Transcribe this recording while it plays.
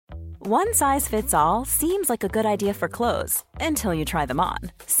One size fits all seems like a good idea for clothes until you try them on.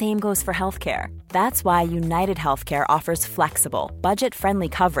 Same goes for healthcare. That's why United Healthcare offers flexible, budget-friendly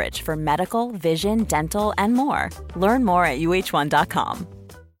coverage for medical, vision, dental, and more. Learn more at uh1.com.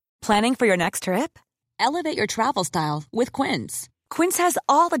 Planning for your next trip? Elevate your travel style with Quince. Quince has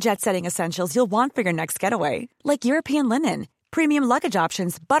all the jet-setting essentials you'll want for your next getaway, like European linen, premium luggage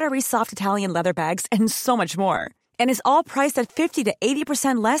options, buttery soft Italian leather bags, and so much more. And is all priced at 50 to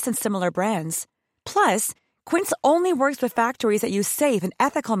 80% less than similar brands. Plus, Quince only works with factories that use safe and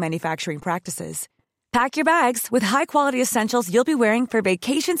ethical manufacturing practices. Pack your bags with high-quality essentials you'll be wearing for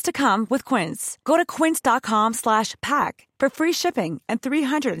vacations to come with Quince. Go to quince.com/pack for free shipping and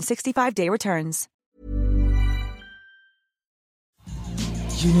 365-day returns.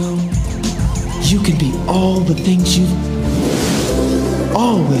 You know, you can be all the things you've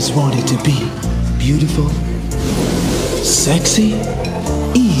always wanted to be. Beautiful, sexy,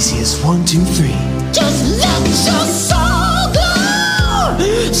 easy as 1, 2, 3. Just let your soul go.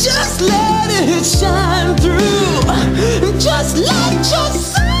 Just let it shine through. Just let your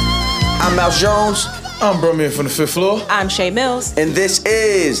soul. I'm Mouse Jones. I'm Bromir from the 5th floor. I'm Shay Mills. And this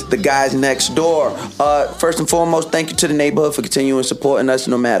is The Guys Next Door. First and foremost, thank you to the neighborhood for continuing supporting us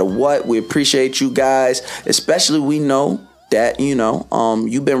no matter what. We appreciate you guys. Especially we know that,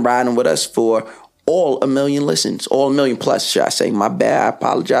 you've been riding with us for all 1 million listens, all 1 million plus, should I say. My bad, I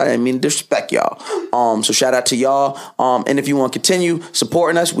apologize. I didn't mean to disrespect y'all. So shout out to y'all. And if you want to continue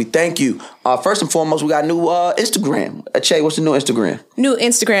supporting us, we thank you. First and foremost, we got a new Instagram. Che, what's the new Instagram? New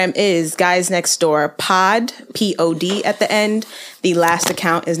Instagram is Guys Next Door Pod, P-O-D at the end. The last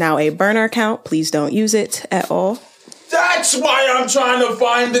account is now a burner account. Please don't use it at all. That's why I'm trying to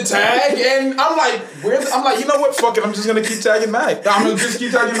find the tag, and I'm like, you know what? Fuck it, I'm just gonna keep tagging Mag. I'm gonna just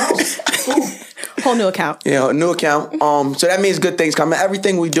keep tagging Mouse. Cool. Whole new account. Yeah, new account. So that means good things coming.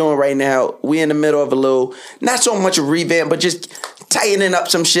 Everything we're doing right now, we in the middle of a little, not so much a revamp, but just tightening up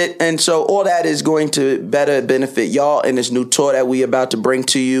some shit. And so all that is going to better benefit y'all in this new tour that we about to bring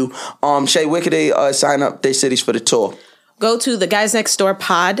to you. Shay, where could they sign up their cities for the tour? Go to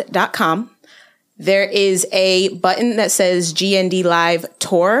theguysnextdoorpod.com. There is a button that says GND Live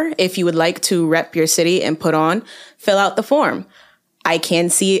Tour. If you would like to rep your city and put on, fill out the form. I can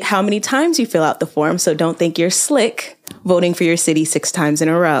see how many times you fill out the form, so don't think you're slick voting for your city 6 times in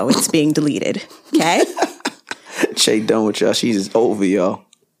a row. It's being deleted. Okay? Shay done with y'all. She's over, y'all.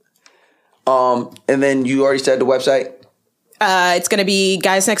 And then you already said the website? It's going to be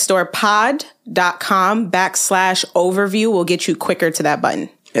guysnextdoorpod.com/overview will get you quicker to that button.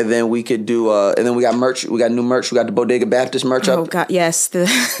 And then we could do, and then we got merch. We got new merch. We got the Bodega Baptist merch up. Oh, God, yes. You know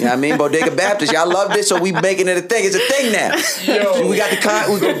what I mean? Bodega Baptist. Y'all love this, so we making it a thing. It's a thing now. Yo, we got the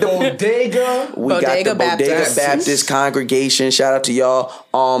Bodega. We got the Bodega Baptist congregation. Shout out to y'all.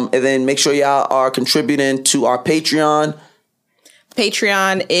 And then make sure y'all are contributing to our Patreon.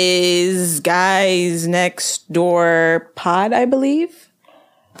 Patreon is Guys Next Door Pod, I believe.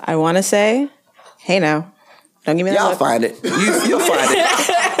 I want to say. Hey, now. Don't give me that Y'all look. find it. You'll find it.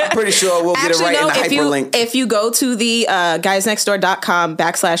 I'm pretty sure we'll get it right in the hyperlink. If you go to the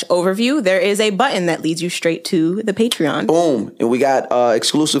guysnextdoor.com/overview, there is a button that leads you straight to the Patreon. Boom. And we got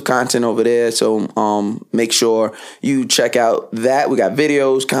exclusive content over there. So make sure you check out that. We got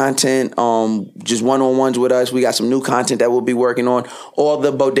videos, content, just one-on-ones with us. We got some new content that we'll be working on. All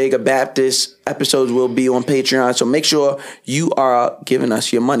the Bodega Baptist episodes will be on Patreon. So make sure you are giving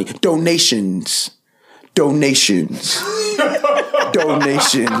us your money. Donations. Heard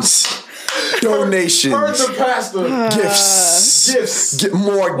the pastor. Gifts. Get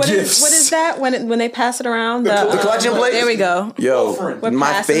more gifts. What is that when they pass it around? The collection plate? There we go. Yo,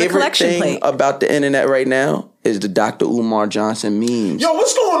 my favorite thing about the internet right now is the Dr. Umar Johnson memes. Yo,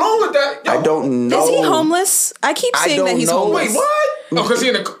 what's going on with that? Yo, I don't know. Is he homeless? I keep seeing that he's homeless. Wait, what? No, because he's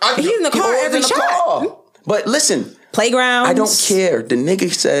in the car every shot. But listen. Playgrounds. I don't care. The nigga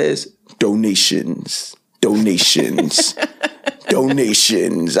says donations. Donations.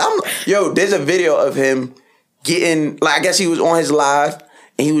 There's a video of him getting, like, I guess he was on his live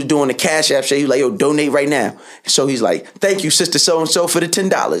and he was doing the Cash App shit. He was like, yo, donate right now. So he's like, thank you, sister so-and-so, for the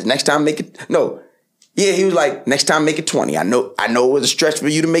 $10. Next time, make it, no. Yeah, he was like, next time, make it 20. I know it was a stretch for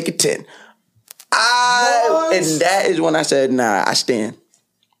you to make it 10. And that is when I said, nah, I stand.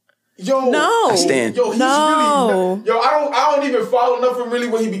 Yo, no, I stand. Yo, he's really. Yo, I don't even follow nothing really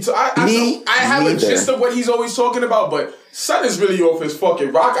what he be talking. I have a gist of what he's always talking about, but son is really off his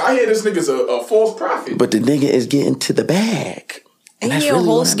fucking rocker. I hear this nigga's a false prophet. But the nigga is getting to the bag. Ain't he a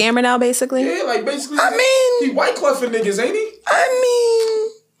whole scammer now, basically? Yeah, like basically. I mean, he white clothing niggas, ain't he? I mean,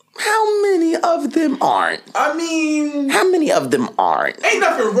 How many of them aren't? I mean, how many of them aren't? Ain't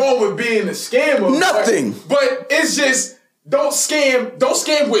nothing wrong with being a scammer. Nothing. But it's just don't scam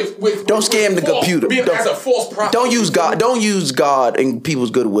with don't scam the computer. As a false prophet. Don't use God and people's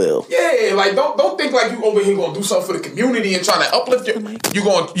goodwill. Yeah, like don't think like you over here gonna do something for the community and trying to uplift you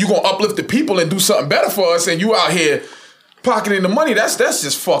gonna uplift the people and do something better for us, and you out here pocketing the money. That's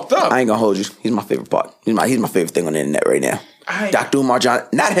just fucked up. I ain't gonna hold you. He's my favorite part. He's my favorite thing on the internet right now. Dr. Umar Johnson,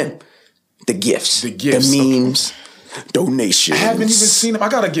 not him. The gifts, the memes, donations. I haven't even seen them. I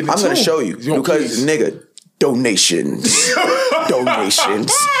gotta get into I'm gonna show you because nigga, donations.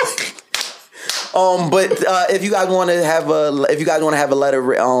 But if you guys want to have a letter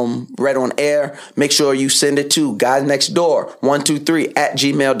read on air, make sure you send it to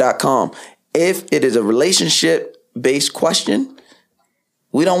guysnextdoor123@gmail.com. If it is a relationship based question,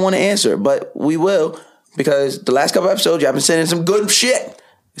 we don't want to answer, but we will because the last couple episodes y'all been sending some good shit.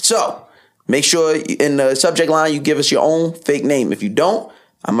 So make sure in the subject line you give us your own fake name. If you don't,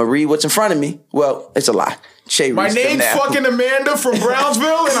 I'm gonna read what's in front of me. Well, it's a lie. My name's fucking Amanda from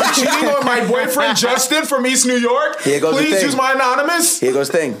Brownsville, and I'm cheating on my boyfriend Justin from East New York. Here goes Please use my anonymous. Here goes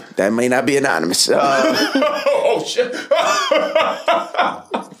the thing. That may not be anonymous. Oh shit!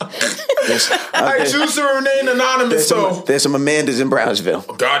 I choose to remain anonymous. There's some Amandas in Brownsville.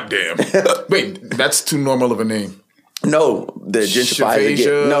 Goddamn. Wait, that's too normal of a name. No, the gentrifiers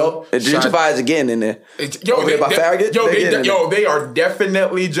again. No, the gentrifiers again in there. They are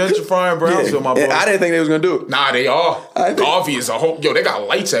definitely gentrifying Brownsville, my boy. I didn't think they was gonna do it. Nah, they are. Garvey is a whole. They got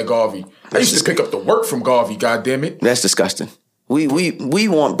lights at Garvey. I used to pick up the work from Garvey. Goddamn it. That's disgusting. We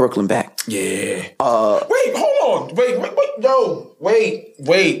want Brooklyn back. Yeah. Wait, hold on. Wait.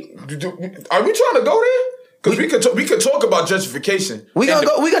 Are we trying to go there? Because we could talk about gentrification. We gonna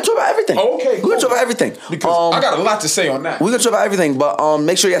talk about everything. Okay, cool. We gonna talk about everything. Because I got a lot to say on that. We gonna talk about everything, but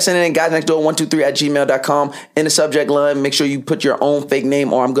make sure y'all send it in guysnextdoor123@gmail.com. In the subject line, make sure you put your own fake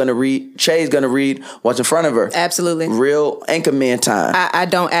name, or Che is gonna read what's in front of her. Absolutely. Real Anchorman time. I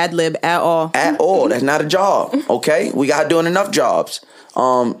don't ad lib at all. At all. That's not a job. Okay, we got doing enough jobs.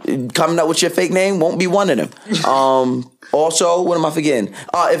 Coming up with your fake name won't be one of them. Also, what am I forgetting?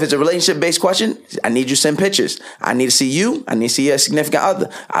 If it's a relationship-based question, I need you to send pictures. I need to see you. I need to see your significant other.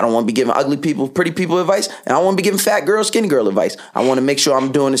 I don't want to be giving ugly people, pretty people advice, and I don't want to be giving fat girl, skinny girl advice. I want to make sure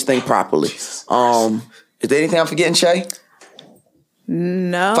I'm doing this thing properly. Is there anything I'm forgetting, Shay?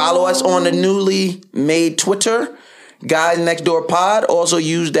 No. Follow us on the newly made Twitter, Guys Next Door Pod. Also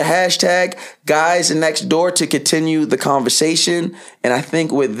use the hashtag Guys Next Door to continue the conversation. And I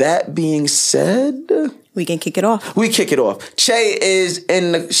think with that being said, we can kick it off. We kick it off. Che is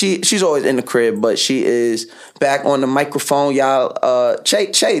she's always in the crib, but she is back on the microphone, y'all.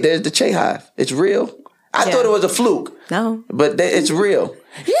 Che, there's the Che Hive. It's real. I thought it was a fluke. No. But it's real.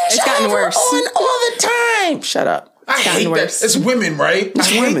 It's gotten worse. On all the time. Shut up. I hate that. It's women, right? I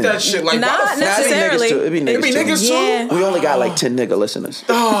hate that shit. Like, not necessarily. It be niggas too. Yeah. We only got like 10 nigga listeners.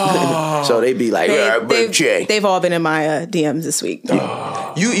 So they be like, they've all been in my DMs this week.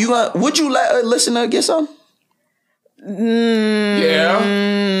 Would you let a listener get some? Yeah.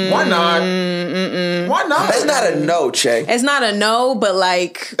 Why not? Why not? That's not a no, Che. It's not a no, but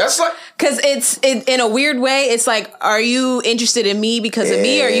like that's like because it's in a weird way. It's like, are you interested in me because of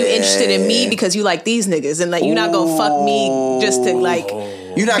me? Or are you interested in me because you like these niggas? And like, you're not gonna fuck me just to like.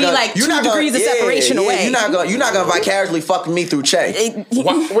 You're not gonna, like 2 degrees of separation away. You're not gonna vicariously fuck me through Che. I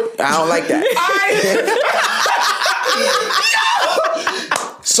don't like that.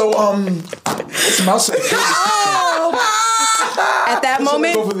 So what's mouse? At that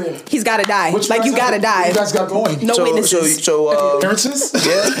moment, he's got to die. Like you got to die. You guys got going. No witnesses. So appearances.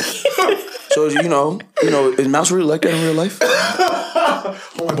 Yeah. So you know, is Mouse really like that in real life? Oh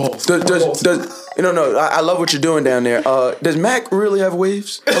my balls. Does no? I love what you're doing down there. Does Mac really have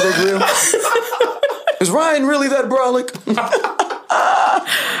waves? Are those real? Is Ryan really that brolic?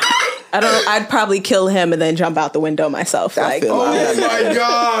 I don't know. I'd probably kill him and then jump out the window myself. Like, oh my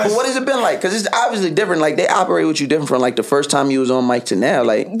gosh. But what has it been like? Because it's obviously different. Like, they operate with you different from like the first time you was on mic to now.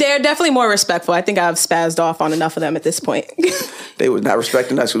 Like, they're definitely more respectful. I think I've spazzed off on enough of them at this point. They was not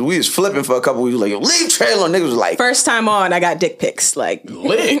respecting us because we was flipping for a couple weeks. Like, leave Trail on. Niggas was like, first time on, I got dick pics. Like,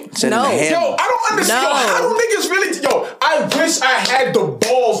 lit. No. I don't understand. No. How do niggas really? I wish I had the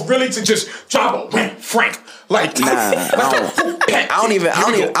balls really to just drop a wham, Frank. Like, I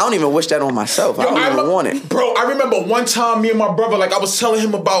don't even wish that on myself. I don't even want it. Bro, I remember one time me and my brother, like I was telling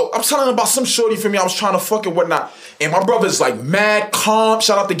him about some shorty for me. I was trying to fuck and whatnot. And my brother's like mad calm.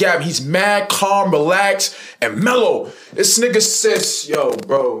 Shout out to Gab. He's mad calm, relaxed, and mellow. This nigga says, yo,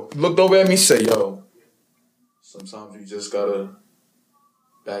 bro, looked over at me and said, yo, sometimes you just gotta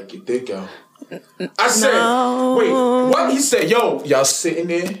back your dick out. I said, wait, what? He said, yo, y'all sitting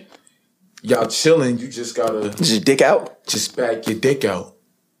there, y'all chilling, you just gotta... Just dick out? Just back your dick out.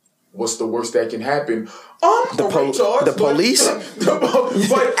 What's the worst that can happen? The police?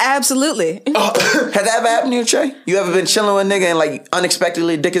 But absolutely. Has that ever happened to you, Trey? You ever been chilling with a nigga and like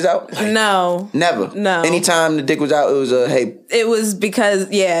unexpectedly dick is out? No. Never? No. Anytime the dick was out, it was hey. It was because,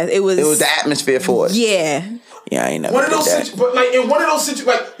 it was... It was the atmosphere for it. Yeah. Yeah, I ain't never one of those but like in one of those situations,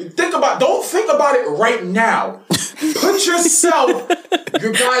 like don't think about it right now. Put yourself,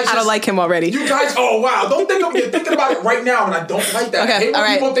 you guys. I don't like him already. You guys, oh wow, don't think of you're thinking about it right now, and I don't like that. Okay, all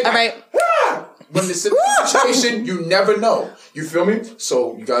right, all right. When the situation, you never know. You feel me?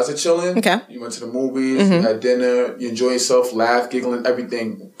 So you guys are chilling. Okay. You went to the movies, you had dinner, you enjoy yourself, laugh, giggling,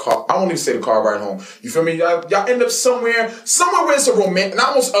 everything. I won't even say the car ride home. You feel me? Y'all end up somewhere where it's a romantic, not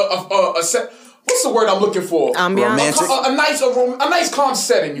almost a set. What's the word I'm looking for? Ambiance. A nice calm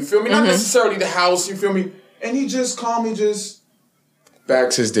setting, you feel me? Not necessarily the house, you feel me? And he just calmly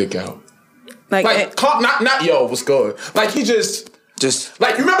backs his dick out. Like calm, not yo, what's good? Like he just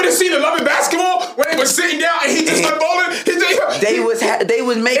like, you remember the scene of Love and Basketball when they were sitting down and he just unfolded?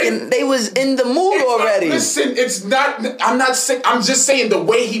 They was in the mood already. Listen, it's not. I'm not saying. I'm just saying the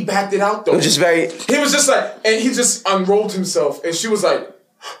way he backed it out though. It was just very. He was just like, and he just unrolled himself, and she was like.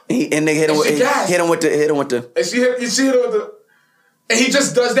 And they hit him with the. And she hit him with the. And he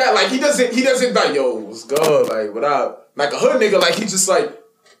just does that. Like, he doesn't like, yo, what's good? Like, what up? Like a hood nigga, like, he just like.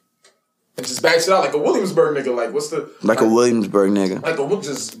 And just backs it out like a Williamsburg nigga. Like, what's the. Like a Williamsburg nigga. Like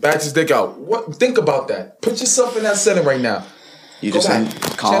just backs his dick out. What? Think about that. Put yourself in that setting right now. You just calm.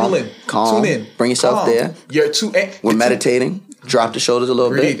 Channel in. Calm. Tune in. Bring yourself there. We're meditating. Drop the shoulders a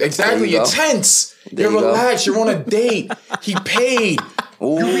little bit. Exactly. You're tense. You're relaxed. You're on a date. He paid.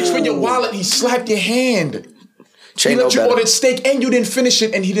 Ooh. You reach for your wallet, he slapped your hand. He let you order steak and you didn't finish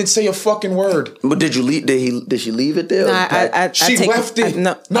it and he didn't say a fucking word. But did you leave? Did she leave it there? Nah, she left it.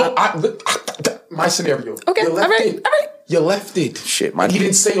 My scenario. Okay, all right. You left it. Shit, he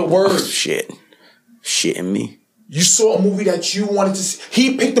didn't say a word. Shitting me. You saw a movie that you wanted to see.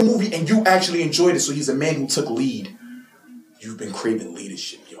 He picked the movie and you actually enjoyed it, so he's a man who took lead. You've been craving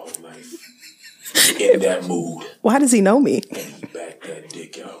leadership your whole life. In that mood. Why does he know me? And he backed that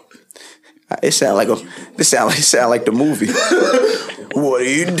dick out. It sound like the movie. What are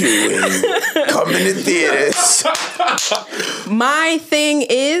you doing? Coming to theaters. My thing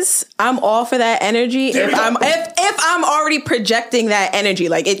is, I'm all for that energy. If I'm already projecting that energy,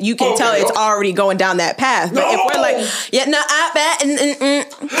 like you can tell it's already going down that path. But if we're like,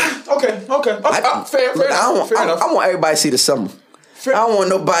 fair enough. I want everybody to see the summer. I don't want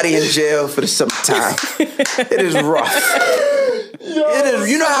nobody in jail for the summertime. It is rough. It is.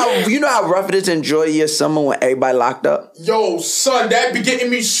 You know how rough it is to enjoy your summer when everybody locked up. Yo, son, that be getting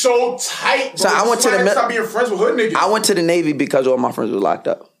me so tight. Bro. So I went to stop being friends with hood niggas. I went to the Navy because all my friends were locked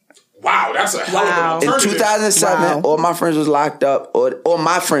up. Wow, that's a hell of an alternative. In 2007, all my friends was locked up, or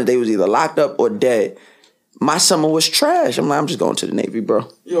my friends, they was either locked up or dead. My summer was trash. I'm like, I'm just going to the Navy, bro.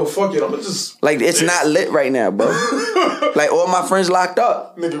 Yo, fuck it. I'm just... Like, it's not lit right now, bro. Like, all my friends locked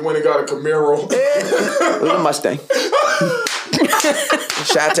up. Nigga went and got a Camaro. It was a Mustang.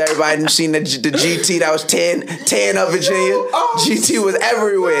 Shout out to everybody who seen the GT that was tan of Virginia. GT was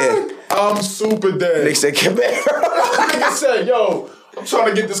everywhere. I'm super dead. They said Camaro. Nigga said, yo... I'm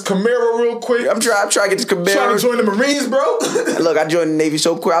trying to get this Camaro real quick. I'm trying to get this Camaro. Trying to join the Marines, bro. Look, I joined the Navy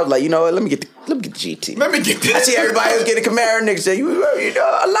so quick. I was like, you know what? Let me get the GT. Let me get this. I see everybody else getting a Camaro. Niggas say, you know,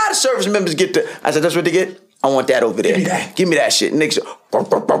 a lot of service members get the. I said, that's what they get. I want that over there. Give me that shit. Niggas.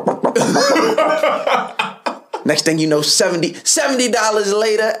 Next thing you know, $70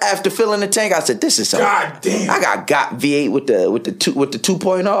 later after filling the tank, I said, this is something. God damn. I got V8 with the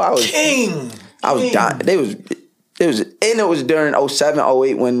 2.0. I was king. I was dying. It was during 07,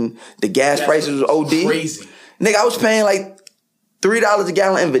 08 when the gas prices was OD. Crazy. Nigga, I was paying like $3 a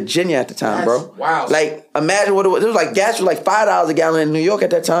gallon in Virginia at the time, bro. Wow. Like, imagine what it was. It was like gas was like $5 a gallon in New York at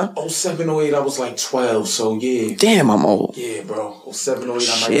that time. 07, 08, I was like 12, so yeah. Damn, I'm old. Yeah, bro. 07, 08, I might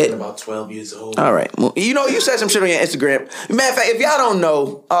have been about 12 years old. All right. Well, you know, you said some shit on your Instagram. Matter of fact, if y'all don't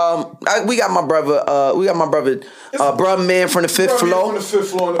know, we got my brother, Bruh Man from the Fifth Floor.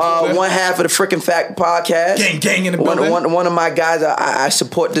 One half of the Frickin' Fact podcast. Gang in the building. One of my guys, I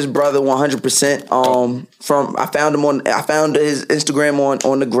support this brother 100%. I found his Instagram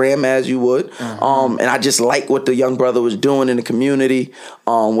on the gram, as you would. And I just like what the young brother was doing in the community.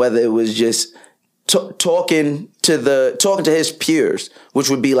 Whether it was just talking to his peers, which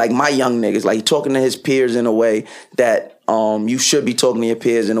would be like my young niggas, like talking to his peers in a way that you should be talking to your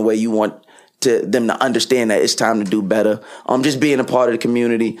peers in a way you want to them to understand that it's time to do better. Just being a part of the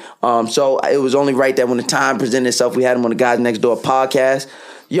community. So it was only right that when the time presented itself, we had him on the Guys Next Door podcast.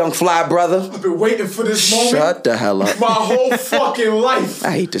 Young fly brother. I've been waiting for this moment. Shut the hell up. My whole fucking life.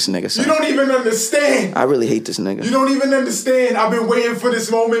 I hate this nigga, son. You don't even understand. I really hate this nigga. You don't even understand. I've been waiting for this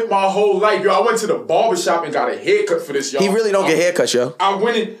moment my whole life. Yo, I went to the barbershop and got a haircut for this, yo. He really don't get haircuts, yo. I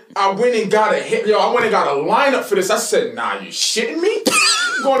went and got a lineup for this. I said, nah, you shitting me?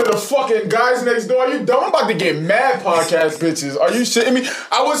 Going to the fucking Guys Next Door. Are you dumb? I'm about to get mad podcast bitches. Are you shitting me?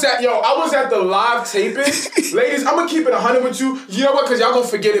 I was at the live taping. Ladies, I'm gonna keep it 100 with you. You know what? Because y'all gonna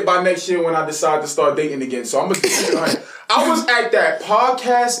forget it by next year when I decide to start dating again. So I'm gonna keep it 100. I was at that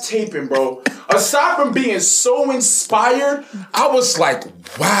podcast taping, bro. Aside from being so inspired, I was like,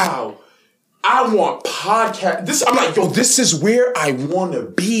 wow. I want podcast. I'm like, yo, this is where I want to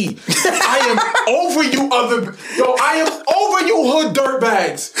be. I am over you I am over you hood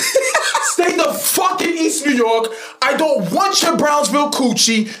dirtbags. Stay the fuck in East New York. I don't want your Brownsville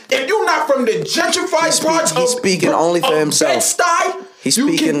coochie. If you're not from the gentrified parts he's speaking only for himself. Bed-Stuy,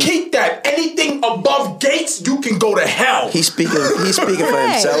 you can keep that. Anything above Gates, you can go to hell. He's speaking for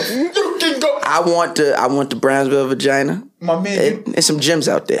himself. You can go. I want the Brownsville vagina. My man, there's some gyms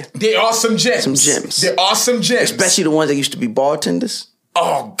out there. There are some gyms. Some gyms. There are some gyms. Especially the ones that used to be bartenders.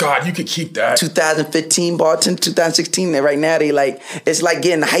 Oh, God, you could keep that. 2015 bartender, 2016. Right now, it's like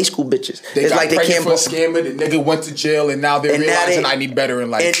getting the high school bitches. They it's got like they can't for a scammer. The nigga went to jail, and now they're realizing I need better in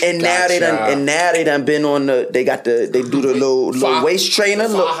life. And now they done been on they do the little waist trainer,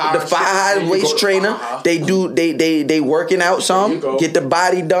 the thigh waist trainer. They working out some, get the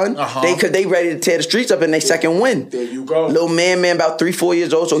body done. They ready to tear the streets up in their second win. There you go. Little man, about 3-4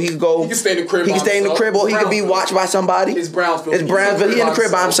 years old, so he can go. He can stay in the crib. He can stay in the crib, or he can be watched by somebody. It's Brownsville. He in the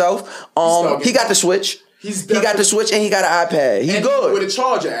crib by himself. He got the Switch. He got the Switch and he got an iPad. He good. With a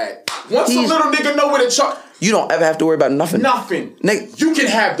charger at. Once a little nigga know where the charger. You don't ever have to worry about nothing. Nothing. Nigga. You can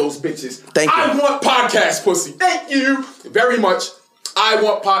have those bitches. Thank you. I want podcast pussy. Thank you very much. I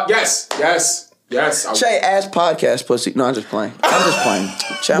want Yes. Shay, ass podcast pussy. No, I'm just playing.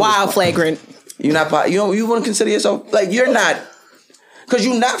 Shay, wow, flagrant. You're not. You want to consider yourself like you're not. Because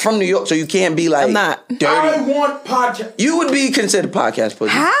you're not from New York, so you can't be like I'm not. dirty. I want podcast. You would be considered podcast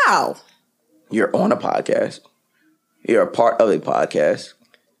pussy. How? You're on a podcast. You're a part of a podcast.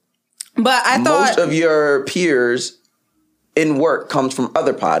 But I thought most of your peers in work comes from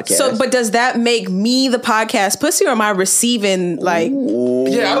other podcasts. So, but does that make me the podcast pussy, or am I receiving like?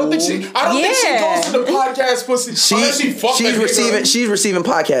 Yeah, I don't think she goes to the podcast pussy. She's receiving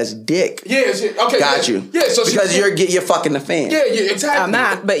podcast dick. Yeah, okay. Got you. Yeah, so because you're fucking the fan. Yeah, exactly. I'm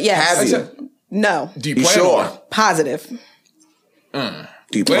not, but yes. Have you? No. Do you plan on it? Positive.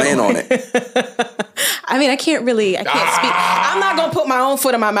 Do you plan on it? I mean, I can't speak. I'm not gonna put my own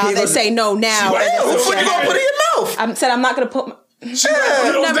foot in my mouth and say no now. What foot you gonna put in your mouth? I said I'm not gonna put my... She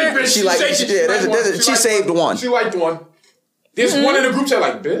saved one. She liked one. There's one in the group chat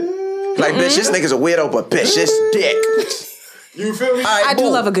like, bitch. Like, bitch, this nigga's a weirdo, but bitch, this dick. You feel me? I do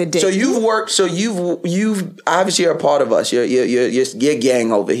love a good dick. So you've worked. So you've obviously you're a part of us. You're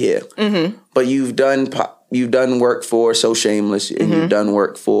gang over here. Mm-hmm. But you've done work for So Shameless, and you've done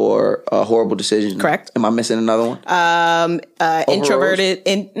work for Horrible Decisions. Correct. Am I missing another one?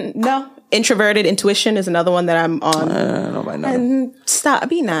 Introverted Intuition is another one that I'm on. Nobody knows. And stop,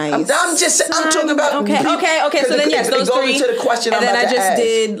 be nice. I'm talking about. Okay. So then yes, those three. Into the question and I'm then I just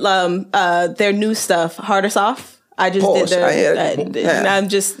did their new stuff, Hard or Soft. I just did I'm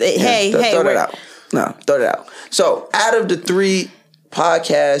just throw that out. No, throw that out. So out of the 3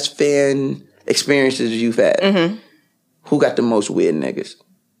 podcast fan experiences you've had, who got the most weird niggas?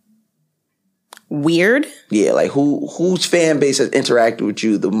 Weird? Yeah, like whose fan base has interacted with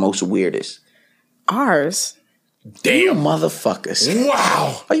you the most weirdest? Ours. Damn. You motherfuckers.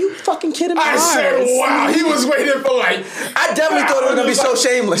 Wow. Are you fucking kidding me? I said, wow. He was waiting for like... I definitely thought it was going to be So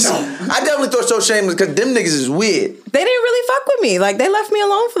Shameless. I definitely thought So Shameless because them niggas is weird. They didn't really fuck with me. Like, they left me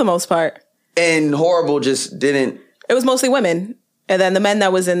alone for the most part. And Horrible just didn't... It was mostly women. And then the men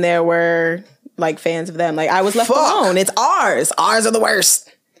that was in there were, like, fans of them. Like, I was left alone. It's ours. Ours are the worst.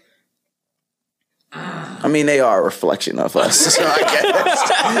 I mean, they are a reflection of us. So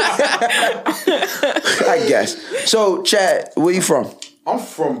I guess. So, Chad, where you from? I'm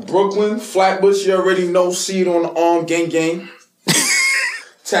from Brooklyn, Flatbush. You already know. See it on the arm, gang.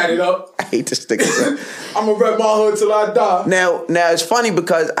 Tatted up. I hate this nigga. I'm gonna rep my hood till I die. Now it's funny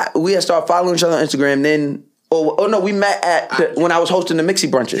because we had started following each other on Instagram. Then, we met when I was hosting the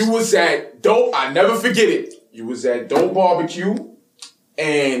Mixie Brunches. You was at Dope. I never forget it. You was at Dope Barbecue,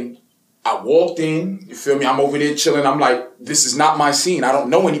 and I walked in, you feel me? I'm over there chilling. I'm like, this is not my scene. I don't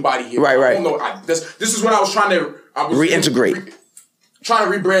know anybody here. Right. I don't know. This is when I was trying to reintegrate.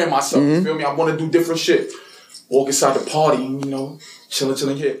 Trying to rebrand myself. You feel me? I want to do different shit. Walk inside the party,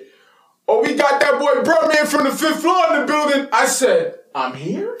 chilling here. Oh, we got that boy Birdman from the 5th floor in the building. I said, I'm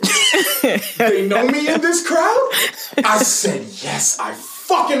here? They know me in this crowd? I said, yes, I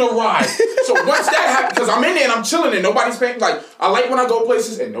fucking arrived. So once that happened, because I'm in there and I'm chilling and nobody's paying, like, I like when I go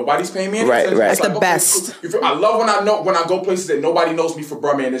places and nobody's paying me any attention. Right. That's like, the best. Cool. I love when I go places that nobody knows me for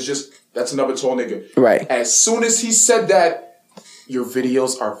Birdman. It's just, that's another tall nigga. Right. As soon as he said that, your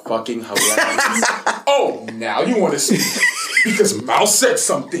videos are fucking hilarious. Oh, now you want to see. Because Mouse said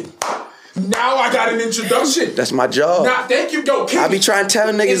something. Now I got an introduction. That's my job. Nah, thank you, go. I be trying to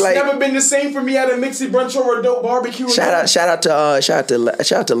tell niggas it's like, never been the same for me at a Mixie brunch or a dope barbecue. Shout out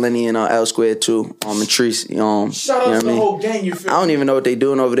to Lenny and L Squared too. And Treese. Shout out to the whole gang. You feel? I don't even know what they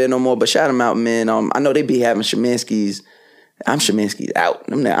doing over there no more, but shout them out, man. I know they be having Shemansky's. I'm Shemansky's out.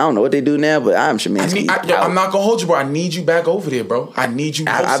 I don't know what they do now, but I'm Shemansky's out. I'm not gonna hold you, bro. I need you back over there, bro. I need you.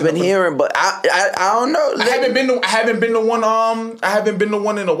 I've been hearing, but I don't know. I haven't been the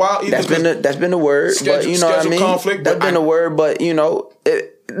one in a while either. That's been the word, but you know what I mean. Conflict, that's been the word, but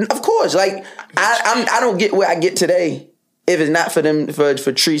of course, like I don't get where I get today if it's not for them for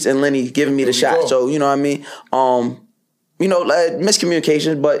Treese and Lenny giving me the shot. So you know what I mean.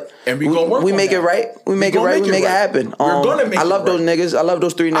 Miscommunications, but and we make it right. We make it right. We make it happen. We're gonna make it right. I love those niggas. I love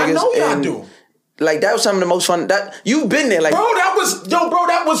those 3 niggas. I know y'all do. Like that was some of the most fun. That you've been there, like bro.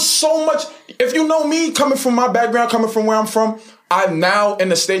 That was so much. If you know me, coming from my background, coming from where I'm from, I'm now in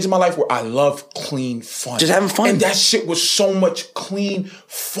the stage of my life where I love clean fun, just having fun. And that shit was so much clean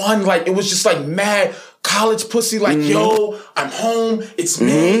fun. Like it was just like mad college pussy. Like yo, I'm home. It's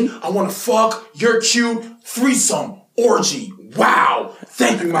me. I want to fuck. You're cute. Threesome. Orgy. Wow.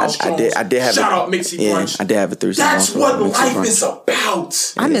 Thank you, Mouse Jones. I did have Shout out Mixie Brunch. I did have a threesome. That's what life is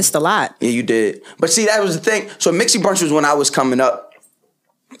about. I missed a lot. Yeah, you did. But see, that was the thing. So Mixie Brunch was when I was coming up,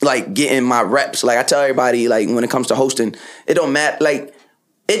 like getting my reps. Like I tell everybody, like when it comes to hosting, it don't matter. Like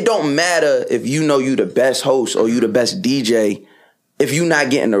it don't matter if you know you the best host or you the best DJ if you not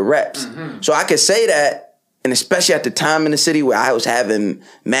getting the reps. So I could say that, and especially at the time in the city where I was having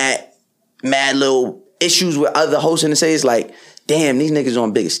mad little issues with other hosts in the city, it's like, damn, these niggas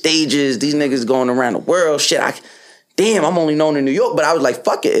on bigger stages, these niggas going around the world, shit, I'm only known in New York, but I was like,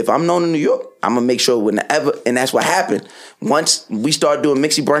 fuck it, if I'm known in New York, I'm gonna make sure whenever, and that's what happened. Once we started doing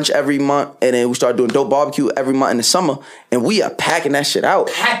Mixie Brunch every month, and then we started doing Dope Barbecue every month in the summer, and we are packing that shit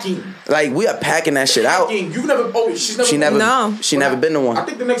out. Like, we are packing that shit out. You've never, she never been to one. I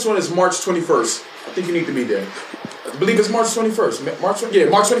think the next one is March 21st. I think you need to be there. I believe it's March 21st. March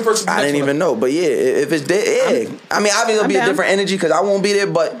 21st is the I didn't even know, but yeah, if it's there, yeah. I mean, obviously it'll be a different energy because I won't be there,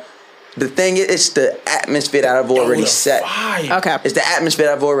 but the thing is, it's the atmosphere that I've already set. Okay. It's the atmosphere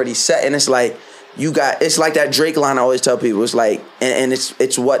that I've already set, and it's like, it's like that Drake line I always tell people. It's like, and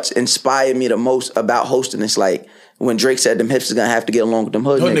it's what's inspired me the most about hosting. It's like, when Drake said them hipsters gonna have to get along with them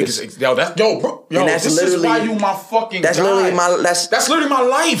hood niggas. Bro, this is why you my fucking that's guy. That's literally my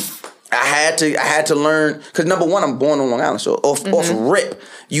life. I had to learn, because number one, I'm born on Long Island, so off rip,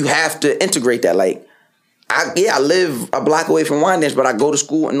 you have to integrate that. Like, I live a block away from Wyandanch, but I go to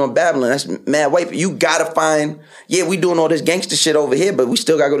school in North Babylon. That's mad white. You gotta find, we doing all this gangster shit over here, but we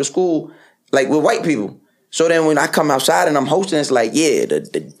still gotta go to school like with white people. So then when I come outside and I'm hosting, it's like,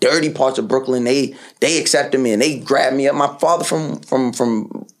 the dirty parts of Brooklyn, they accepted me and they grabbed me up. My father from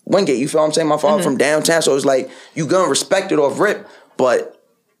Wingate, you feel what I'm saying? My father from downtown. So it's like, you gonna respect it off rip, but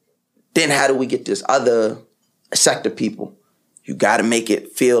then how do we get this other sector people? You got to make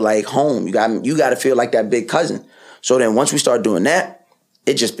it feel like home. You got to feel like that big cousin. So then once we start doing that,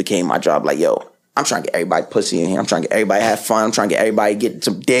 it just became my job. Like, yo, I'm trying to get everybody pussy in here. I'm trying to get everybody to have fun. I'm trying to get everybody to get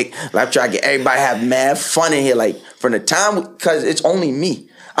some dick. Like, I'm trying to get everybody to have mad fun in here. Like, from the time, because it's only me.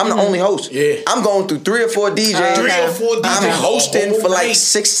 I'm the only host. Yeah. I'm going through 3 or 4 DJs. I'm hosting for like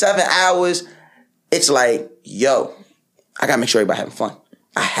 6-7 hours. It's like, yo, I got to make sure everybody having fun.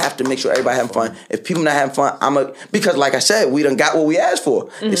 I have to make sure everybody having fun. If people not having fun, because like I said, we done got what we asked for.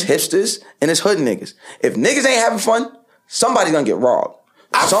 It's hipsters and it's hood niggas. If niggas ain't having fun, somebody's gonna get robbed.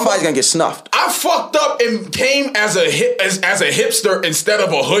 Somebody's gonna get snuffed. I fucked up and came as a hipster instead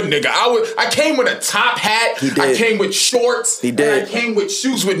of a hood nigga. I came with a top hat. He did. I came with shorts. He did. And I came with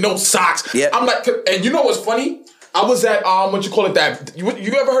shoes with no socks. Yep. I'm like, and you know what's funny? I was at you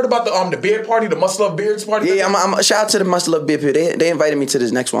ever heard about the beard party, the Must Love Beards party? Yeah, I'm a shout out to the Must Love Beard Party. They invited me to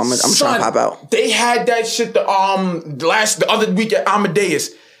this next one. I'm trying to pop out. They had that shit the other week at Amadeus,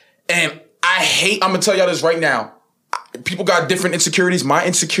 and I'm gonna tell y'all this right now. people got different insecurities. My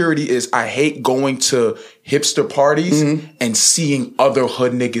insecurity is I hate going to hipster parties and seeing other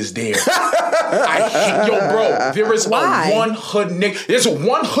hood niggas there. I hate, bro, there is one hood nigga. There's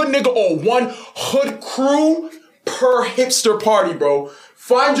one hood nigga or one hood crew per hipster party, bro.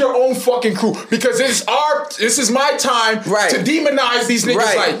 Find your own fucking crew because this is my time to demonize these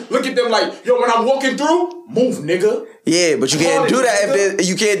niggas. Like, look at them like, yo, when I'm walking through, move, nigga. Yeah, but you can't do that if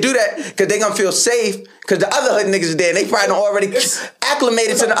you can't do that because they gonna feel safe because the other hood niggas is there and they probably already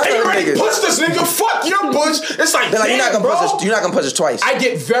acclimated to the other hood niggas. Push this nigga, fuck your push. It's like, you're not gonna push us twice. I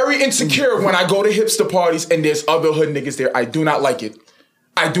get very insecure when I go to hipster parties and there's other hood niggas there. I do not like it.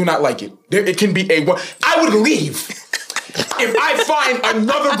 I do not like it. It can be I would leave. If I find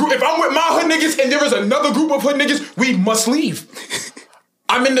another group, if I'm with my hood niggas and there is another group of hood niggas, we must leave.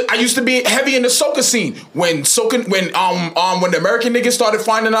 I used to be heavy in the soca scene when the American niggas started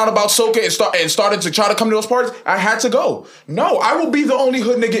finding out about soca and started to try to come to those parties. I had to go. No, I will be the only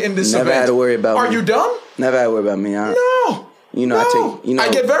hood nigga in this event. Never had to worry about me. Are you dumb? Never had to worry about me. No. I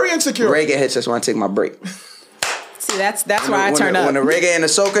get very insecure. Reggae hits, that's when I take my break. See, that's why I turn up. When the reggae and the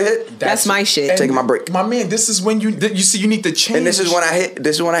soca hit, that's my shit. Taking my break. My man, this is when you see you need to change. And this is when I hand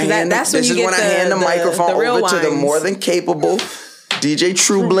the microphone over to the more than capable DJ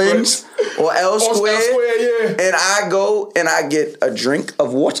True Blends or L Square, and I go and I get a drink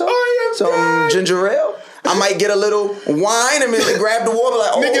of water, some ginger ale. I might get a little wine and maybe grab the water.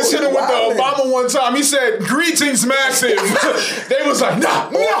 Like, niggas hit him with the Obama one time. He said, "Greetings, massive." They was like, "Nah,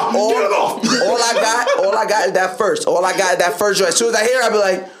 get it off." All I got is that first. All I got is that first. As soon as I hear, I be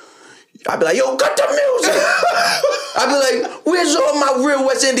like, "Yo, cut the music." I be like, "Where's all my real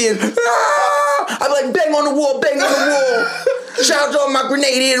West Indians?" I be like, "Bang on the wall, bang on the wall." Shout out to all my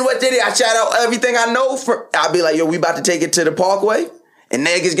Grenadian West Indians. I shout out everything I know. I be like, "Yo, we about to take it to the Parkway," and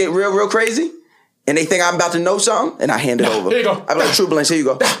niggas get real crazy. And they think I'm about to know something, and I hand it over. Here you go. I be like, True Blends, here you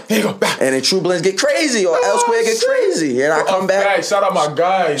go. Here you go. And then True Blends get crazy, or L Square get crazy, and I come back. Shout out my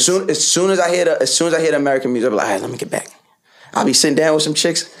guys. As soon as I hear the American music, I be like, all right, let me get back. I'll be sitting down with some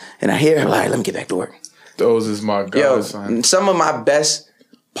chicks, and I hear her, like, all right, let me get back to work. Those is my guys, son. Some of my best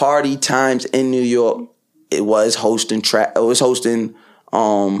party times in New York, it was hosting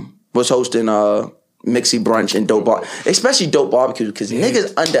Mixie Brunch and Dope Bar, especially Dope Barbecue, because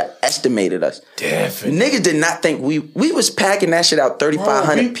niggas underestimated us. Definitely. Niggas did not think we was packing that shit out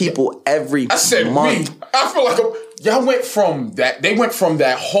 3,500 people every month. I feel like y'all went from that. They went from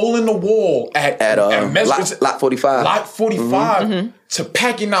that hole in the wall at Lot 45. Lot 45 to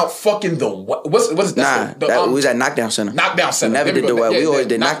packing out fucking the what's that? We was at Knockdown Center. Knockdown Center. We never did the well. We always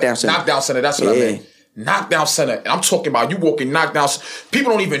did Knockdown Center. Knockdown Center. That's what I meant. Knockdown Center. And I'm talking about you walking Knockdown.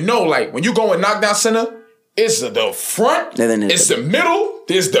 People don't even know, like, when you go in Knockdown Center, it's the front, it's the middle,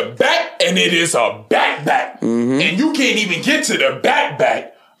 there's the back, and it is a back. And you can't even get to the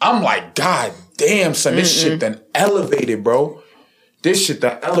back. I'm like, God damn, son, this shit done elevated, bro. This shit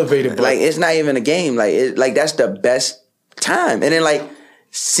done elevated, bro. Like, it's not even a game. Like, that's the best time. And then, like,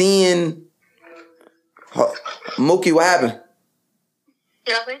 seeing Mookie, what happened?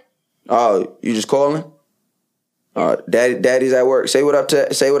 Nothing. Oh, you just calling? Daddy's at work. Say what up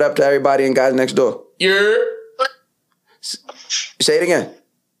to everybody and guys next door. Yeah. Say it again.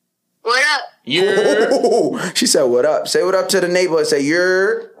 What up? Yeah. Ooh, she said what up. Say what up to the neighborhood. Say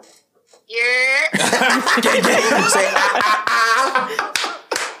you're. Yeah. Say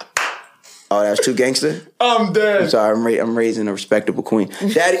Oh, that was too gangster? I'm dead. I'm sorry, I'm raising a respectable queen.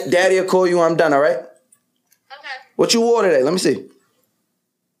 Daddy will call you when I'm done, all right? Okay. What you wore today? Let me see.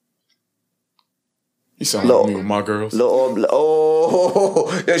 You sound like me with my girls.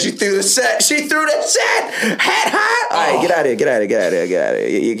 Oh, yo, she threw the set. Hat high. All right, get out of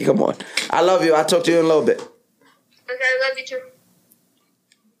here. Come on. I love you. I'll talk to you in a little bit. Okay, I love you too.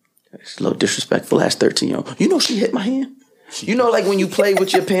 It's a little disrespectful. Ass 13-year-old. You know she hit my hand? You know, like when you play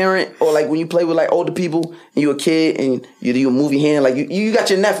with your parent or like when you play with like older people and you're a kid and you move your hand, like you got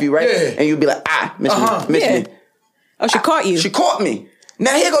your nephew, right? Yeah. And you'll be like, miss me. Oh, she caught you. She caught me.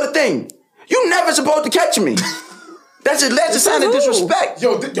 Now here go the thing. You never supposed to catch me. That's a sign of disrespect.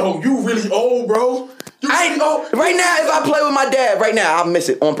 Yo, you really old, bro. Right now, if I play with my dad, right now, I'll miss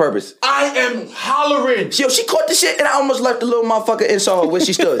it on purpose. I am hollering. Yo, she caught the shit and I almost left the little motherfucker and saw her where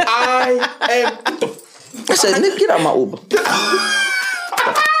she stood. I said, nigga, get out my Uber.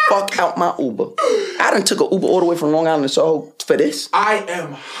 Fuck out my Uber. I done took an Uber all the way from Long Island to Soho for this. I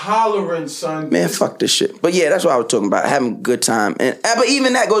am hollering, son. Man, fuck this shit. But yeah, that's what I was talking about. Having a good time. But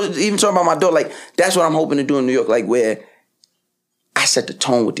even that goes, even talking about my daughter, like, that's what I'm hoping to do in New York, like, where I set the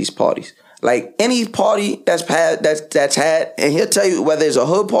tone with these parties. Like any party that's had, and he'll tell you whether it's a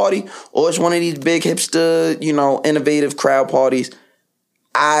hood party or it's one of these big hipster, you know, innovative crowd parties.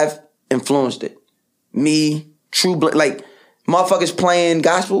 I've influenced it. Me, like motherfuckers playing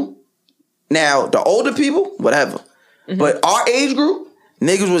gospel. Now the older people, whatever, but our age group,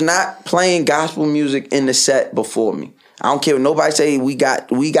 niggas was not playing gospel music in the set before me. I don't care what nobody say. We got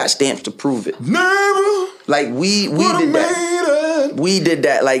stamps to prove it. Never. Like we did that. We did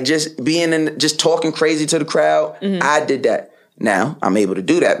that. Like just talking crazy to the crowd. I did that. Now I'm able to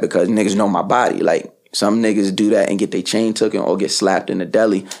do that because niggas know my body. Like some niggas do that and get their chain taken or get slapped in the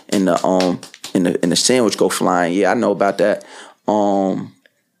deli and the sandwich go flying. Yeah, I know about that.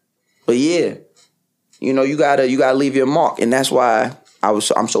 But yeah, you know, you gotta leave your mark, and that's why I'm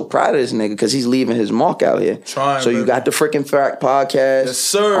so proud of this nigga because he's leaving his mark out here. Trying, so you got the freaking Fact podcast. Yes,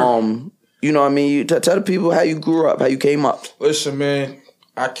 sir. You know what I mean? You tell the people how you grew up, how you came up. Listen, man,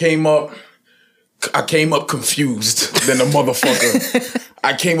 I came up confused than a motherfucker.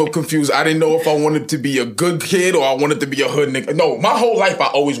 I came up confused. I didn't know if I wanted to be a good kid or I wanted to be a hood nigga. No, my whole life I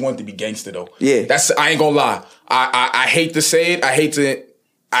always wanted to be gangster though. Yeah. I ain't gonna lie. I hate to say it.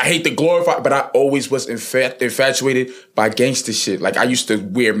 I hate to glorify, but I always was infatuated by gangster shit. Like, I used to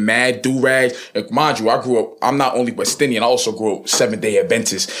wear mad do-rags. And mind you, I grew up, I'm not only West Indian, I also grew up Seventh-day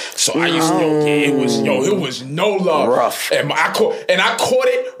Adventist. So I used to, it was no love. Rough. And I caught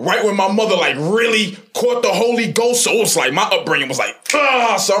it right when my mother, like, really caught the Holy Ghost. So it was like, my upbringing was like,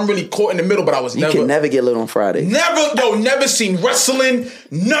 so I'm really caught in the middle, but I was You can never get lit on Friday. Never seen wrestling,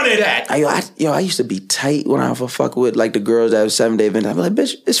 none of that. I used to be tight when I would fuck with, like, the girls that was 7-day event. I'm like,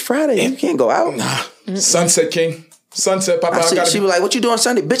 bitch, it's Friday. You can't go out. Nah. Sunset King. Sunset Papa. She was like, what you doing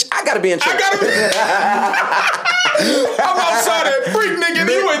Sunday? Bitch, I gotta be in church. I'm outside that freak nigga.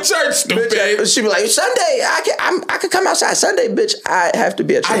 You in church, stupid. Bitch, she be like, Sunday, I could come outside. Sunday, bitch, I have to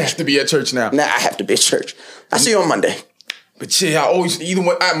be at church. I have to be at church now. Nah, I have to be at church. I see you on Monday. But yeah, I always either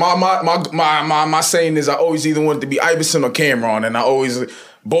want my saying is I always either wanted to be Iverson or Cameron, and I always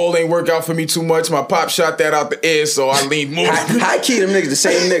ball ain't work out for me too much. My pop shot that out the air, so I leaned more. High key, them niggas the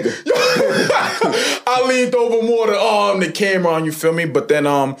same nigga. I leaned over more to Cameron. You feel me? But then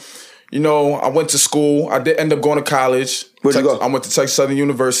you know, I went to school. I did end up going to college. Where'd you go? I went to Texas Southern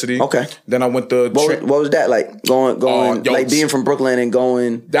University. Okay. Then I went to... What was that like? Going like being from Brooklyn and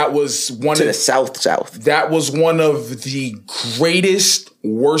going... That was one to the south. That was one of the greatest,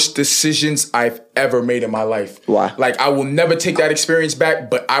 worst decisions I've ever made in my life. Why? Like, I will never take that experience back,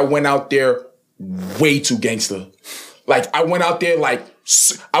 but I went out there way too gangster. Like, I went out there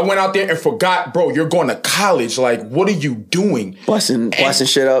and forgot, bro, you're going to college. Like, what are you doing? Busting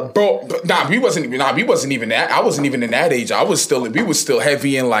shit up. Bro, we wasn't even that. I wasn't even in that age. We was still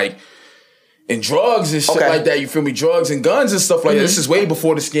heavy in drugs and shit like that. You feel me? Drugs and guns and stuff like that. This is way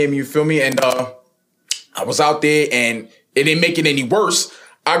before the scam, you feel me? And I was out there and it didn't make it any worse.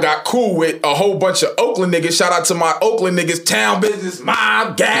 I got cool with a whole bunch of Oakland niggas. Shout out to my Oakland niggas, Town Business,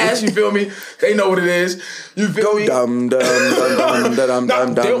 Mob, Gas, you feel me? They know what it is. You feel me?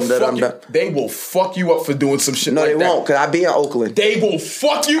 They will fuck you up for doing some shit like that. No, they won't, because I be in Oakland. They will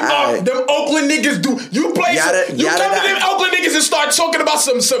fuck you up. Them Oakland niggas do. You come to them Oakland niggas and start talking about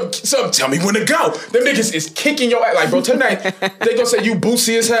some tell me when to go. Them niggas is kicking your ass. Like, bro, tonight, they gonna say you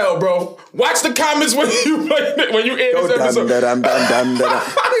bootsy as hell, bro. Watch the comments when you end this episode. I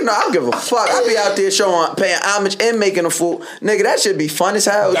don't give a fuck. I be out there paying homage and making a fool. Nigga, that should be fun as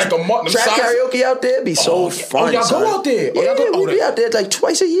hell. Like Trap karaoke out there be so fun. Oh, y'all go out there? Yeah, we be out there like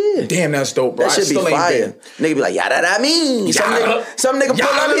twice a year. Damn, that's dope, bro. That should be fire. Nigga be like, yada da mean. Some nigga pull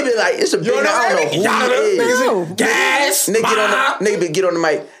up, he be like, it's a big, I don't know who he is. Gas, nigga get on the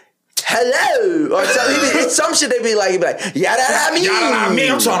mic. Hello, or it's some shit they be like, yada da mean.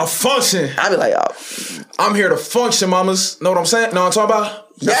 I'm trying to function. I be like, oh, I'm here to function, mamas. Know what I'm saying? Know what I'm talking about?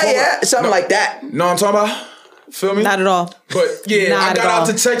 Yeah, something like that. Know what I'm talking about? Feel me? Not at all. But yeah, I got out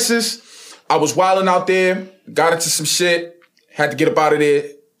to Texas. I was wilding out there. Got into some shit. Had to get up out of there.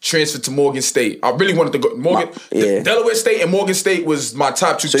 Transferred to Morgan State. I really wanted to go. Delaware State and Morgan State was my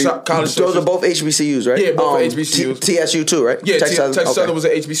top two college. Those are both HBCUs, right? Yeah, both HBCUs. TSU too, right? Yeah, Texas Southern was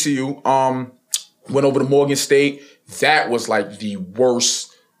an HBCU. Went over to Morgan State. That was like the worst.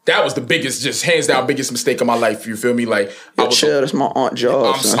 That was the biggest, just hands down, biggest mistake of my life. You feel me? Like, that's my Aunt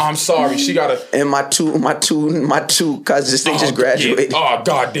Jaws. I'm sorry. She got a and my two cousins. They just graduated. Yeah. Oh,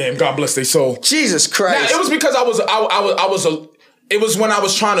 goddamn! God bless their soul. Jesus Christ! Now, it was because it was when I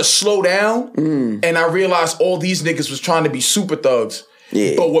was trying to slow down, and I realized all these niggas was trying to be super thugs.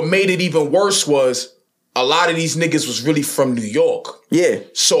 Yeah. But what made it even worse was a lot of these niggas was really from New York. Yeah.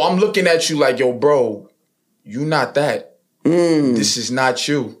 So I'm looking at you like, yo, bro, you not that. This is not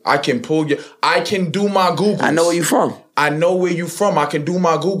you. I can do my Googles. I know where you from. I know where you from. I can do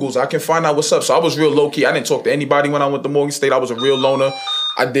my Googles. I can find out what's up. So I was real low key. I didn't talk to anybody when I went to Morgan State. I was a real loner.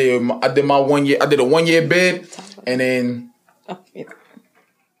 I did my 1 year. I did a 1 year bid, and then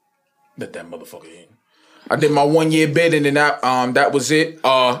let that motherfucker in. I did my 1 year bid, and then that was it.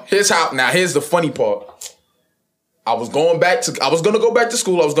 Here's the funny part. I was gonna go back to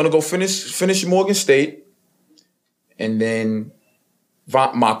school. I was gonna go finish Morgan State, and then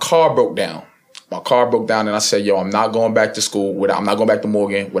my car broke down. And I said, "Yo, I'm not going back to school I'm not going back to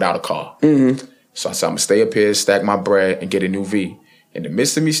Morgan without a car." Mm-hmm. So I said, "I'm gonna stay up here, stack my bread, and get a new V." In the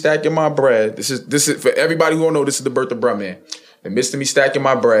midst of me stacking my bread, this is for everybody who don't know. This is the birth of Bruh Man. In the midst of me stacking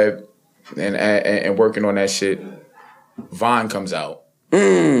my bread and working on that shit, Vine comes out.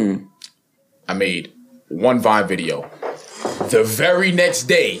 I made one Vine video. The very next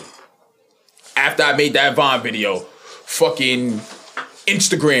day, after I made that Vine video, fucking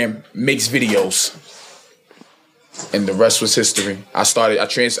Instagram makes videos. And the rest was history. I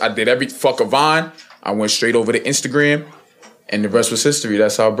did every fuck a Vine. I went straight over to Instagram, and the rest was history.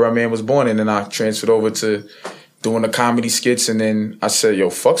 That's how Bruh Man was born. And then I transferred over to doing the comedy skits, and then I said, "Yo,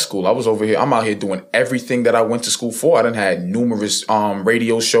 fuck school." I'm out here doing everything that I went to school for. I done had numerous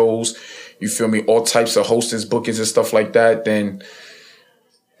radio shows, you feel me, all types of hostings, bookings, and stuff like that. Then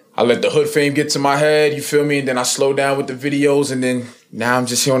I let the hood fame get to my head, you feel me, and then I slowed down with the videos, and then now I'm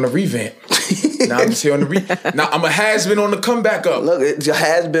just here on the revamp. Now I'm a has-been on the comeback up. Look, it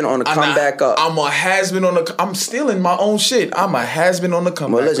has-been on the comeback up. I'm a has-been on the... I'm stealing my own shit. I'm a has-been on the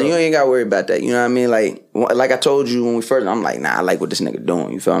comeback up. Well, listen, you ain't got to worry about that. You know what I mean? Like I told you when we first... I'm like, nah, I like what this nigga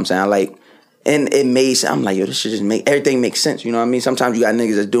doing. You feel what I'm saying? And it made sense. I'm like, yo, this shit just everything makes sense. You know what I mean? Sometimes you got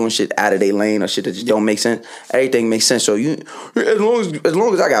niggas that's doing shit out of their lane or shit that just don't make sense. Everything makes sense. So as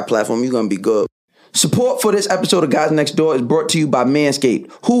long as I got a platform, you're going to be good. Support for this episode of Guys Next Door is brought to you by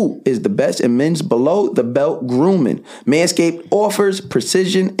Manscaped, who is the best in men's below-the-belt grooming. Manscaped offers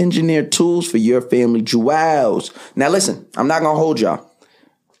precision-engineered tools for your family jewels. Now listen, I'm not going to hold y'all.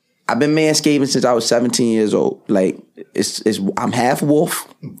 I've been manscaping since I was 17 years old. I'm half wolf.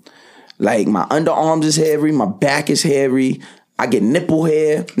 My underarms is hairy, my back is hairy. I get nipple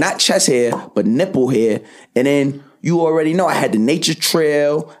hair, not chest hair, but nipple hair. And then you already know I had the nature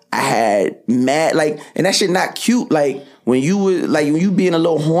trail. I had mad, and that shit not cute. When you being a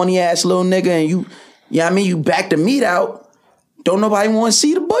little horny ass little nigga and you know what I mean, you back the meat out, don't nobody want to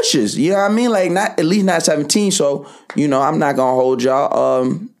see the bushes. You know what I mean? Not at least not 17. So, I'm not gonna hold y'all.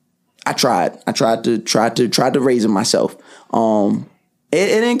 I tried to raise it myself. It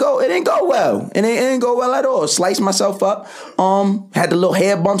didn't go well. It didn't go well at all. Sliced myself up. Had the little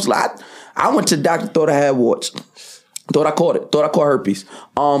hair bumps. I went to the doctor, thought I had warts. Thought I caught it. Thought I caught herpes.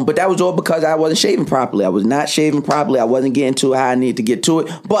 But that was all because I wasn't shaving properly. I was not shaving properly. I wasn't getting to how I needed to get to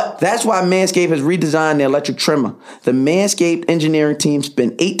it. But that's why Manscaped has redesigned their electric trimmer. The Manscaped engineering team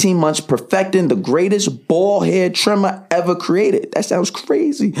spent 18 months perfecting the greatest ball hair trimmer ever created. That sounds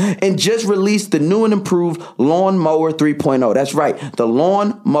crazy. And just released the new and improved Lawn Mower 3.0. That's right, the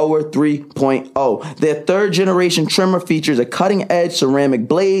Lawn Mower 3.0. Their third generation trimmer features a cutting edge ceramic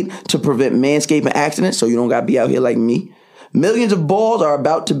blade to prevent manscaping accidents, so you don't gotta be out here like me. Millions of balls are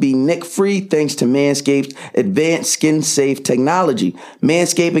about to be nick-free thanks to Manscaped's advanced skin-safe technology.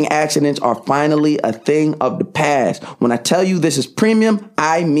 Manscaping accidents are finally a thing of the past. When I tell you this is premium,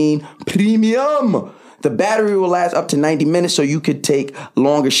 I mean premium. The battery will last up to 90 minutes so you could take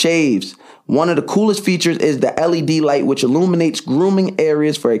longer shaves. One of the coolest features is the LED light, which illuminates grooming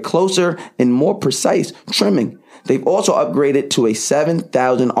areas for a closer and more precise trimming. They've also upgraded to a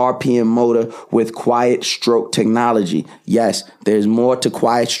 7,000 RPM motor with quiet stroke technology. Yes, there's more to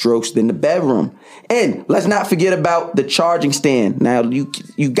quiet strokes than the bedroom. And let's not forget about the charging stand. Now, you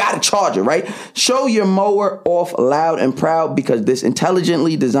got to charge it, right? Show your mower off loud and proud because this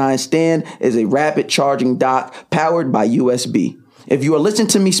intelligently designed stand is a rapid charging dock powered by USB. If you are listening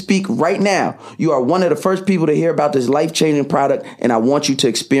to me speak right now, you are one of the first people to hear about this life-changing product, and I want you to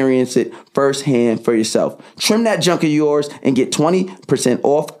experience it firsthand for yourself. Trim that junk of yours and get 20%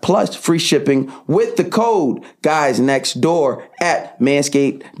 off plus free shipping with the code GuysNextDoor at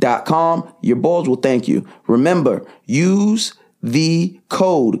manscaped.com. Your balls will thank you. Remember, use the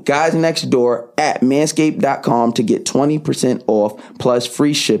code GuysNextDoor at manscaped.com to get 20% off plus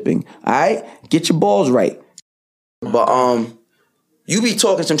free shipping. All right? Get your balls right. But, you be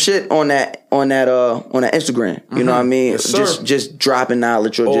talking some shit on that Instagram. You know what I mean? Yes, sir. Just dropping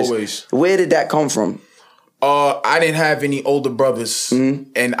knowledge or always. Where did that come from? I didn't have any older brothers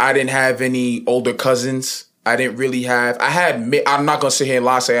and I didn't have any older cousins. I didn't really have. I'm not gonna sit here and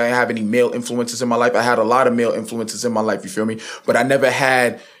lie, say I didn't have any male influences in my life. I had a lot of male influences in my life. You feel me? But I never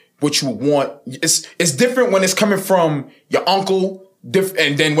had what you would want. It's different when it's coming from your uncle,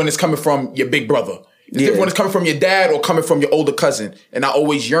 and then when it's coming from your big brother. It's different when it's coming from your dad or coming from your older cousin. And I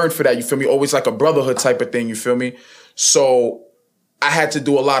always yearned for that. You feel me? Always like a brotherhood type of thing. You feel me? So I had to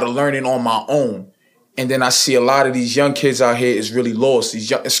do a lot of learning on my own. And then I see a lot of these young kids out here is really lost. I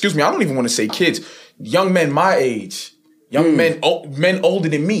don't even want to say kids. Young men my age, men older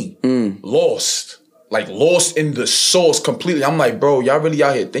than me, lost. Like lost in the source completely. I'm like, bro, y'all really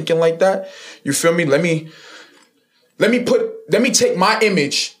out here thinking like that? You feel me? Let me take my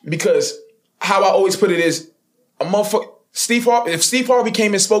image, because how I always put it is, a motherfucker, Steve Harvey, if Steve Harvey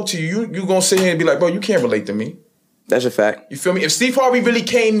came and spoke to you, you gonna sit here and be like, bro, you can't relate to me. That's a fact. You feel me? If Steve Harvey really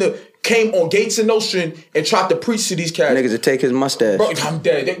came on Gates and Nostrand and tried to preach to these cats, niggas would take his mustache. Bro, I'm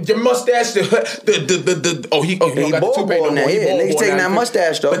dead. Your mustache, he got the toupee no more. Niggas taking that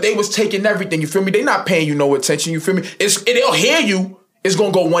mustache though. But they was taking everything. You feel me? They not paying you no attention. You feel me? They'll hear you. It's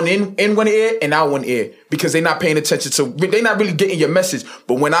gonna go one in one ear and out one ear, because they not paying attention to. They not really getting your message.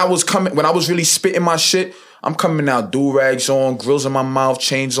 But when I was really spitting my shit, I'm coming out do-rags on, grills in my mouth,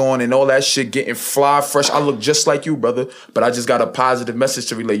 chains on, and all that shit, getting fly, fresh. I look just like you, brother, but I just got a positive message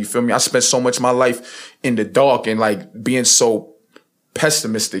to relay, you feel me? I spent so much of my life in the dark and like being so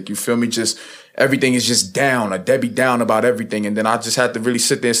pessimistic, you feel me? Just everything is just down, a Debbie down about everything. And then I just had to really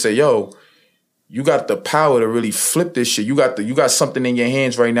sit there and say, yo, you got the power to really flip this shit. You got something in your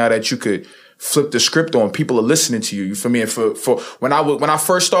hands right now that you could flip the script on. People are listening to you. You feel me? And for when I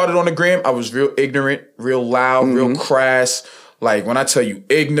first started on the gram, I was real ignorant, real loud, real crass. Like when I tell you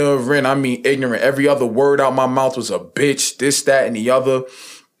ignorant, I mean ignorant. Every other word out my mouth was a bitch, this, that, and the other.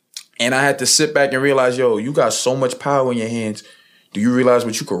 And I had to sit back and realize, yo, you got so much power in your hands. Do you realize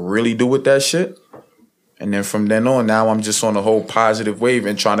what you could really do with that shit? And then from then on, now I'm just on a whole positive wave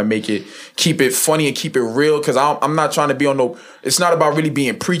and trying to keep it funny and keep it real. Because I'm not trying to be on it's not about really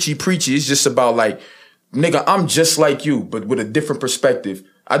being preachy. It's just about like, nigga, I'm just like you, but with a different perspective.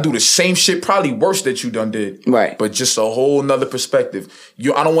 I do the same shit, probably worse that you done did. Right. But just a whole nother perspective.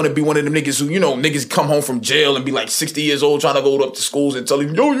 I don't want to be one of them niggas who, niggas come home from jail and be like 60 years old trying to go up to schools and tell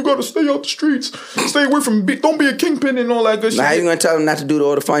them, yo, you got to stay out the streets. Stay away from, don't be a kingpin and all that good shit. Now how you going to tell them not to do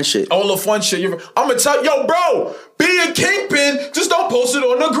all the fun shit? All the fun shit. I'm going to tell, yo, bro, be a kingpin, just don't post it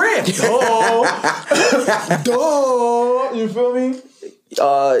on the gram. Duh. You feel me?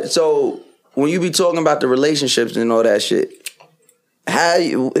 So when you be talking about the relationships and all that shit, how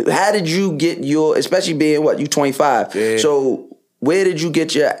did you get your, especially being you 25? Yeah. So where did you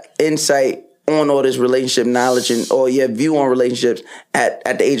get your insight on all this relationship knowledge and or your view on relationships at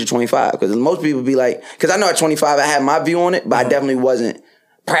the age of 25? Because most people be like, because I know at 25 I had my view on it, but I definitely wasn't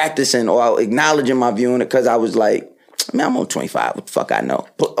practicing or acknowledging my view on it, because I was like, man, I'm on 25. What the fuck I know?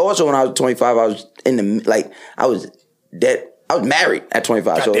 But also when I was 25, I was I was dead. I was married at 25,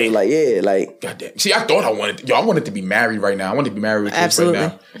 God so damn. It was like, yeah, like. God damn. See, I thought I wanted to be married right now. I wanted to be married with kids right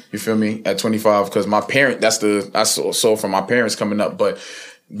now. You feel me? At 25, because my parent, I saw from my parents coming up. But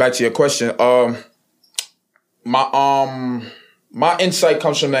back to your question, my insight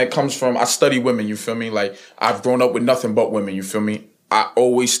comes from I study women. You feel me? Like I've grown up with nothing but women. You feel me? I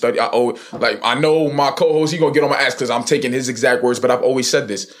always study. I know my co-host, he gonna get on my ass because I'm taking his exact words, but I've always said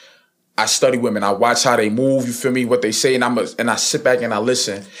this. I study women. I watch how they move, you feel me, what they say, and I sit back and I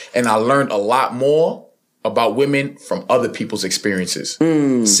listen. And I learned a lot more about women from other people's experiences.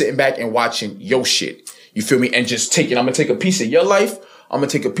 Sitting back and watching your shit. You feel me? And just I'm going to take a piece of your life. I'm going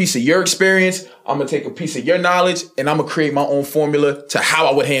to take a piece of your experience. I'm going to take a piece of your knowledge, and I'm going to create my own formula to how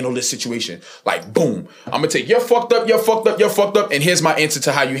I would handle this situation. Like, boom. I'm going to take you're fucked up, and here's my answer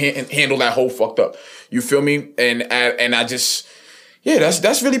to how you handle that whole fucked up. You feel me? And I just... Yeah,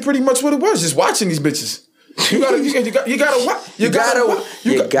 that's really pretty much what it was. Just watching these bitches. You gotta watch your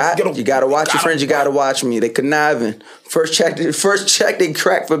friends. You gotta watch me. They conniving. First check they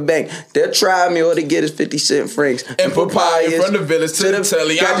crack for bank. They'll try me, all they get is 50 cent francs and papayas from the village to the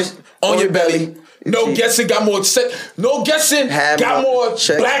telly. On your belly. No guessing got more got more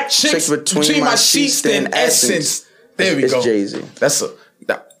black chicks between my sheets than essence. There we go. It's Jay-Z.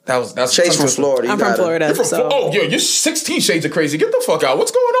 That's Chase from Florida. I'm from Florida. You're 16 shades of crazy. Get the fuck out.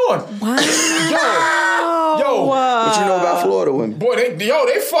 What's going on? Wow. Yo, What you know about Florida women? boy,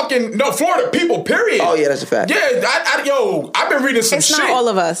 they fucking no Florida people. Period. Oh yeah, that's a fact. Yeah, I've been reading some It's shit. not all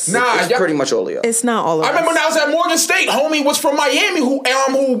of us. Nah, It's pretty much all of y'all. It's not all of us. I remember when I was at Morgan State, homie was from Miami who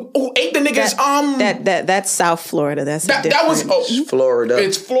ate the niggas. That's South Florida. That's that was Florida.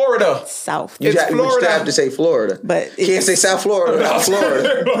 It's Florida. South. You It's still Florida. have to say Florida. But You can't say South Florida without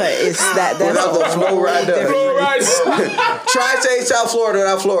Florida. But it's that's Without the Florida. Florida. Try to say South Florida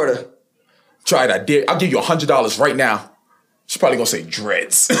without Florida. Try it. I did. I'll give you $100 right now. She's probably gonna say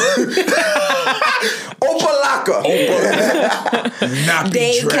dreads. Opalaka. Not the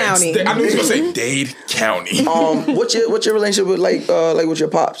Dade dreads. County. I knew he was gonna say Dade County. What's your relationship with like with your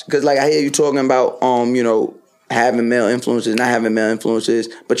pops? Because like I hear you talking about having male influences, not having male influences,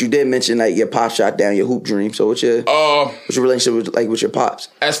 but you did mention like your pop shot down your hoop dream. So what's your relationship with your pops?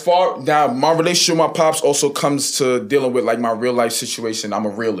 As far now, my relationship with my pops also comes to dealing with like my real life situation. I'm a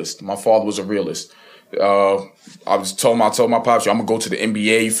realist. My father was a realist. I told my pops, I'm gonna go to the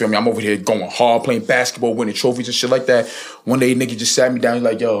NBA. You feel me? I'm over here going hard, playing basketball, winning trophies and shit like that. One day, nigga just sat me down. He's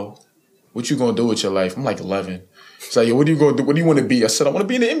like, "Yo, what you gonna do with your life?" I'm like 11. He's like, "Yo, what are you gonna do? What do you want to be?" I said, "I want to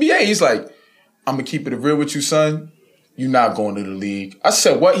be in the NBA." He's like, "I'm gonna keep it real with you, son. You're not going to the league." I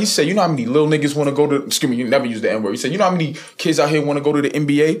said, "What?" He said, "You know how many little niggas want to go to?" Excuse me, you never use the N word. He said, "You know how many kids out here want to go to the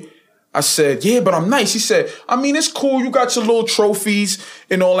NBA?" I said, "Yeah, but I'm nice." He said, "I mean, it's cool. You got your little trophies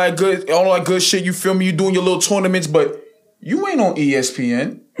and all that good shit. You feel me? You doing your little tournaments, but you ain't on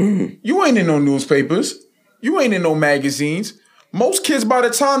ESPN. You ain't in no newspapers. You ain't in no magazines. Most kids, by the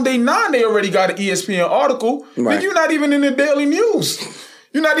time they 9, they already got an ESPN article. Right. Nigga, you're not even in the Daily News.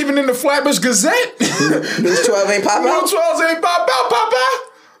 You're not even in the Flatbush Gazette. News 12 ain't pop out? News 12 ain't pop out, papa.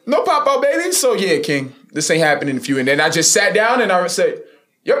 No pop out, baby." So yeah, King, this ain't happening to you. And then I just sat down and I said,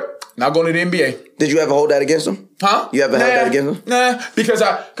 "Yep. Not going to the NBA." Did you ever hold that against him? Huh? You ever held that against him? Nah, because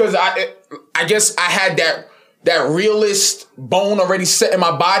I guess I had that realist bone already set in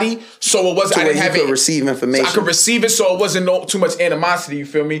my body, so it wasn't. So I didn't you have could it. receive information. So I could receive it, so it wasn't too much animosity. You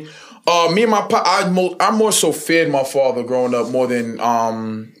feel me? Me and my I more so feared my father growing up more than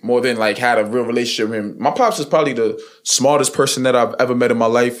like had a real relationship with him. My pops is probably the smartest person that I've ever met in my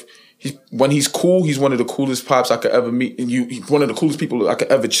life. When he's cool, he's one of the coolest pops I could ever meet. And he's one of the coolest people I could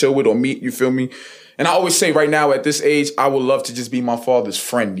ever chill with or meet, you feel me? And I always say right now at this age, I would love to just be my father's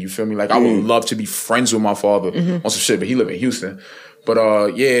friend, you feel me? Like I would love to be friends with my father on some shit, but he live in Houston. But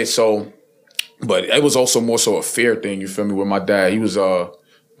but it was also more so a fear thing, you feel me, with my dad. He was,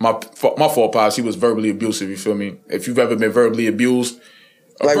 my four pops, he was verbally abusive, you feel me? If you've ever been verbally abused,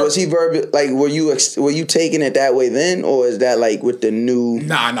 like was he were you taking it that way then, or is that like with the new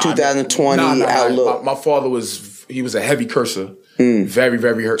 2020 outlook? My father was a heavy cursor, very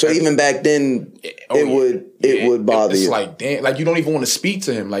very hurt. So even back then, it would bother you. It's like damn, like you don't even want to speak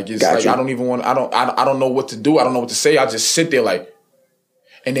to him. Like it's like I don't even want. I don't know what to do. I don't know what to say. I just sit there like.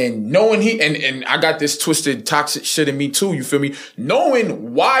 And then knowing and I got this twisted toxic shit in me too, you feel me?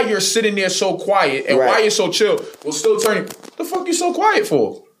 Knowing why you're sitting there so quiet and why you're so chill will still turn you, the fuck you so quiet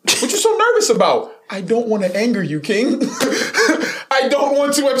for? What you so nervous about? I don't want to anger you, King. I don't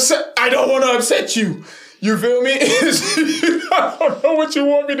want to upset you. You feel me? I don't know what you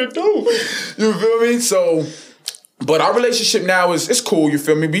want me to do. You feel me? So but our relationship now it's cool, you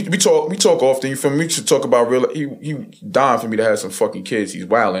feel me? We talk often, you feel me? We should talk about real. He dying for me to have some fucking kids. He's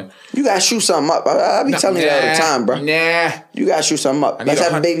wilding. You gotta shoot something up. I be telling you all the time, bro. Nah. You gotta shoot something up. Let's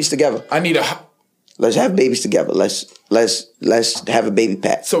have babies together. Let's have babies together. Let's have a baby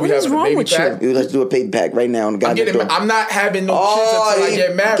pack. So we have a baby pack. Let's do a baby pack right now on the goddamn door. I'm not having no kids until I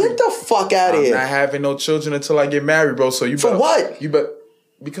get married. Get the fuck out of here. I'm not having no children until I get married, bro. So you for what? You bet.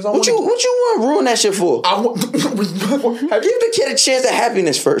 Because what you want to ruin that shit for? Give the kid a chance at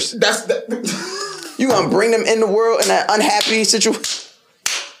happiness first. You gonna bring them in the world in that unhappy situation?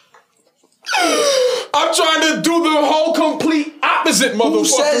 I'm trying to do the whole complete opposite, motherfucker. Who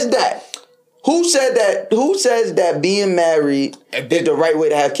says that? Who said that? Who says that being married is the right way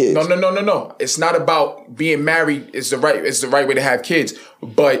to have kids? No. It's not about being married. It's the right way to have kids.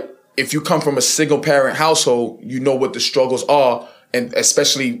 But if you come from a single parent household, you know what the struggles are. And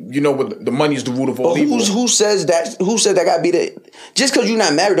especially, you know, what the money is the root of all evil. Who says that? Who said that gotta be the? Just because you're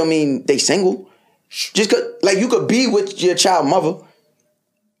not married don't mean they single. Just cause, like, you could be with your child mother.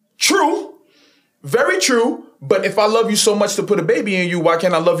 True, very true. But if I love you so much to put a baby in you, why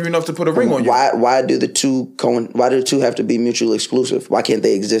can't I love you enough to put a ring on you? Why do the two have to be mutually exclusive? Why can't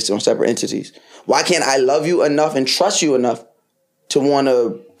they exist on separate entities? Why can't I love you enough and trust you enough to want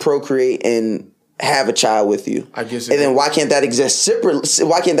to procreate and have a child with you? I guess. And then why can't that exist separately?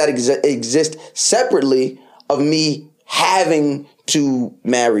 Why can't that exist separately of me having to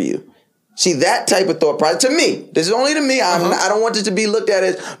marry you? See, that type of thought process, to me, this is only to me, I don't want this to be looked at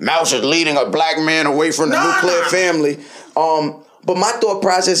as, this is only to me, I don't want this to be looked at as, Mouse is leading a black man away from the nuclear family. But my thought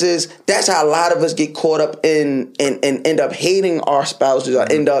process is, that's how a lot of us get caught up in and end up hating our spouses,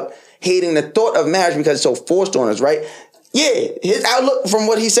 or end up hating the thought of marriage because it's so forced on us, right? Yeah, his outlook from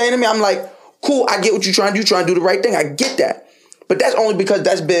what he's saying to me, I'm like, cool, I get what you're trying to do, trying to do the right thing, I get that. But that's only because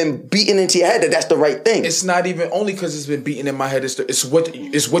that's been beaten into your head that that's the right thing. It's not even only because it's been beaten in my head. It's what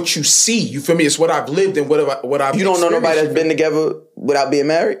you see. You feel me? It's what I've lived and what I've. You don't know nobody that's been together without being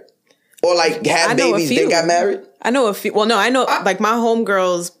married, or like had babies then got married. I know a few. Well, no, I know like my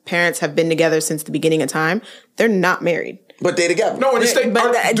homegirl's parents have been together since the beginning of time. They're not married, but they together. No, in the state.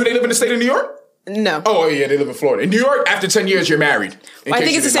 Do they live in the state of New York? No. Oh yeah, they live in Florida. In New York, after 10 years, you're married. Well, I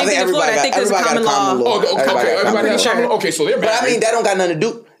think it's the same thing in Florida. I think there's a common law. Oh, okay. Everybody has common law. Okay, so they're married. But I mean, that don't got nothing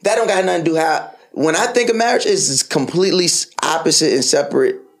to do how. When I think of marriage, it's completely opposite and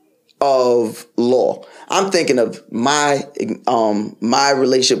separate of law. I'm thinking of my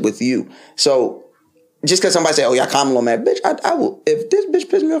relationship with you. So just because somebody say, "Oh, yeah, common law marriage," bitch, I will. If this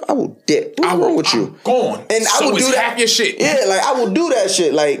bitch pisses me off, I will dip. What's wrong with you? Gone. And I will do that. Half your shit. Yeah, like I will do that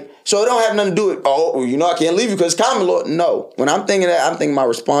shit. Like. So it don't have nothing to do with, I can't leave you because it's common law. No. When I'm thinking that, I'm thinking my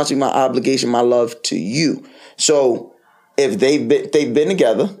responsibility, my obligation, my love to you. So if they've been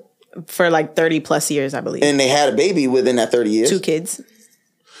together. For like 30 plus years, I believe. And they had a baby within that 30 years. 2 kids.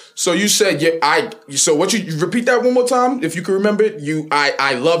 So you said, so what you repeat that one more time? If you can remember it,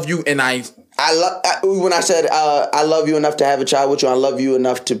 I love you and when I said, I love you enough to have a child with you, I love you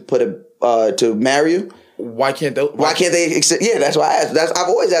enough to to marry you. Why can't they exist? Yeah, that's why I asked. I've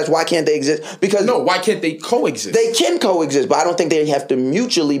always asked, why can't they exist? Because why can't they coexist? They can coexist, but I don't think they have to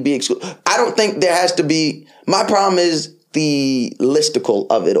mutually be exclusive. I don't think there has to be. My problem is the listicle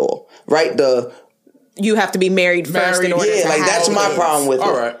of it all, right? You have to be married first in order to have that's my kids. problem with it.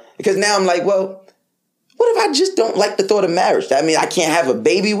 All right. Because now I'm like, well, what if I just don't like the thought of marriage? I mean, I can't have a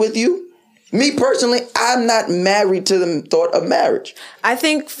baby with you? Me personally, I'm not married to the thought of marriage. I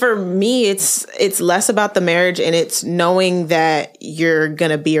think for me, it's less about the marriage and it's knowing that you're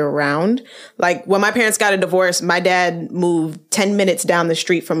going to be around. Like when my parents got a divorce, my dad moved 10 minutes down the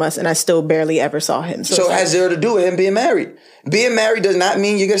street from us and I still barely ever saw him. So it has zero to do with him being married. Being married does not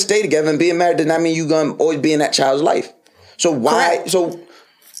mean you're going to stay together, and being married does not mean you're going to always be in that child's life. So why? Correct. So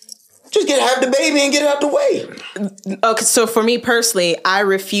just have the baby and get it out the way. Okay, so for me personally, I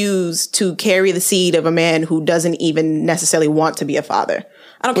refuse to carry the seed of a man who doesn't even necessarily want to be a father.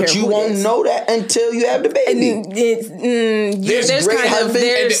 I don't care. But you won't know that until you have the baby.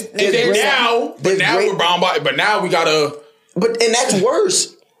 But now we gotta. And that's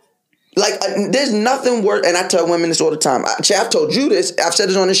worse. Like there's nothing worse, and I tell women this all the time. I've told you this. I've said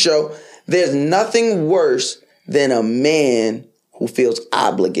this on the show. There's nothing worse than a man who feels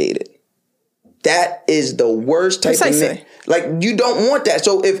obligated. That is the worst type of man. Like, you don't want that.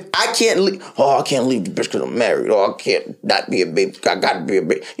 So if I can't leave, I can't leave the bitch because I'm married. I can't not be a baby. I got to be a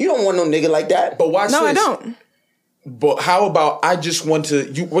baby. You don't want no nigga like that. But watch this. No, I don't. But how about I just want to,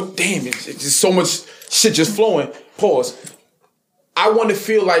 damn, it's just so much shit just flowing. Pause. I want to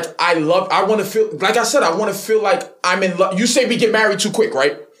feel like I want to feel, like I said, I want to feel like I'm in love. You say we get married too quick,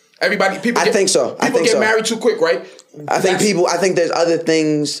 right? People think so. People get married too quick, right? I think there's other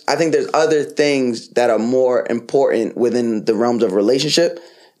things that are more important within the realms of relationship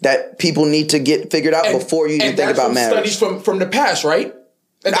that people need to get figured out before you even think about marriage. Studies from the past, right?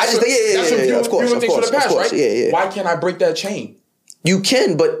 Of course. Yeah. Why can't I break that chain? You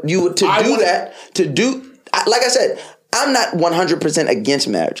can, but like I said, I'm not 100% against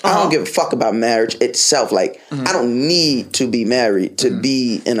marriage. I don't give a fuck about marriage itself. Like, I don't need to be married to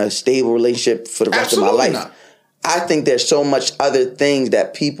be in a stable relationship for the rest of my life. Not. I think there's so much other things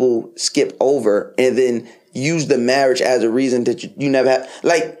that people skip over and then use the marriage as a reason that you never have.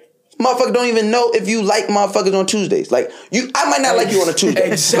 Like, motherfuckers don't even know if you like motherfuckers on Tuesdays. Like, I might not like you on a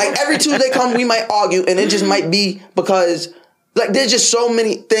Tuesday. Exactly. Like, every Tuesday come, we might argue, and it just might be because... Like, there's just so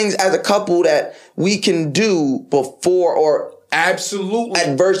many things as a couple that we can do before or absolutely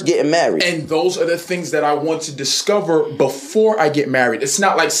adverse getting married. And those are the things that I want to discover before I get married. It's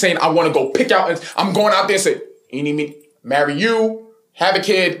not like saying I want to go pick out and I'm going out there and say, you need me, marry you, have a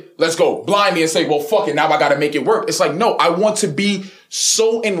kid, let's go blindly and say, well, fuck it, now I got to make it work. It's like, no, I want to be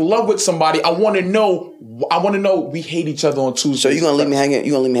so in love with somebody. I want to know we hate each other on Tuesday. So you're going to leave me hanging?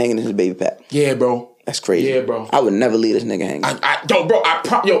 You going to leave me hanging in his baby pack? Yeah, bro. That's crazy. Yeah, bro. I would never leave this nigga hanging.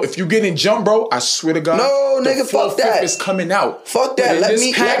 If you getting jumped, bro, I swear to God. No, nigga, fuck that. It's coming out. Fuck that.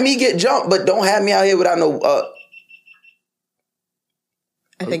 Let me get jumped, but don't have me out here without no.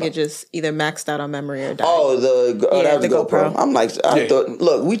 I think it just either maxed out on memory or died. That was the GoPro. I'm like, I thought,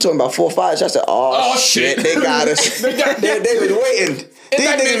 look, we talking about 4 or 5. I said, oh shit, they got us. they was waiting.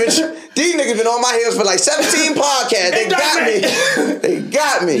 These niggas been on my heels for like 17 podcasts. They got me. They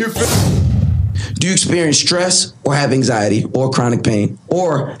got me. Do you experience stress or have anxiety or chronic pain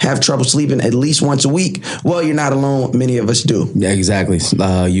or have trouble sleeping at least once a week? Well, you're not alone. Many of us do. Yeah, exactly.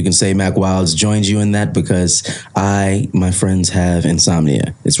 You can say Mac Wilds joins you in that because my friends have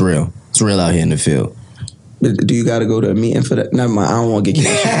insomnia. It's real. It's real out here in the field. Do you got to go to a meeting for that? Never mind. I don't want to get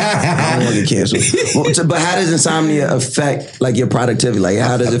canceled. Well, but how does insomnia affect like your productivity? Like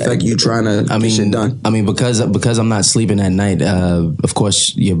how does it affect you trying to get shit done? I mean, because I'm not sleeping at night. Of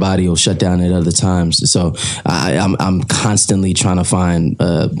course, your body will shut down at other times. So I'm constantly trying to find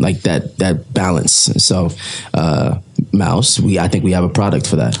like that balance. So. Mouse, I think we have a product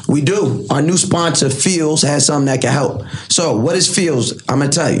for that. We do. Our new sponsor, Feels, has something that can help. So, what is Feels? I'm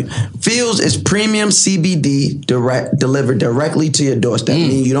going to tell you. Feels is premium CBD delivered directly to your doorstep. I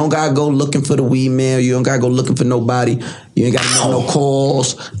mean, you don't got to go looking for the weed man. You don't got to go looking for nobody. You ain't got to make no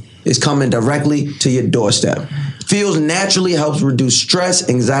calls. It's coming directly to your doorstep. Feels naturally helps reduce stress,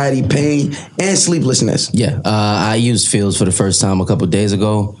 anxiety, pain, and sleeplessness. Yeah, I used Feels for the first time a couple of days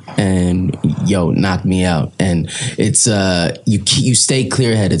ago, and knocked me out. And it's you stay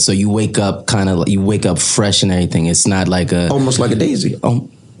clear headed, so you wake up fresh and everything. It's not like almost like a daisy.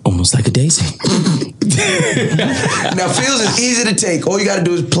 Almost like a daisy. Now, Feels is easy to take. All you got to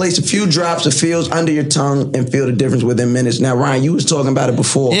do is place a few drops of Feels under your tongue and feel the difference within minutes. Now, Ryan, you was talking about it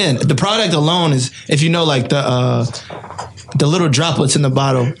before. Yeah, the product alone is, if you know, like the little droplets in the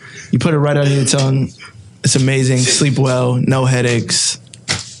bottle, you put it right under your tongue. It's amazing. Sleep well, no headaches.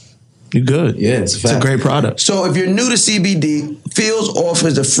 You're good. Yeah, it's a great product. So if you're new to CBD, Feels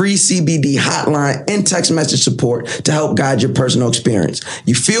offers a free CBD hotline and text message support to help guide your personal experience.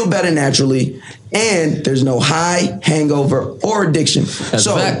 You feel better naturally, and there's no high, hangover, or addiction. That's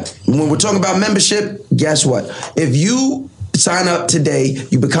a fact. When we're talking about membership, guess what? If you sign up today,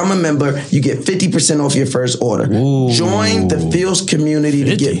 you become a member, you get 50% off your first order. Ooh. Join the Feels community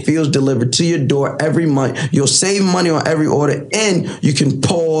to get Feels delivered to your door every month. You'll save money on every order, and you can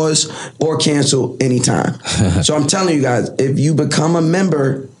pause or cancel anytime. So I'm telling you guys, if you become a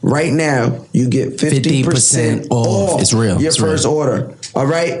member right now, you get 50% off it's real. your first order. All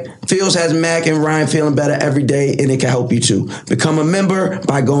right? Feels has Mac and Ryan feeling better every day, and it can help you too. Become a member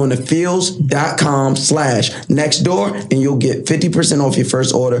by going to feels.com/nextdoor, and you'll get 50% off your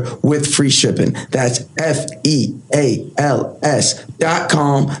first order with free shipping. That's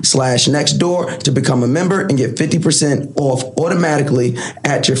FEALS.com/nextdoor to become a member and get 50% off automatically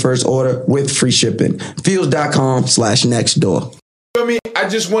at your first order with free shipping. Feels.com/nextdoor. I mean, I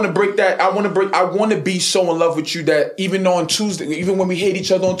just want to break that. I want to be so in love with you that even on Tuesday, even when we hate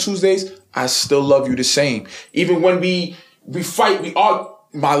each other on Tuesdays, I still love you the same. Even when we fight,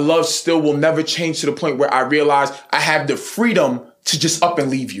 my love still will never change to the point where I realize I have the freedom to just up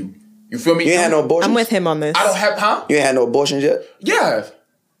and leave you. You feel me? You ain't had no abortions? I'm with him on this. I don't have, huh? You ain't had no abortions yet? Yeah,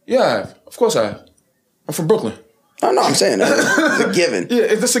 I have. Of course I have. I'm from Brooklyn. Oh, no, I'm saying that. It's a given. Yeah,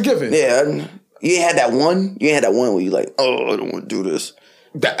 it's a given. Yeah. You ain't had that one? You ain't had that one where you like, oh, I don't want to do this.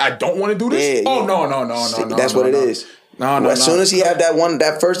 That I don't want to do this? Yeah, oh, no. That's what it is. No. As soon as he have that one,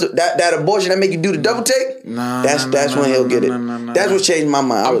 that abortion that make you do the double take, that's when he'll get it. That's what changed my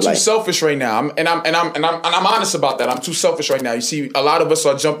mind. I'm too selfish right now. I'm honest about that. I'm too selfish right now. You see, a lot of us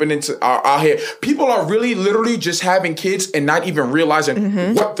are jumping into our here. People are really literally just having kids and not even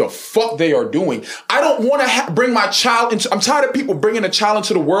realizing what the fuck they are doing. I don't want to bring my child into. I'm tired of people bringing a child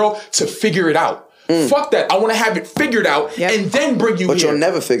into the world to figure it out. Fuck that. I want to have it figured out and then bring you but here. You'll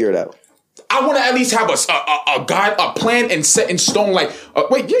never figure it out. I want to at least have a guide, a plan, and set in stone. Like,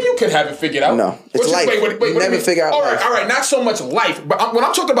 you could have it figured out. No, it's life. Wait, you never figure out. All right. Not so much life, but when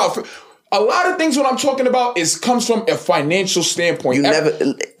I'm talking about a lot of things, what I'm talking about comes from a financial standpoint.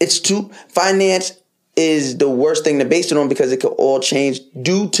 Finance is the worst thing to base it on because it could all change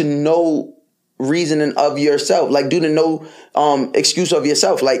due to no reasoning of yourself, like due to no excuse of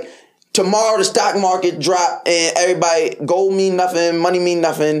yourself, like. Tomorrow the stock market drop and everybody, gold mean nothing, money mean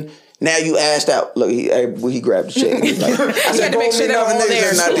nothing. Now you asked out. Look, he grabbed the check. He's like, I said, gold mean nothing.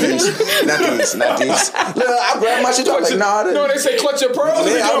 Not these. Look, I grabbed my shit. I was like, nah. No, they say clutch your pearls.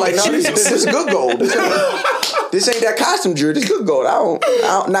 Yeah, I was like, no, this is good gold. This ain't that costume jewelry. This is good gold. Not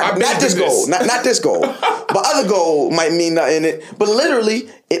this gold. Not this gold. But other gold might mean nothing in it. But literally,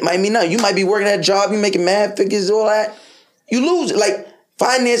 it might mean nothing. You might be working at a job, you making mad figures, all that. You lose it. Like,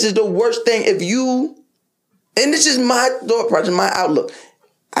 finance is the worst thing if you, and this is my thought process, my outlook.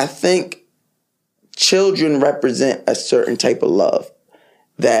 I think children represent a certain type of love.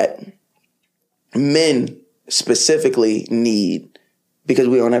 that men specifically need because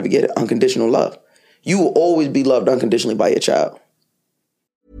we don't ever get it. Unconditional love. You will always be loved unconditionally by your child.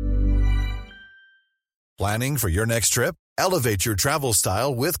 Planning for your next trip? Elevate your travel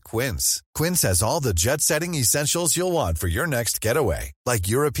style with Quince. Quince has all the jet-setting essentials you'll want for your next getaway, like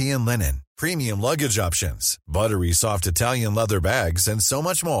European linen, premium luggage options, buttery soft Italian leather bags, and so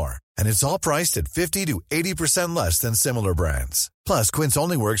much more. And it's all priced at 50 to 80% less than similar brands. Plus, Quince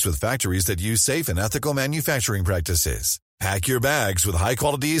only works with factories that use safe and ethical manufacturing practices. Pack your bags with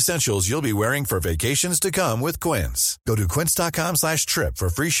high-quality essentials you'll be wearing for vacations to come with Quince. Go to quince.com/trip for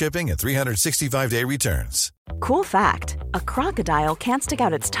free shipping and 365-day returns. Cool fact, a crocodile can't stick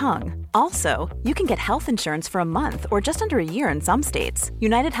out its tongue. Also, you can get health insurance for a month or just under a year in some states.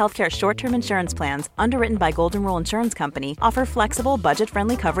 United Healthcare short-term insurance plans, underwritten by Golden Rule Insurance Company, offer flexible,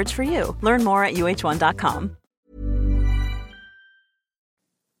 budget-friendly coverage for you. Learn more at uh1.com.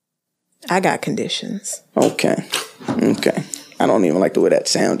 I got conditions. Okay. I don't even like the way that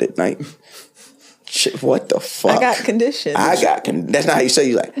sounded. Like, shit, what the fuck? I got conditions. That's not how you say.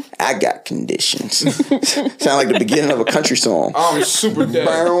 You like, I got conditions. Sound like the beginning of a country song. I'm super dead.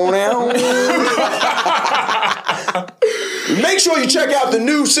 Make sure you check out the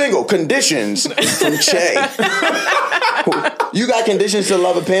new single, Conditions, from Che. You got conditions to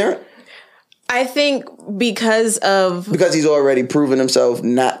love a parent? I think because he's already proven himself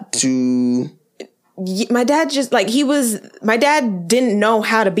not to. My dad didn't know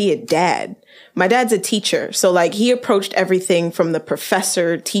how to be a dad. My dad's a teacher. So like he approached everything from the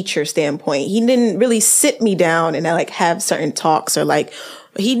professor teacher standpoint. He didn't really sit me down and like have certain talks or like,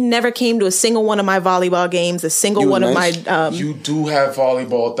 he never came to a single one of my volleyball games, a single one of my... you do have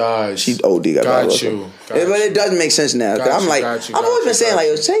volleyball thighs. She OD got you. But it doesn't make sense now. I've always been saying,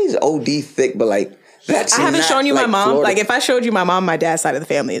 like, Shay's OD thick, but like, that's I haven't shown you like my mom. Florida. Like, if I showed you my mom, my dad's side of the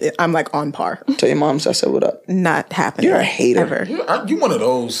family, I'm like on par. Tell your mom I said what up. Not happening. You're a hater. Ever. You one of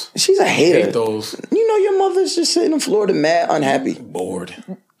those. She's a hater. I hate those. You know your mother's just sitting in Florida mad, unhappy. Bored.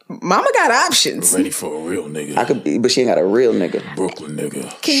 Mama got options. Ready for a real nigga. I could be, but she ain't got a real nigga. Brooklyn nigga.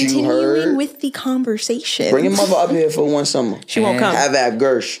 Continuing with the conversation. Bring your mother up here for one summer. She won't come. Have that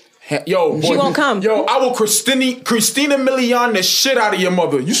Gersh. Yo, boy, she won't come. Yo, I will Christina Milian the shit out of your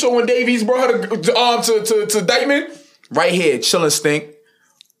mother. You saw when Davies brought her to Dykeman? Right here, chilling stink.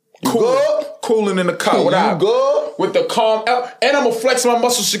 Cooling in the car. What up? Good? With the calm. And I'm going to flex my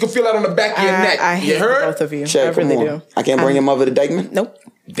muscles so you can feel that on the back of your neck. I hate both of you. Shay, I really do. I can't bring your mother to Dykeman? Nope.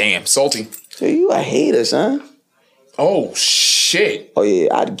 Damn, salty. So you a hater, son. Oh, shit. Oh,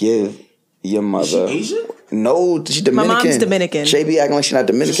 yeah, I'd give your mother... Is she Asian? No, she's Dominican. My mom's Dominican. Shay be acting like she's not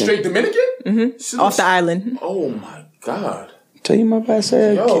Dominican. She's straight Dominican? Mm-hmm. Off the island. Oh, my God. Tell you my bad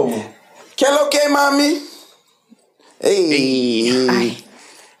said. Yo. Que lo que, mami? Hey.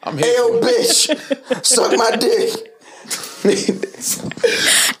 I'm here. Hey, yo, bitch. Suck my dick.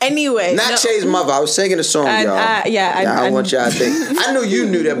 Anyway. Not Shay's mother. I was singing a song, y'all. I want y'all to think. I knew you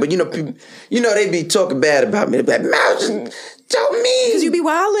knew that, but people, they be talking bad about me. They be like, Mouse, tell me. Because you be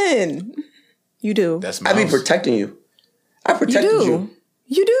wildin'. You do. That's I be protecting you. I protected you.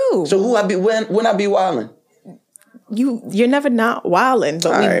 You do. So who I be when I be wildin'? You're never not wildin',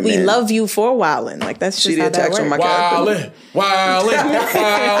 but we love you for wildin'. Like that's just how that works. Wildin'.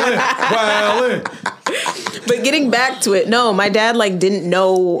 But getting back to it, no, my dad didn't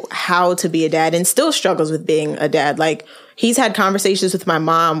know how to be a dad and still struggles with being a dad. Like he's had conversations with my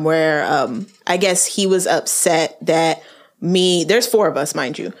mom where I guess he was upset that there's 4 of us,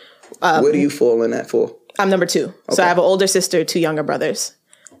 mind you. Where do you fall in that for? I'm number 2. Okay. So I have an older sister, 2 younger brothers.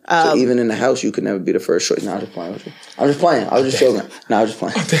 So even in the house, you could never be the first choice. No, I was just playing with you. I was just playing. I was just joking. No, I was just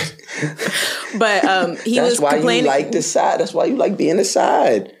playing. But he was complaining. You like the side. That's why you like being the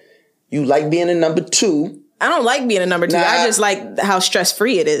side. You like being a number 2. I don't like being a number 2. I just like how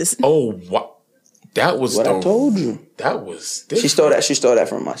stress-free it is. Oh, what? That was what I told you. That was different. She stole that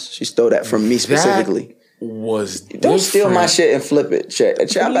from us. She stole that from me specifically. Don't steal my shit and flip it. Check.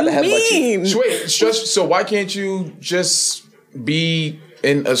 I'm about to have you. Wait, so why can't you just be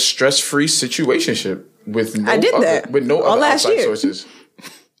in a stress-free situationship with no other outside sources?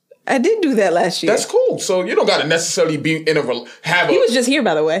 I did do that last year. That's cool. So you don't got to necessarily be in He was just here,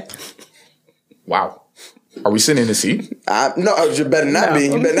 by the way. Wow. Are we sitting in the seat? No, you better not be.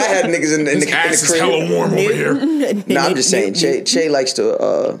 You better not have niggas in the crib. It's hella warm over here. No, I'm just saying. Shay likes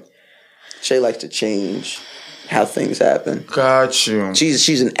to change how things happen. Got you.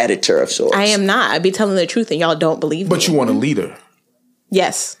 She's an editor of sorts. I am not. I be telling the truth, and y'all don't believe me. But you want a leader.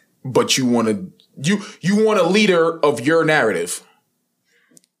 Yes. But you want a leader of your narrative.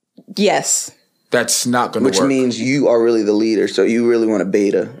 Yes. That's not going to work. Which means you are really the leader, so you really want a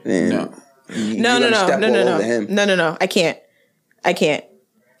beta. And No. No. I can't.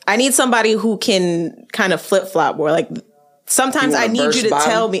 I need somebody who can kind of flip flop, or like sometimes I need you to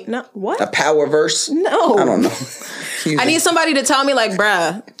tell me. No, what? A power verse? No, I don't know. I need somebody to tell me like,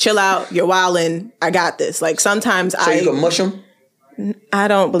 bruh, chill out. You're wildin'. I got this. Like sometimes so you can mush them? I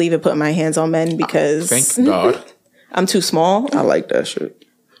don't believe in putting my hands on men because thank God I'm too small. I like that shit.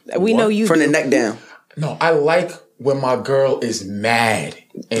 We know you from do. the neck down. No, I like when my girl is mad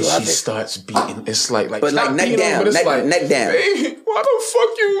and she starts beating. It's like but like neck down, neck down. Hey, why the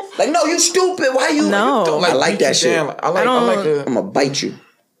fuck you? Like, no, you stupid. Why you? No, like, I like that shit. I like I'm gonna bite you.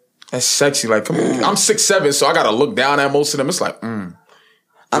 That's sexy. Like, come on. I'm 6'7", so I gotta look down at most of them. It's like, I'm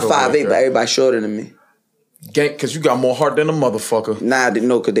 5'8", but everybody shorter than me. Gang, cause you got more heart than a motherfucker. Nah, I didn't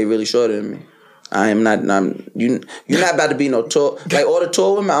know because they really shorter than me. I am not. You're not about to be no tall. Like all the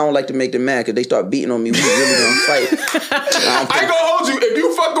tall women, I don't like to make them mad because they start beating on me. We really gonna fight. I ain't gonna hold you. If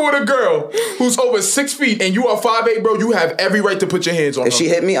you fucking with a girl who's over 6 feet and you are 5'8", bro, you have every right to put your hands on her. If she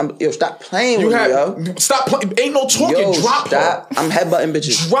hit me, stop playing with me, yo. Stop playing. Ain't no talking. Yo, drop stop. her. I'm headbutting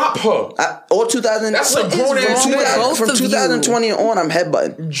bitches. Drop her. Or 2000. That's a grown ass. From 2020 on, I'm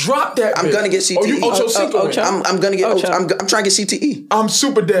headbutting. Drop that. I'm gonna get CTE. Oh, you Ocho Cinco. I'm gonna get. I'm trying to get CTE. I'm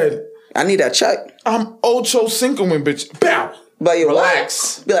super dead. I need that check. I'm Ocho Cinco, bitch. Bow. But you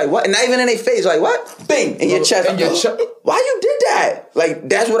relax. What? Be like, what? Not even in their face. Like, what? Bing. In your chest. Why you did that? Like,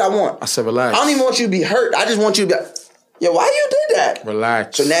 that's what I want. I said, relax. I don't even want you to be hurt. I just want you to be like, yo, why you did that?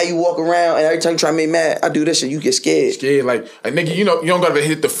 Relax. So now you walk around and every time you try to make me mad, I do this and you get scared. Scared. Like nigga, you know, you don't gotta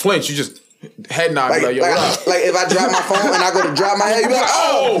hit the flinch. You just head nod. Like, yo, what up? Like if I drop my phone and I go to drop my head, you be like,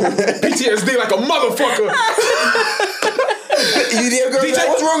 oh. PTSD like a motherfucker. You there, girl? DJ, like,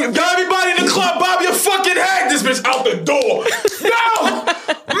 what's wrong with you? Everybody in the club, bob your fucking head. This bitch out the door. No!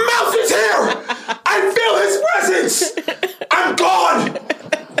 Mouse is here! I feel his presence! I'm gone!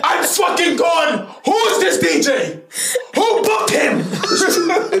 I'm fucking gone! Who is this DJ? Who booked him?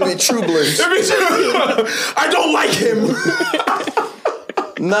 It'd be True Bliss. I don't like him.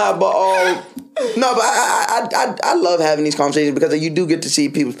 Nah, but I love having these conversations because you do get to see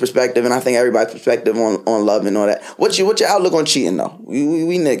people's perspective, and I think everybody's perspective on love and all that. What's your outlook on cheating though?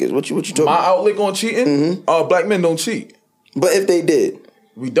 We niggas. What you talking? My outlook on cheating? Black men don't cheat. But if they did,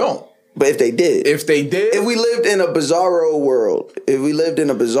 we don't. But if they did, if we lived in a bizarro world,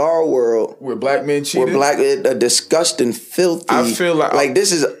 where black men cheated, a disgusting, filthy. I feel like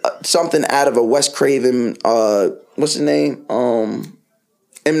this is something out of a Wes Craven. What's his name?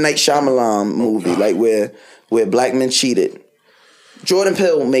 M. Night Shyamalan movie, like where black men cheated. Jordan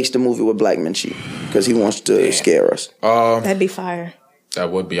Peele makes the movie where black men cheat because he wants to scare us. That'd be fire.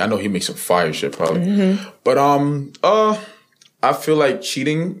 That would be. I know he makes some fire shit probably. But I feel like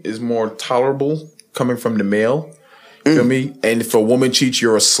cheating is more tolerable coming from the male. Feel me? And if a woman cheats,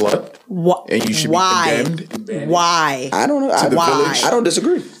 you're a slut. And you should be condemned. Why? I don't know. I don't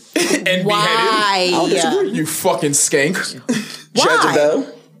disagree. And why? beheaded. I don't disagree. You fucking skank. Why? Jezebel.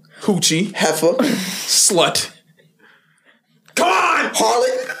 Hoochie. Heifer. Slut. Come on!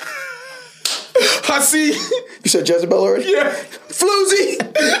 Harlot. I see. You said Jezebel already? Yeah. Floozy.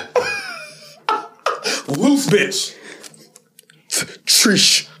 Loose bitch.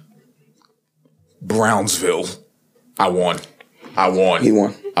 Trish. Brownsville. I won. He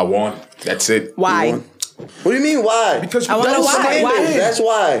won. I won. That's it. Why? What do you mean why? Because I want to know why. That's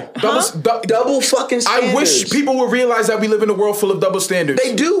why. Double fucking standards. I wish people would realize that we live in a world full of double standards.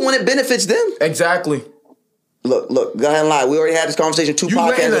 They do when it benefits them. Exactly. Look, go ahead and lie. We already had this conversation 2 podcasts.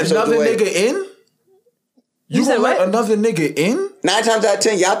 You letting another nigga in? You gonna let another nigga in? 9 times out of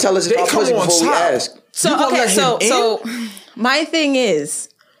 10, y'all tell us it's about pussy before we ask. So my thing is,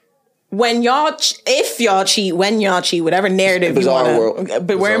 when y'all, if y'all cheat, when y'all cheat, whatever narrative you want to,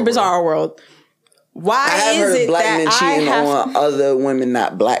 but we're in bizarre world. Why I have is heard it of black that men cheating on other women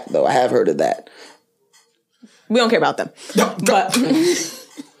not black though? I have heard of that. We don't care about them. But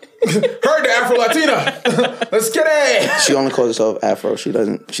heard the Afro Latina. Let's get it. She only calls herself Afro. She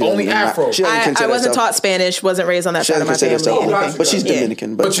doesn't. Only Afro. I wasn't taught Spanish. Wasn't raised on that side of my family. But she's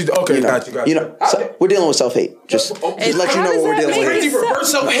Dominican. But she's okay. Got you. So we're dealing with self-hate. Just let you know what we're dealing with. Crazy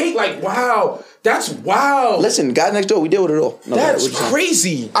reverse self-hate. Like wow, that's wow. Listen, God Next Door, we deal with it all. No, that's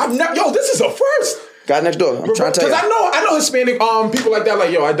crazy. I'm not. Yo, this is a first. God Next Door. I'm trying to tell you. Because I know Hispanic people like that.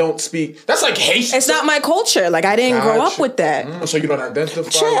 Like yo, I don't speak. That's like Haitian. It's not my culture. Like I didn't grow up with that. So you don't identify.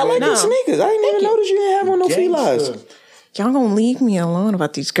 Shay, I like these sneakers. I didn't even notice you didn't have on no felines. Y'all gonna leave me alone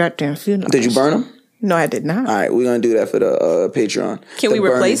about these goddamn felines? Did you burn them? No, I did not. All right, we're gonna do that for the Patreon. Can we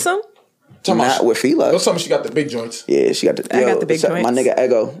replace them? Not with Fila. Don't tell me she got the big joints. Yeah, she got the. I got the big joints. My nigga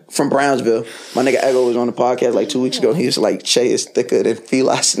Ego from Brownsville. My nigga Ego was on the podcast like 2 weeks ago. He was like, Che is thicker than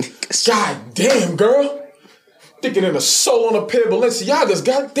Fila sneakers. God damn, girl. Thicker than a soul on a pair of Balenciagas.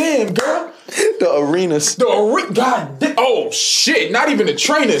 God damn, girl. The arenas. God damn. Oh, shit. Not even the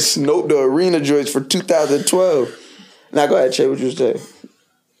trainers. Nope, the arena joints for 2012. Now go ahead, Che, what you was saying?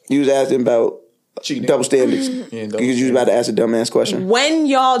 You was asking about cheating. Double standards. Because you was about to ask a dumbass question. When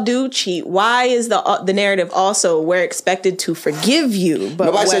y'all do cheat, why is the narrative also we're expected to forgive you? But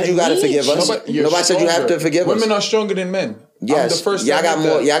nobody said you got to forgive us. Nobody said you have to forgive us. Women are stronger than men. Yes. I'm the first y'all got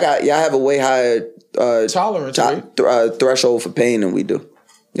more. Y'all have a way higher tolerance threshold for pain than we do.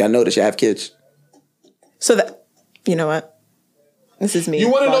 Y'all notice y'all have kids. So that, you know what? This is me. You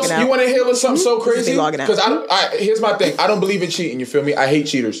want to know? You want to hear something so crazy? Because here's my thing. I don't believe in cheating. You feel me? I hate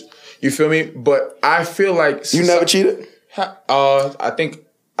cheaters. You feel me? But I feel like you never cheated. I think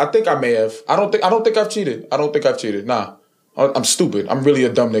I may have. I don't think I've cheated. Nah. I'm stupid. I'm really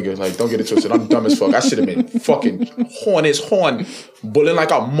a dumb nigga. Like, don't get it twisted. I'm dumb as fuck. I should have been fucking horn, bullying like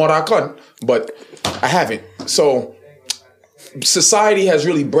a motherfucker. But I haven't. So society has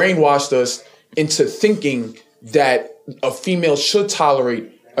really brainwashed us into thinking that a female should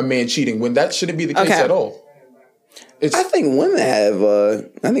tolerate a man cheating when that shouldn't be the case at all. I think women have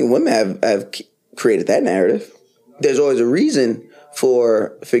created that narrative. There's always a reason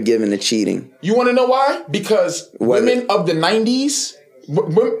for forgiving the cheating. You want to know why? Because women of the 90s,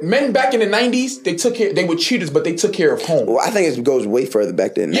 men back in the 90s, they were cheaters, but they took care of home. Well, I think it goes way further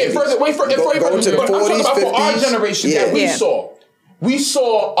back then. Yeah, way further. Go to the 40s, I'm talking about 50s. For our generation that we saw. We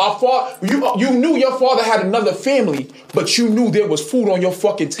saw our father. You knew your father had another family, but you knew there was food on your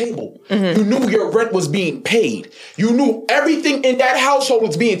fucking table. Mm-hmm. You knew your rent was being paid. You knew everything in that household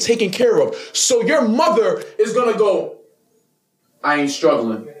was being taken care of. So your mother is gonna go, I ain't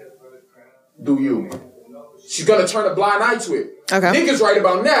struggling. Do you? She's gonna turn a blind eye to it. Okay. Niggas right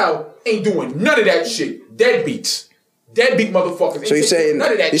about now ain't doing none of that shit. Deadbeats. Deadbeat motherfuckers. So you're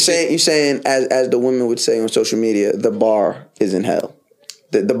saying as the women would say on social media, the bar is in hell.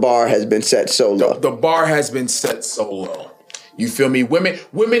 The bar has been set so low. The bar has been set so low. You feel me?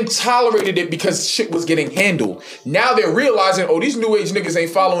 Women tolerated it because shit was getting handled. Now they're realizing, these new age niggas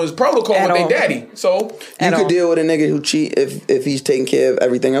ain't following his protocol with their daddy. So you could deal with a nigga who cheat if he's taking care of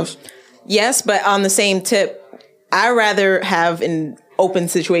everything else? Yes, but on the same tip, I'd rather have an open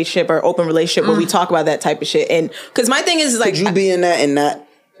situationship or open relationship where we talk about that type of shit. And because my thing is like, could you be in that and not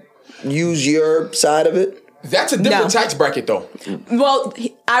use your side of it? That's a different tax bracket though. Well,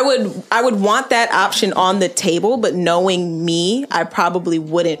 I would want that option on the table, but knowing me, I probably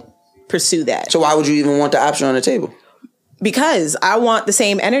wouldn't pursue that. So why would you even want the option on the table? Because I want the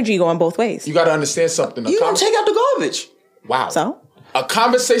same energy going both ways. You got to understand something. You don't take out the garbage. Wow. So a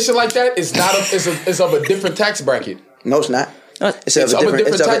conversation like that is not is of a different tax bracket. No, it's not. It's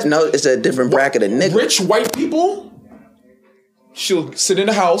a different bracket of niggas. Rich white people, she'll sit in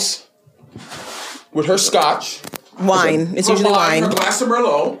the house with her scotch. Wine. It's usually wine. Her glass of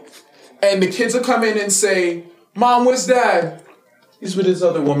Merlot. And the kids will come in and say, Mom, where's Dad? He's with his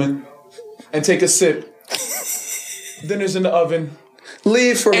other woman. And take a sip. Dinner's in the oven.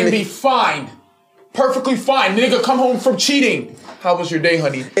 Leave for me. And be fine. Perfectly fine. Nigga come home from cheating. How was your day,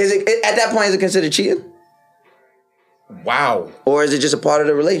 honey? At that point, is it considered cheating? Wow. Or is it just a part of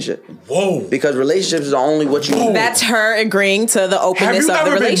the relationship? Whoa. Because relationships are only what you do. That's her agreeing to the openness of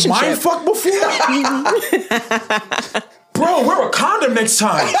the relationship. Have you ever been mind fucked before? Bro, wear a condom next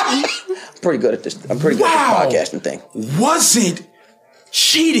time. I'm pretty good at this. I'm pretty good at the podcasting thing. Was it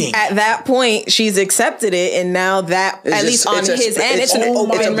cheating? At that point, she's accepted it, and now that, at least on his end, it's an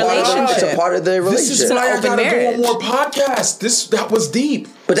open relationship. It's a part of the relationship. This is why I gotta go on more podcasts. That was deep.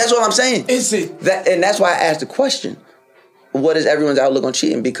 But that's what I'm saying. Is it? And that's why I asked the question. What is everyone's outlook on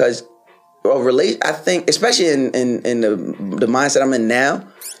cheating? Because I think, especially in the mindset I'm in now,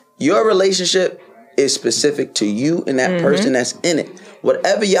 your relationship is specific to you and that person that's in it.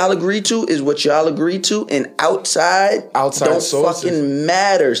 Whatever y'all agree to is what y'all agree to, and outside don't sources. Fucking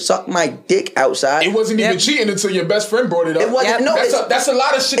matter. Suck my dick outside. It wasn't even cheating until your best friend brought it up. It wasn't. No, that's a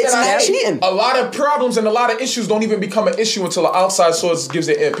lot of shit. It's not cheating. A lot of problems and a lot of issues don't even become an issue until an outside source gives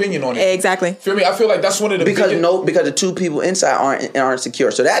their opinion on it. Exactly. Feel me? I feel like that's one of the because the two people inside aren't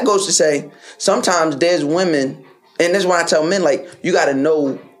secure. So that goes to say sometimes there's women, and this is why I tell men, like, you got to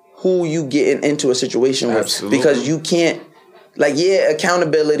know who you getting into a situation with. Absolutely. Because you can't Like, yeah,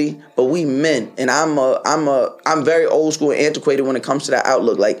 accountability, but we men, and I'm very old school and antiquated when it comes to that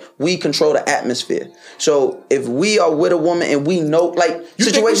outlook. Like, we control the atmosphere. So if we are with a woman and we know, like, you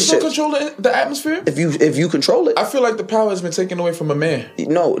think we still situationships, control the atmosphere? if you control it, I feel like the power has been taken away from a man.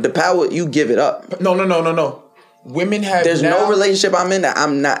 no, the power, you give it up. No. Women have. There's now, no relationship I'm in that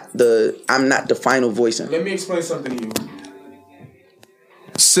I'm not the final voice in. Let me explain something to you.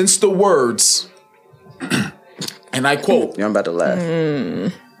 Since the words, and I quote, I'm about to laugh.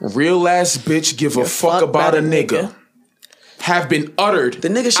 "Real ass bitch give a fuck about a nigga," have been uttered. The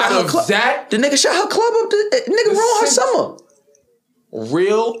nigga shot out her club. The nigga shot her club up. Nigga ruined her summer.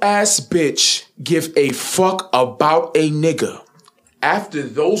 Real ass bitch give a fuck about a nigga. After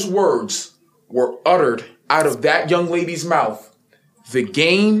those words were uttered out of that young lady's mouth, the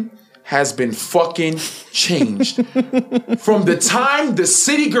game has been fucking changed. From the time the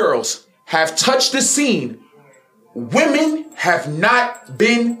city girls have touched the scene, women have not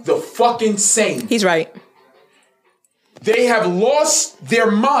been the fucking same. He's right. They have lost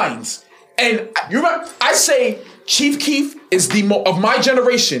their minds. And you remember, I say Chief Keef is of my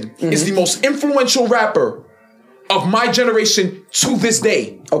generation, is the most influential rapper of my generation to this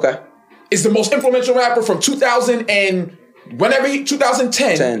day. Okay. Is the most influential rapper from 2000 and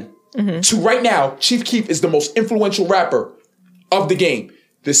 2010 to right now. Chief Keef is the most influential rapper of the game.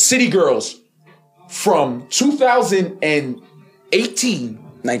 The City Girls from 2018.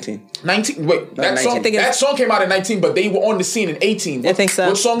 19. Wait, that song came out in 19, but they were on the scene in 18. I think so.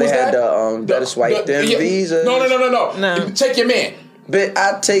 What song was that? Better Swipe Them Visas. No. Take Your Man. But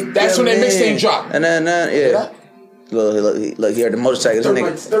I take That's when that mixtape dropped. And then, yeah. Look here, the motorcycle.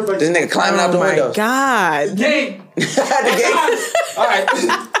 This nigga climbing out the window. Oh my God. Gang. The game. All right.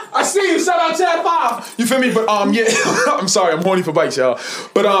 I see you. Shout out Tab 5. You feel me? But yeah. I'm sorry. I'm horny for bikes, y'all.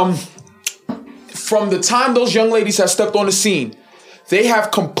 But from the time those young ladies have stepped on the scene, they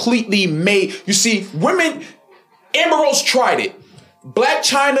have completely made. You see, women. Amber Rose tried it. Black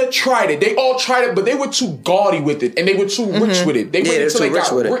China tried it. They all tried it, but they were too gaudy with it, and they were too rich with it. They waited until they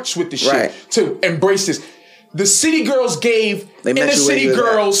got rich with the shit to embrace this. The City Girls gave inner city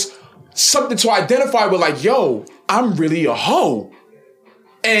girls something to identify with, like, yo, I'm really a hoe.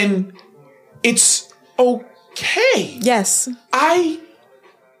 And it's okay. Yes. I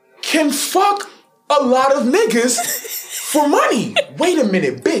can fuck a lot of niggas for money. Wait a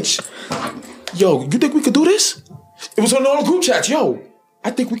minute, bitch. Yo, you think we could do this? It was on all the group chats. Yo,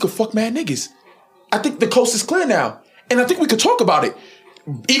 I think we could fuck mad niggas. I think the coast is clear now. And I think we could talk about it.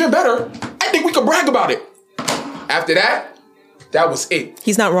 Even better, I think we could brag about it. After that, that was it.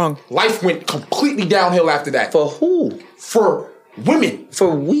 He's not wrong. Life went completely downhill after that. For who? For women.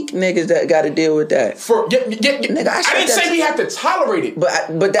 For weak niggas that got to deal with that. Nigga, I didn't say we have to tolerate it.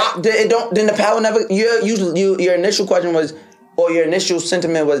 But then the power never. Your initial question was, or your initial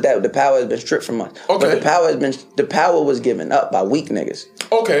sentiment was that the power has been stripped from us. Okay. But the power was given up by weak niggas.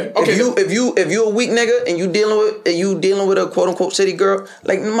 Okay. If you a weak nigga and you dealing with a quote unquote city girl,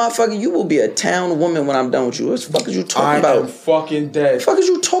 like, motherfucker, you will be a town woman when I'm done with you. What the fuck is you talking about? I am fucking dead. What the fuck is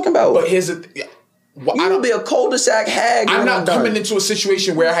you talking about? But here's the you will be a cul-de-sac hag. I'm not coming into a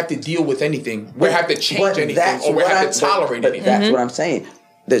situation where I have to deal with anything, where I have to change anything, or where I have to tolerate anything. That's what I'm saying.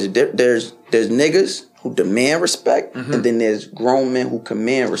 There's niggas who demand respect, and then there's grown men who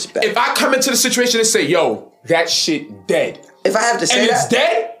command respect. If I come into the situation and say, yo, that shit dead. If I have to say it's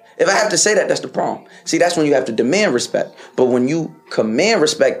dead? If I have to say that, that's the problem. See, that's when you have to demand respect. But when you command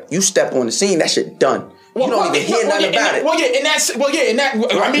respect, you step on the scene, that shit done. You don't even hear nothing about it.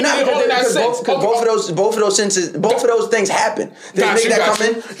 Both of those senses, both of those things happen. The nigga that come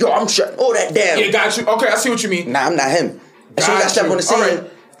in, yo, I'm shutting all that down. Yeah, got you. Okay, I see what you mean. Nah, I'm not him. As soon as I step on the scene,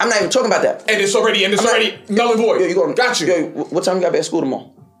 I'm not even talking about that. And it's already null and void. Yo, you going? Got you. Yo, what time you gotta be at school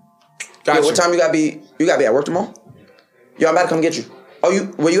tomorrow? Got you. What time you gotta be at work tomorrow? Yo, I'm about to come get you. Oh,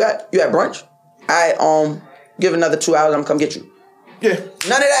 where you at? You at brunch? Give another 2 hours, I'm gonna come get you. Yeah. None of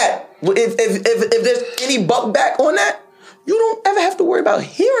that. If there's any buck back on that, you don't ever have to worry about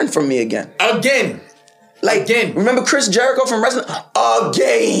hearing from me again. Again. Remember Chris Jericho from wrestling?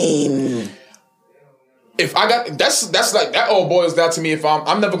 Again. If I got that's like that all boils down to me. If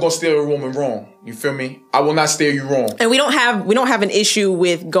I'm never gonna steer a woman wrong. You feel me? I will not steer you wrong. And we don't have an issue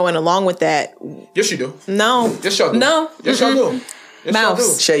with going along with that. Yes, you do. No. Yes, y'all do. No. Yes, y'all do. Yes,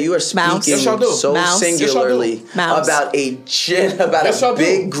 Mouse. Shay, you are speaking so singularly about a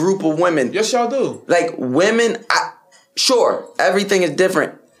big group of women. Yes, y'all do. Like, women, sure, everything is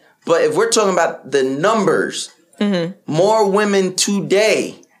different. But if we're talking about the numbers, more women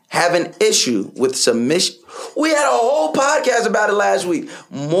today have an issue with submission. We had a whole podcast about it last week.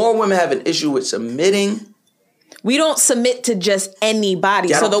 More women have an issue with submitting we don't submit to just anybody.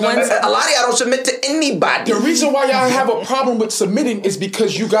 Yeah, so the ones a lot of y'all don't submit to anybody. The reason why y'all have a problem with submitting is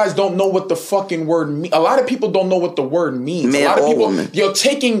because you guys don't know what the fucking word means. A lot of people don't know what the word means. Man a lot of or people, woman. you're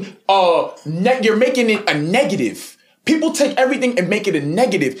taking you're making it a negative. People take everything and make it a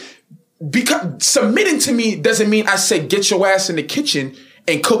negative. Because submitting to me doesn't mean I say get your ass in the kitchen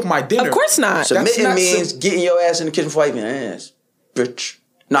and cook my dinner. Of course not. Submitting means getting your ass in the kitchen for wiping your ass. Bitch.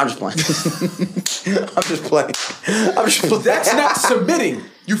 No, I'm just playing. I'm just playing. That's not submitting.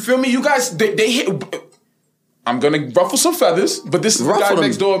 You feel me? You guys, they hit. I'm gonna ruffle some feathers, but this is the Guys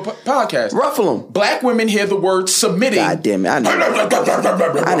Next Door podcast. Ruffle them. Black women hear the word submitting. God damn it! I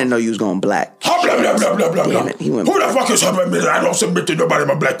didn't know you was going black. Damn it, he went. Who the fuck is submitting? I don't submit to nobody.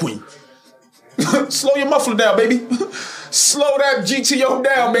 I'm a black queen. Slow your muffler down, baby. Slow that GTO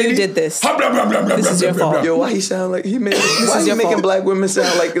down, baby. You did this. This is your fault. Yo, why he sound like he made? Why he making black women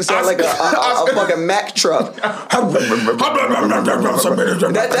sound like a fucking Mack truck? That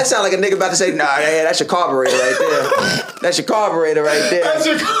sound like a nigga about to say, nah, yeah, that's your carburetor right there. That's your carburetor right there.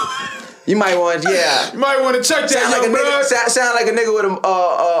 You might want, You might want to check that. Sound like a nigga with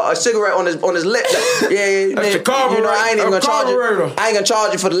a cigarette on his lip. Yeah, that's your carburetor. I ain't even gonna charge you. I ain't gonna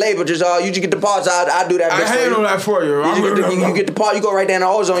charge you for the labor. Just you just get the parts. I'll do that. I handle that for you. You get the part. You go right down the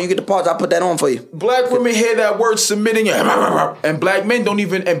ozone. You get the parts. I put that on for you. Black women hear that word submitting, and black men don't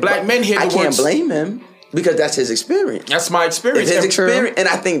even. And black men hear the word. I can't blame him. Because that's his experience. That's my experience. It's his experience. And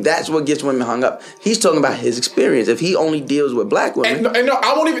I think that's what gets women hung up. He's talking about his experience. If he only deals with black women. And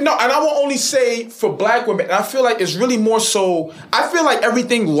I won't only say for black women. And I feel like it's really more so, I feel like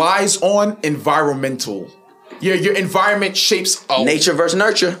everything lies on environmental. Your environment shapes nature versus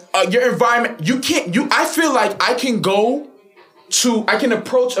nurture. Your environment, I feel like I can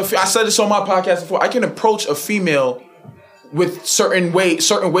approach I said this on my podcast before, I can approach a female with certain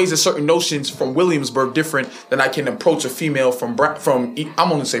ways and certain notions from Williamsburg different than I can approach a female from I'm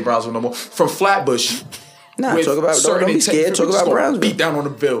gonna say Brownsville no more, from Flatbush. Nah, talk about don't be scared. Talk about Brownsville. Beat down on the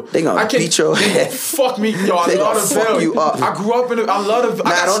Ville. They gonna beat your ass. Fuck me, yo. I love the Ville. You up. I grew up in it. I love the Ville.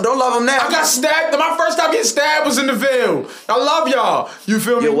 Nah, don't love them now. I got stabbed. My first time getting stabbed was in the Ville. I love y'all. You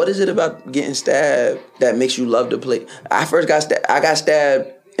feel me? Yo, what is it about getting stabbed that makes you love the place? I first got stabbed. I got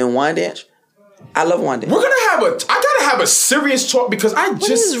stabbed in Wyandanch. I love Wyandanch. I gotta have a serious talk because I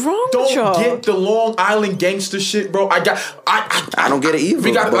just don't get the Long Island gangster shit, bro. I don't get it either.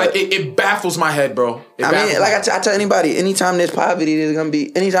 It baffles my head, bro. I tell anybody, anytime there's poverty, there's gonna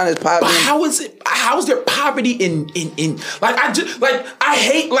be. Anytime there's poverty, but how is it? How is there poverty in? I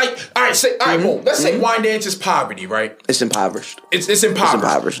hate let's say Wyandanch is poverty, right? It's impoverished. It's impoverished. It's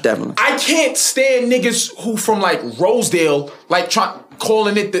impoverished, definitely. I can't stand niggas who from like Rosedale,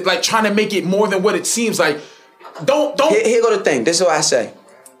 calling it trying to make it more than what it seems like. Don't. Here go the thing. This is what I say.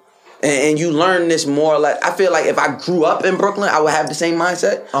 And you learn this more. Like I feel like if I grew up in Brooklyn, I would have the same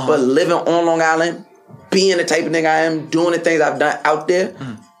mindset. But living on Long Island, being the type of nigga I am, doing the things I've done out there,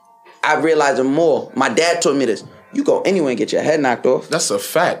 I realize it more. My dad taught me this. You go anywhere and get your head knocked off. That's a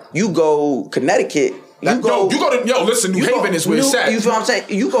fact. You go Connecticut. Listen, New Haven is where it's at. You feel what I'm saying?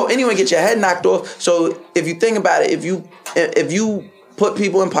 You go anywhere and get your head knocked off. So if you think about it, if you put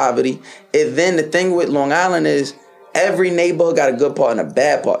people in poverty, then the thing with Long Island is every neighborhood got a good part and a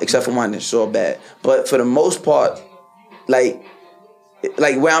bad part, except for one that's so bad. But for the most part, like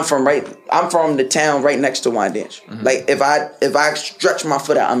where I'm from, I'm from the town right next to Wyandanch. Mm-hmm. Like if I stretch my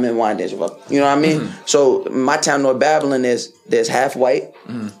foot out, I'm in Wyandanch. You know what I mean? Mm-hmm. So my town, North Babylon, there's half white,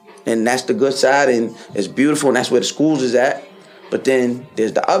 and that's the good side, and it's beautiful, and that's where the schools is at. But then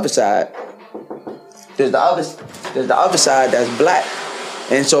there's the other side. There's the other side that's black.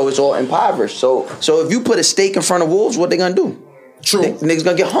 And so it's all impoverished. So if you put a steak in front of wolves, what they gonna do? True. Niggas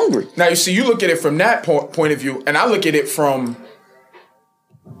gonna get hungry. Now you see, you look at it from that point of view, and I look at it from,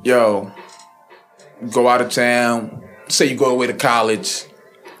 go out of town, say you go away to college,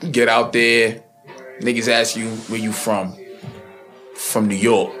 get out there, niggas ask you where you from. From New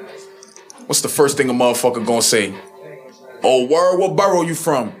York. What's the first thing a motherfucker gonna say? Oh, word, what borough you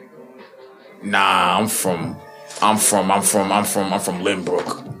from? Nah, I'm from Lynbrook. I'm from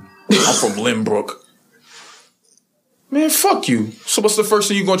Lynbrook. Man, fuck you. So what's the first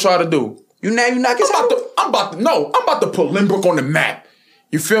thing you gonna try to do? You knock his head off? I'm about to put Lynbrook on the map.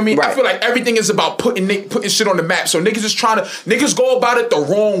 You feel me? Right. I feel like everything is about putting shit on the map. So niggas go about it the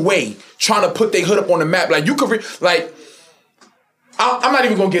wrong way, trying to put their hood up on the map. Like you could I'm not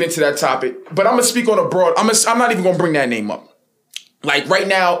even gonna get into that topic, but I'm gonna speak on a broad. I'm not even gonna bring that name up. Like right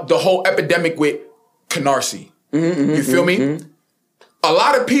now, the whole epidemic with Canarsie. You feel me? A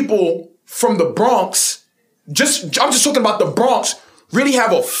lot of people from the Bronx, I'm just talking about the Bronx, really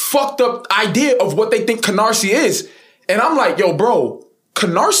have a fucked up idea of what they think Canarsie is. And I'm like, yo, bro,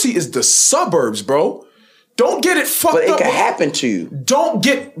 Canarsie is the suburbs, bro. Don't get it fucked up. But it can happen to you. Don't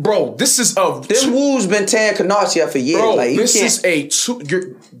get, bro, this is a... This Woo's been tearing Canarsie up for years. Bro, like, this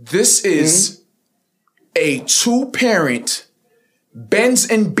is a two-parent Benz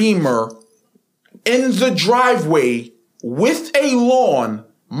and Beamer in the driveway with a lawn.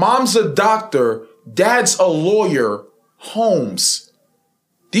 Mom's a doctor. Dad's a lawyer. Homes.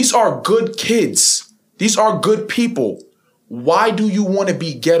 These are good kids. These are good people. Why do you want to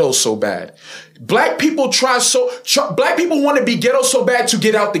be ghetto so bad? Black people black people want to be ghetto so bad to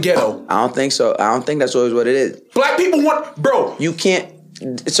get out the ghetto. I don't think so. I don't think that's always what it is. Black people want, bro. You can't.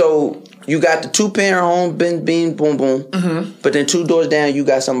 So you got the 2-parent home, bean, boom, boom. Mm-hmm. But then 2 doors down, you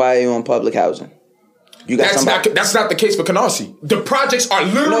got somebody on public housing. You got that's not the case for Canarsie. The projects are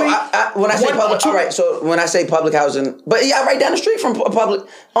literally. No, when I say public, all right. So when I say public housing, but yeah, right down the street from public.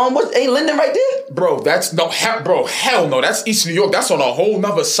 Ain't Linden right there? Bro, hell no. That's East New York. That's on a whole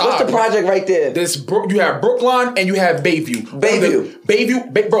nother side. What's the project right there? You have Brookline and you have Bayview.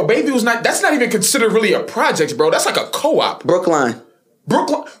 Bayview's not. That's not even considered really a project, bro. That's like a co-op. Brookline on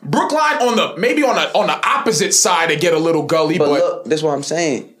the opposite side to get a little gully, but look, that's what I'm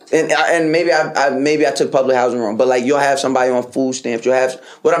saying. And maybe I took public housing wrong, but like you'll have somebody on food stamps.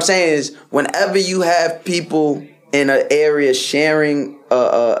 What I'm saying is whenever you have people in an area sharing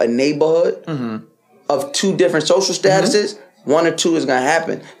a neighborhood of 2 different social statuses, 1 or 2 is gonna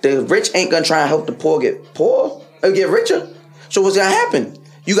happen. The rich ain't gonna try and help the poor get poor or get richer. So what's gonna happen?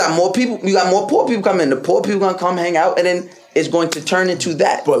 You got more people. You got more poor people coming. The poor people gonna come hang out, and then it's going to turn into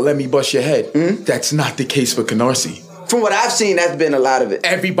that. But let me bust your head. That's not the case for Canarsie. From what I've seen, that's been a lot of it.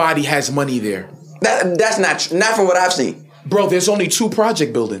 Everybody has money there. That's not from what I've seen. Bro, there's only 2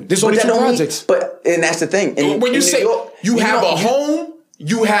 project buildings. There's only 2 projects. And that's the thing. When you say you have a home,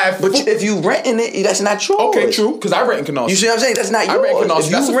 you have... But if you renting it, that's not yours. Okay, true, because I rent in Canarsie. You see what I'm saying? That's not yours. I rent in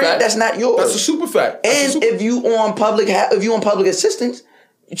Canarsie. If you rent, that's not yours. That's a super fact. If you on public assistance,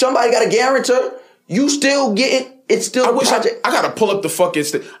 somebody got a guarantor, you still getting... It's still a project. I got to pull up the fucking...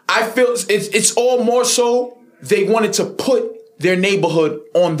 I feel it's all more so... They wanted to put their neighborhood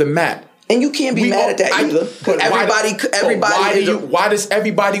on the map. And you can't be mad at that either. Why does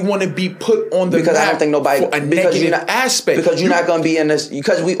everybody want to be put on the map? Because I don't think nobody... For a negative aspect. Because you're not going to be in this...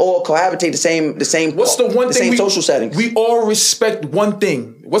 Because we all cohabitate the same What's the one thing social settings. We all respect one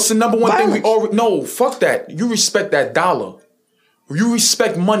thing. What's the number one Violence. thing we all... No, fuck that. You respect that dollar. You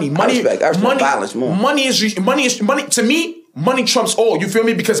respect money. I respect violence more. Money to me... Money trumps all, you feel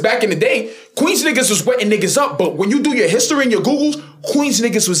me? Because back in the day, Queens niggas was wetting niggas up, but when you do your history and your Googles, Queens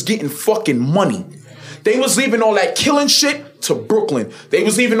niggas was getting fucking money. They was leaving all that killing shit to Brooklyn. They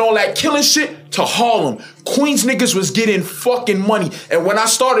was leaving all that killing shit to Harlem. Queens niggas was getting fucking money. And when I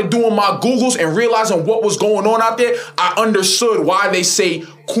started doing my Googles and realizing what was going on out there, I understood why they say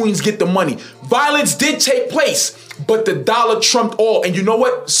Queens get the money. Violence did take place, but the dollar trumped all. And you know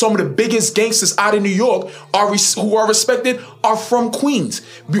what? Some of the biggest gangsters out of New York who are respected are from Queens.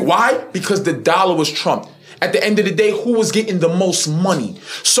 Why? Because the dollar was trumped. At the end of the day, who was getting the most money?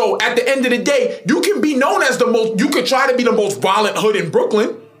 So at the end of the day, you can be known as you could try to be the most violent hood in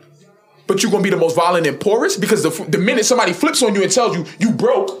Brooklyn, but you're going to be the most violent and poorest because the minute somebody flips on you and tells you you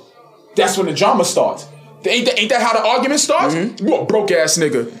broke, that's when the drama starts. Ain't that how the argument starts? Mm-hmm. You a broke ass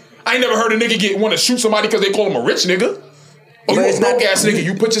nigga. I ain't never heard a nigga want to shoot somebody because they call him a rich nigga. Oh, you a broke ass nigga.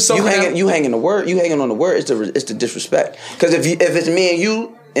 You put yourself You hanging on the word. It's the disrespect. Because if it's me and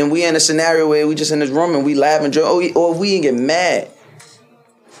you, and we in a scenario where we just in this room and we laugh and joke, or we ain't get mad,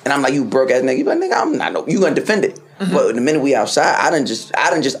 and I'm like, you broke ass nigga, you like, nigga, I'm not. You gonna defend it? Mm-hmm. But the minute we outside, I done just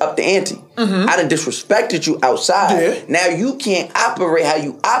up the ante. Mm-hmm. I done disrespected you outside. Yeah. Now you can't operate how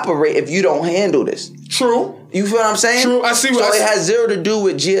you operate if you don't handle this. True. You feel what I'm saying? True. I see what. So it has zero to do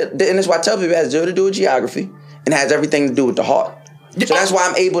with and that's why I tell people it has zero to do with geography and has everything to do with the heart. So that's why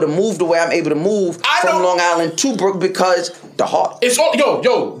I'm able to move the way I'm able to move from Long Island to Brook because the heart. It's all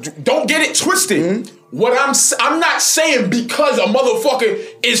yo. Don't get it twisted. Mm-hmm. What I'm not saying because a motherfucker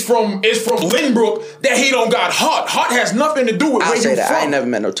is from Lynbrook that he don't got heart. Heart has nothing to do with where you from. I ain't never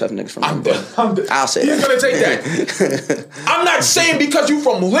met no tough niggas from Lynbrook. I'll say that. He's gonna take that. I'm not saying because you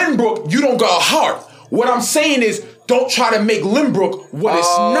from Lynbrook you don't got heart. What I'm saying is don't try to make Lynbrook what it's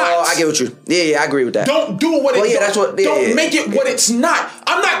not. I get what you. Yeah, I agree with that. Don't do what don't make it what it's not.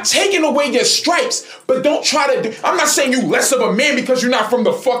 I'm not taking away your stripes, but don't try to do. I'm not saying you less of a man because you're not from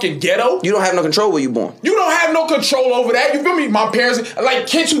the fucking ghetto. You don't have no control where you born. You don't have no control over that. You feel me? My parents, like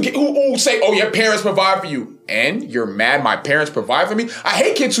kids who say, "Oh, your parents provide for you." and you're mad my parents provide for me. I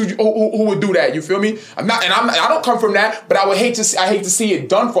hate kids who would do that. You feel me? I don't come from that, but I hate to see it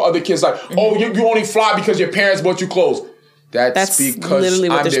done for other kids. Like, oh, you only fly because your parents bought you clothes. That's because literally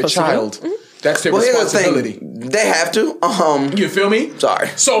what I'm their child. That's their responsibility. They have to. You feel me? Sorry.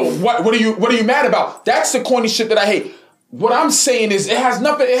 So what are you mad about? That's the corny shit that I hate. What I'm saying is it has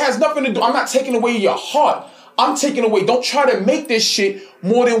nothing to do. I'm not taking away your heart. I'm taking away. Don't try to make this shit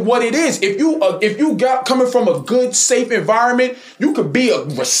more than what it is. If you got coming from a good, safe environment, you could be a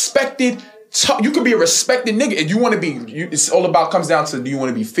respected. You could be a respected nigga. If you want to be, it's all about comes down to do you want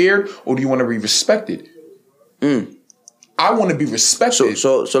to be feared or do you want to be respected? I want to be respected.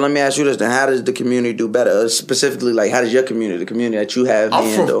 So let me ask you this: then, how does the community do better? Specifically, like, how does your community, the community that you have,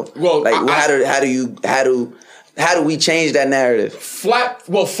 handle? How do we change that narrative?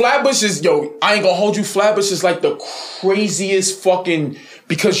 Flatbush is, I ain't gonna hold you. Flatbush is like the craziest fucking,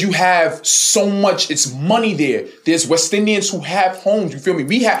 because you have so much. It's money there. There's West Indians who have homes. You feel me?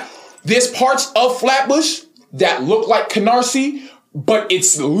 There's parts of Flatbush that look like Canarsie, but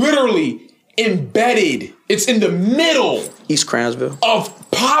it's literally embedded. It's in the middle, East Crownsville, of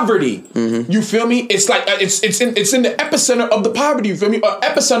poverty. You feel me? It's like it's in the epicenter of the poverty. You feel me? Or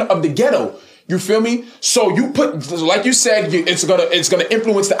epicenter of the ghetto. You feel me? So you put, like you said, it's gonna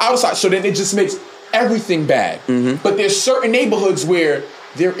influence the outside. So then it just makes everything bad. But there's certain neighborhoods where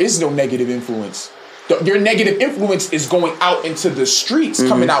there is no negative influence. Your negative influence is going out into the streets,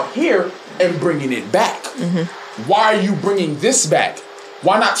 coming out here and bringing it back. Why are you bringing this back?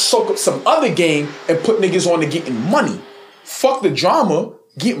 Why not soak up some other game and put niggas on to getting money? Fuck the drama,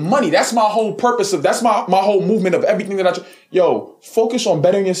 get money. That's my whole purpose that's my whole movement of everything that focus on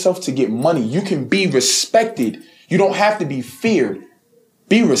bettering yourself to get money. You can be respected. You don't have to be feared.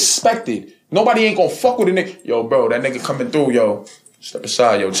 Be respected. Nobody ain't gonna fuck with a nigga. Yo, bro, that nigga coming through, step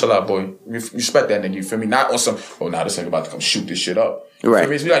aside, chill out, boy. Respect that nigga, you feel me? Not on some, this nigga about to come shoot this shit up. Right.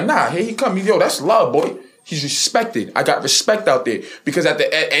 It's be like, nah, here he come. That's love, boy. He's respected. I got respect out there. Because at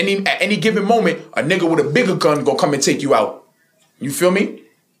any given moment, a nigga with a bigger gun gonna come and take you out. You feel me?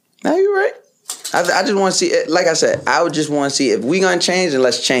 No, you're right. I just want to see it. Like I said, I would just want to see if we gonna change, then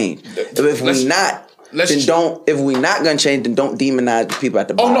let's change. If we not gonna change, then don't demonize the people at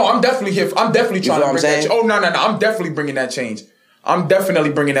the bottom. Oh no, I'm definitely here. I'm definitely trying to bring that change. Oh no, I'm definitely bringing that change. I'm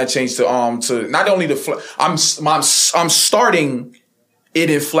definitely bringing that change to not only I'm starting it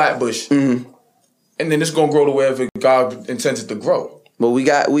in Flatbush, and then it's gonna grow to wherever God intends it to grow. But we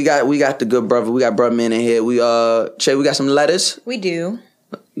got the good brother. We got brother man in here. Che, we got some letters. We do.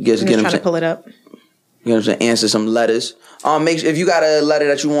 I'm just trying to pull it up. You know what I'm saying? Answer some letters. If you got a letter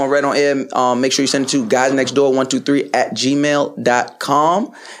that you want read on air, make sure you send it to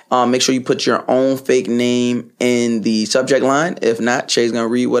guysnextdoor123@gmail.com. Make sure you put your own fake name in the subject line. If not, Che's gonna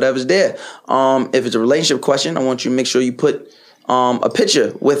read whatever's there. If it's a relationship question, I want you to make sure you put a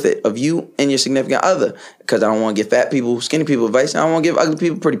picture with it of you and your significant other, because I don't want to give fat people, skinny people advice. I don't want to give ugly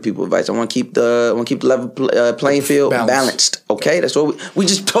people, pretty people advice. I want to keep the level playing field balanced. Okay, that's what we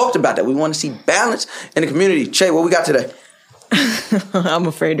just talked about. That we want to see balance in the community. Che, what we got today? I'm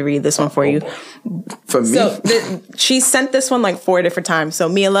afraid to read this one for you. For me, so she sent this one like 4 different times. So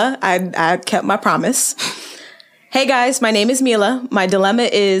Mila, I kept my promise. Hey guys, my name is Mila. My dilemma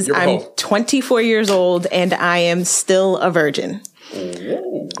is I'm 24 years old and I am still a virgin.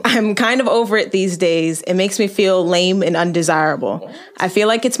 I'm kind of over it these days. It makes me feel lame and undesirable. I feel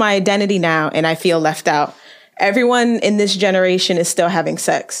like it's my identity now and I feel left out. Everyone in this generation is still having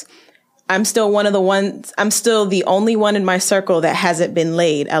sex. I'm still the only one in my circle that hasn't been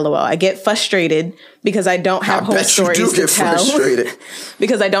laid, LOL. I get frustrated because I don't have whole stories to tell.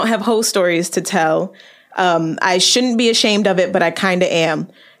 Because I don't have whole stories to tell. I shouldn't be ashamed of it, but I kind of am.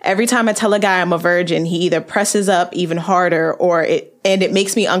 Every time I tell a guy I'm a virgin, he either presses up even harder and it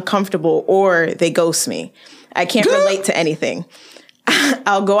makes me uncomfortable, or they ghost me. I can't relate to anything.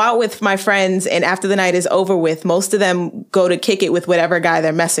 I'll go out with my friends, and after the night is over with, most of them go to kick it with whatever guy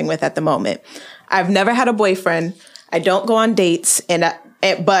they're messing with at the moment. I've never had a boyfriend. I don't go on dates,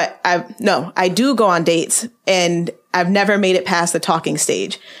 but I do go on dates, and I've never made it past the talking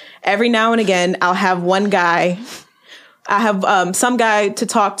stage. Every now and again, I'll have one guy. I have some guy to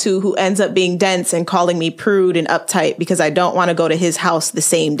talk to who ends up being dense and calling me prude and uptight because I don't want to go to his house the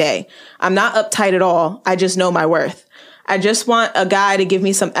same day. I'm not uptight at all. I just know my worth. I just want a guy to give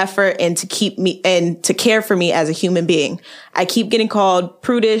me some effort and to keep me and to care for me as a human being. I keep getting called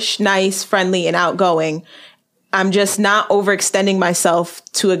prudish, nice, friendly, and outgoing. I'm just not overextending myself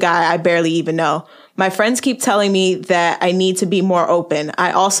to a guy I barely even know. My friends keep telling me that I need to be more open.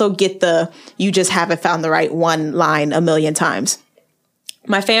 I also get the "you just haven't found the right one" line a million times.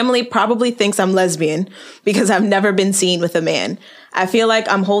 My family probably thinks I'm lesbian because I've never been seen with a man. I feel like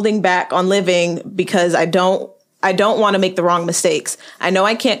I'm holding back on living because I don't want to make the wrong mistakes. I know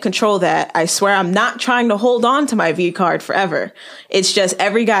I can't control that. I swear I'm not trying to hold on to my V card forever. It's just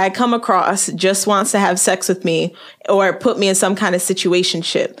every guy I come across just wants to have sex with me or put me in some kind of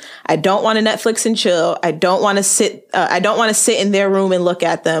situationship. I don't want to Netflix and chill. I don't want to sit in their room and look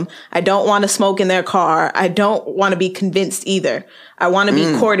at them. I don't want to smoke in their car. I don't want to be convinced either. I want to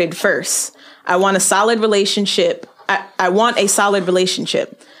be courted first. I want a solid relationship. I want a solid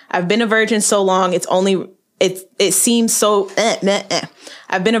relationship. I've been a virgin so long, it seems so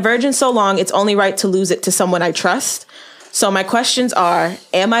I've been a virgin so long, it's only right to lose it to someone I trust. So my questions are,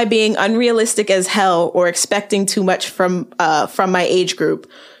 am I being unrealistic as hell or expecting too much from my age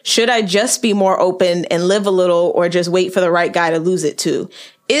group? Should I just be more open and live a little or just wait for the right guy to lose it to?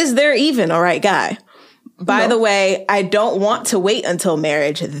 Is there even a right guy? By the way, I don't want to wait until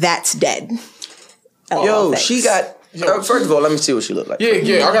marriage. That's dead. Yo, she got... first of all, let me see what she look like.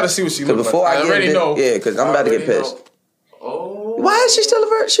 Yeah, I gotta see what she look like. Before I already know. Yeah, because I'm about to get pissed. Oh. Why is she still a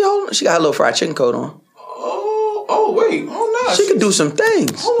virgin? She got her little fried chicken coat on. Oh, wait. Oh, no. She can do some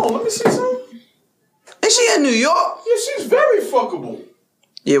things. Hold on, let me see something. And she in New York? Yeah, she's very fuckable.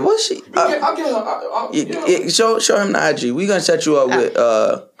 Yeah, what's she? I'll get her. Show him the IG. We gonna set you up with...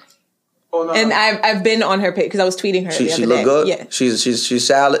 And I've been on her page because I was tweeting her. She look good. Yeah, she's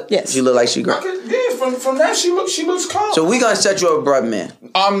solid. Yes, she look like she great. From that she looks calm. So we gonna set you up with brother man.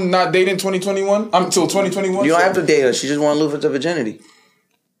 I'm not dating 2021. I'm till 2021. You don't have to date her. She just want to lose her virginity.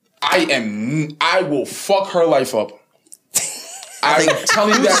 I will fuck her life up. I'm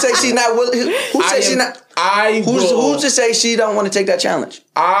telling you Who's that. to say she's not willing? Who say she's not? Who's to say she don't want to take that challenge?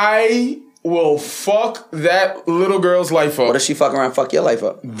 I will fuck that little girl's life up. What if she fuck around, fuck your life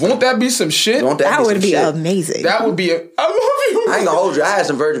up? Won't that be some shit? That would be amazing. That would be I love you. I ain't gonna hold you. I had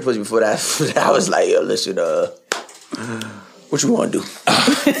some virgin pussy before that. I was like, yo, listen, what you want to do?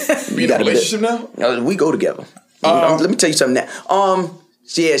 We in a relationship now? We go together. Let me tell you something now.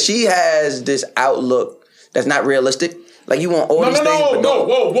 Yeah, she has this outlook that's not realistic. Like you want all these things.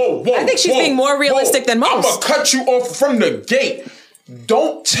 Whoa. I think she's being more realistic than most. I'm gonna cut you off from the gate.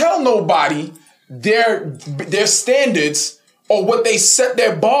 Don't tell nobody their standards or what they set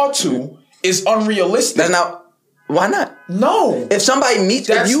their bar to is unrealistic. That's not. Why not? No. If somebody meets,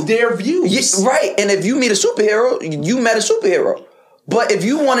 their views. Yeah, right. And if you meet a superhero, you met a superhero. But if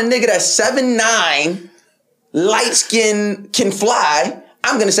you want a nigga that's 7'9", light skin, can fly,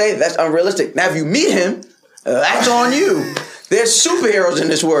 I'm gonna say that's unrealistic. Now, if you meet him, that's on you. There's superheroes in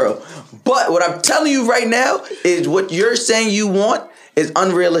this world. But what I'm telling you right now is what you're saying you want is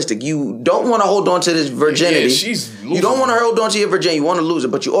unrealistic. You don't want to hold on to this virginity. Yeah, you don't want to hold on to your virginity. You want to lose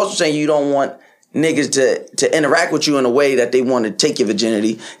it. But you're also saying you don't want niggas to interact with you in a way that they want to take your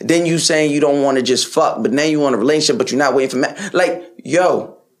virginity. Then you saying you don't want to just fuck, but then you want a relationship, but you're not waiting for like,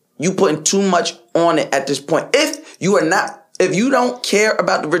 yo, you putting too much on it at this point. If you don't care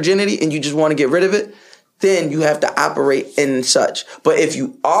about the virginity and you just want to get rid of it, then you have to operate in such. But if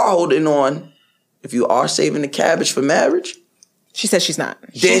you are holding on, if you are saving the cabbage for marriage, she says she's not.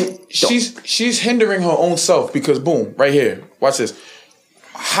 Then she's hindering her own self because boom, right here. Watch this.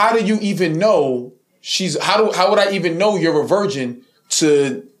 How do you even know how would I even know you're a virgin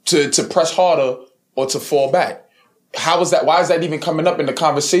to press harder or to fall back? How is that? Why is that even coming up in the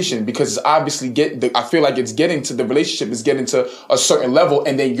conversation? Because it's obviously I feel like it's getting to the relationship is getting to a certain level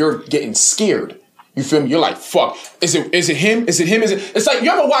and then you're getting scared. You feel me? You're like, fuck. Is it him? Is it him? It's like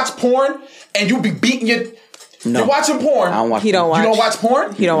you ever watch porn and you be beating your... No. You're watching porn. I don't watch porn. You don't watch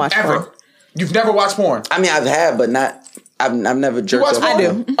porn? He don't watch Ever. Porn. You've never watched porn? I mean, I've had, but not... I've never jerked off. I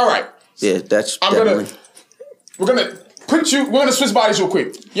do. All right. Yeah, that's We're gonna switch bodies real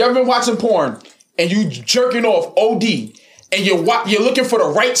quick. You ever been watching porn and you jerking off OD and you're looking for the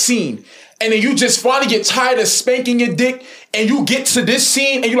right scene and then you just finally get tired of spanking your dick and you get to this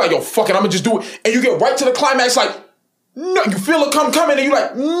scene and you're like, yo, fuck it, I'm gonna just do it. And you get right to the climax like, no, you feel it coming and you're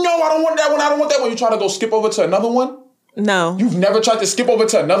like, no, I don't want that one, I don't want that one. You try to go skip over to another one? No. You've never tried to skip over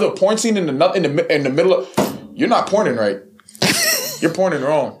to another porn scene in the middle of... You're not porning right. You're porning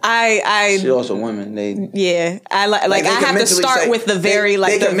wrong. She also women. I have to start with the the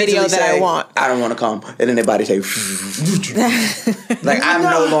video that I want. I don't want to come, and then their body say, like I'm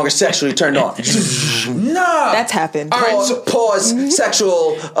no longer sexually turned on. Nah, that's happened. All right, pause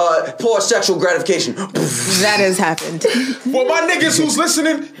sexual gratification. That has happened. Well, my niggas who's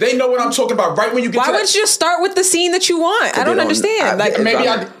listening, they know what I'm talking about. Right when you get why wouldn't you just start with the scene that you want? I don't understand.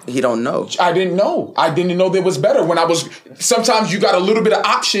 He don't know. I didn't know there was better when I was sometimes you got a little bit of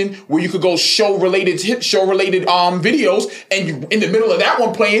option where you could go show related videos, and you in the middle of that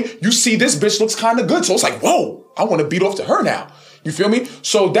one playing, you see this bitch looks kind of good, so it's like, whoa, I want to beat off to her now. You feel me?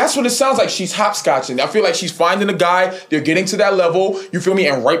 So that's what it sounds like. She's hopscotching. I feel like she's finding a guy. They're getting to that level. You feel me?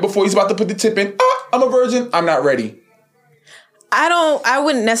 And right before he's about to put the tip in, I'm a virgin. I'm not ready. I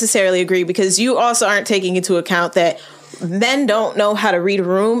wouldn't necessarily agree, because you also aren't taking into account that men don't know how to read a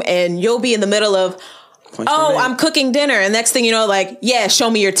room, and you'll be in the middle of, I'm cooking dinner, and next thing you know, like, yeah,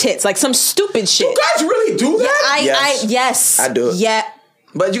 show me your tits, like some stupid shit. You guys really do that? Yes. I do it. Yeah.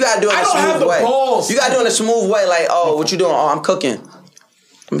 But you gotta do it in a smooth way. You gotta do it in a smooth way, like, what you doing? Oh, I'm cooking.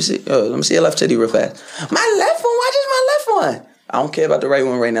 Let me see your left titty real fast. My left one? Why just my left one? I don't care about the right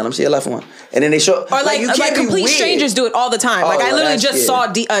one right now. Let me see your left one. And then they show, or like complete strangers do it all the time. Like, I literally just saw a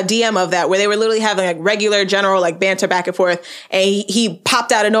DM of that, where they were literally having like regular general like banter back and forth, and he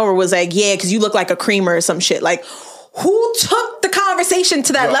popped out of nowhere, was like, yeah, because you look like a creamer or some shit. Like, who took the conversation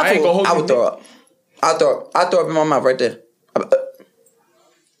to that level? I would throw up. I throw up in my mouth right there.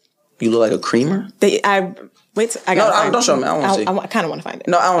 You look like a creamer? Don't show me. I want to see. I kind of want to find it.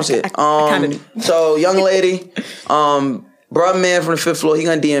 No, I want to see it. I kind of do. So, young lady, bruh man from the 5th floor, he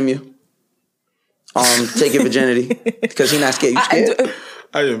gonna DM you. Take your virginity, because he not scared. You scared?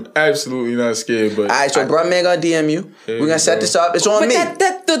 I am absolutely not scared. But all right, so bruh man gonna DM you. We're gonna set this up. It's on me.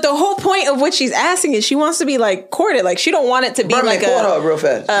 The whole point of what she's asking is she wants to be like courted. Like, she don't want it to be like court her real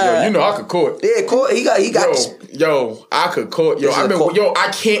fast. Yo, you know I could court. Yeah, court. He got. Yo, I could court.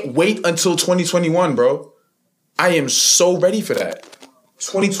 I can't wait until 2021, bro. I am so ready for that.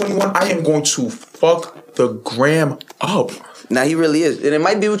 2021, I am going to fuck the gram up. Now he really is. And it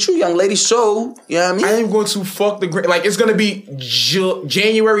might be with you, young lady. So, you know what I mean? I am going to fuck the gram. Like, it's going to be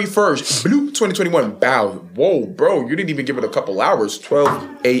January 1st. Bloop, 2021. Bow. Whoa, bro. You didn't even give it a couple hours.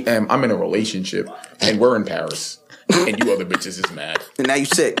 12 a.m. I'm in a relationship. And we're in Paris. And you other bitches is mad. And now you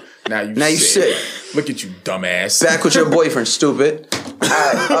sick. Now you sick. Look at you, dumbass. Back with your boyfriend, stupid. All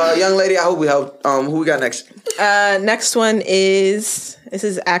right, young lady, I hope we help. Who we got next? Next one is, this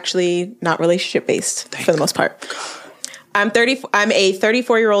is actually not relationship based for the most part. I'm a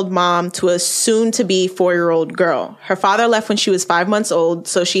 34-year-old mom to a soon-to-be 4-year-old girl. Her father left when she was 5 months old,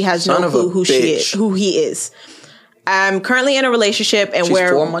 so she has no clue who he is. I'm currently in a relationship, and She's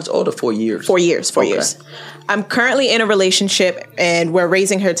 4 months old or 4 years? 4 years. 4 years. I'm currently in a relationship, and we're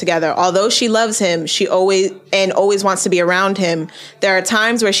raising her together. Although she loves him, she always wants to be around him, there are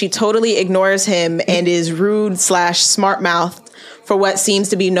times where she totally ignores him and is rude / smart-mouthed for what seems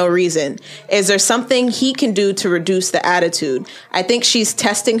to be no reason. Is there something he can do to reduce the attitude? I think she's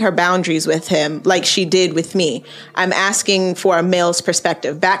testing her boundaries with him like she did with me. I'm asking for a male's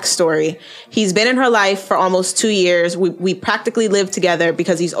perspective. Backstory. He's been in her life for almost 2 years. We practically live together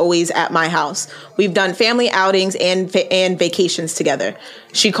because he's always at my house. We've done family outings and vacations together.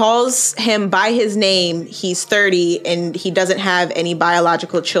 She calls him by his name. He's 30 and he doesn't have any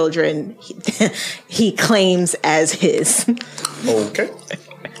biological children. He claims as his. Okay.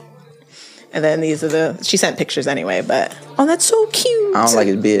 And then these are she sent pictures anyway, but that's so cute. I don't like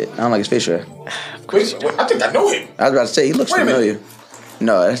his beard. I don't like his facial hair. Wait, I think I know him. I was about to say, he looks familiar.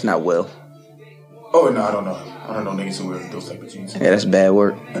 No, that's not Will. Oh, no, I don't know. I don't know niggas who wear those type of jeans. Yeah, that's bad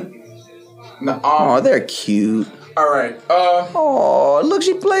work. No, they're cute. All right. Look,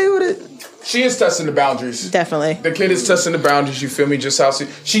 she played with it. She is testing the boundaries. Definitely. The kid is testing the boundaries, you feel me? Just how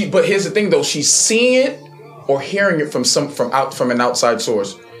she but here's the thing though, she's seeing it or hearing it from an outside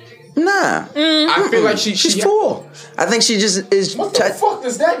source. Nah. I feel like she's 4. I think she just is. What the fuck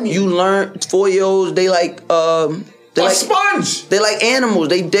does that mean? You learn 4-year-olds, they like sponge. They like animals.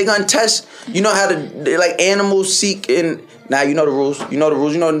 They gonna test. You know how they like animals seek in. Now you know the rules. You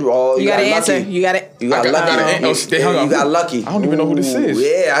gotta answer. You got it. You got lucky. You got lucky. I don't even know who this is.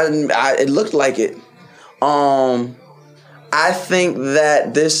 Yeah, it looked like it. I think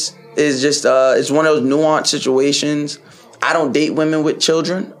that this is just it's one of those nuanced situations. I don't date women with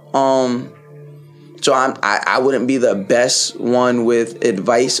children. So I wouldn't be the best one with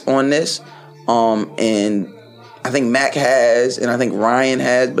advice on this. And I think Mac has, and I think Ryan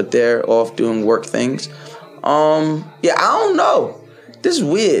has, but they're off doing work things. I don't know. This is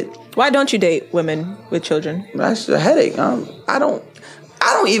weird. Why don't you date women with children? That's a headache. I don't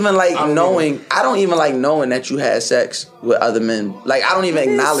even like knowing. I don't even like knowing that you had sex with other men. Like, I don't even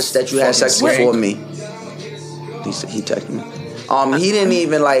acknowledge that you had sex before me. He texted me. He didn't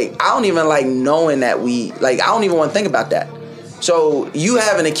even like. I don't even like knowing that we like. I don't even want to think about that. So you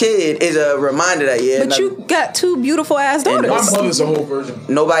having a kid is a reminder that But you got 2 beautiful ass daughters. My mother's a whole virgin.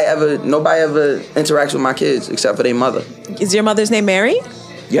 Nobody ever interacts with my kids except for their mother. Is your mother's name Mary?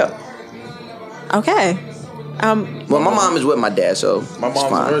 Yep. Okay. Well, my mom is with my dad, so My it's mom's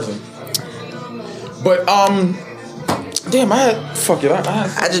fine. a virgin. But damn, I had fuck it.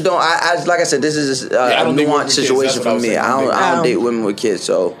 I just don't. I like I said, this is a I don't date women nuanced with kids. situation That's what I for was me. saying. I don't date women with kids,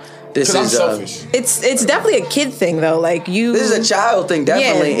 so this Because I'm is selfish. It's definitely a kid thing though. Like you, this is a child thing.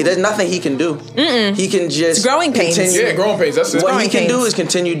 Definitely, Yeah. there's nothing he can do. He can just It's growing pains. continue- Yeah, growing pains. That's it. What Growing he can do pains. is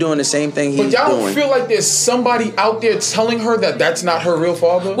continue doing the same thing But he's y'all don't doing. feel like there's somebody out there telling her that that's not her real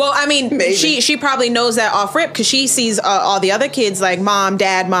father? Well, I mean, Maybe. she probably knows that off rip because she sees all the other kids like mom,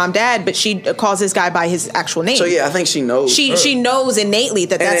 dad, but she calls this guy by his actual name. So yeah, I think she knows. She knows innately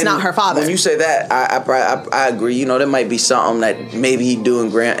that that's And not her father. When you say that, I agree. You know, there might be something that maybe he do in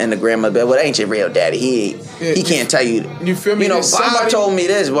the grandmother bed. Well, that ain't your real daddy. He can't tell you. You feel me? You know, There's Bob somebody- told me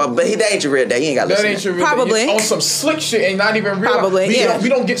this, but that ain't your real daddy. You ain't got to That listen. ain't to your that. real Probably. on some slick shit and not even real. Probably, yeah. We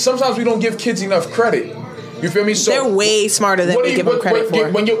don't get. Sometimes we don't give kids enough credit. You feel me? So They're way smarter than what do we you- give them what- credit what- for.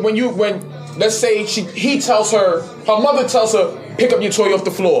 When let's say he tells her mother tells her pick up your toy off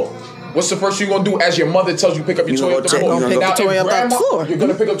the floor. What's the first thing you're gonna do as your mother tells you pick up your You toy gonna off the go floor? check- you gonna pick Now, the toy if up off the floor. You're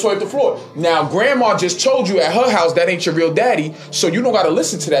gonna pick up toy off the floor. Now, grandma just told you at her house that ain't your real daddy, so you don't gotta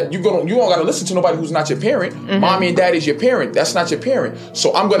listen to that. You don't gotta listen to nobody who's not your parent. Mommy and daddy's your parent. That's not your parent.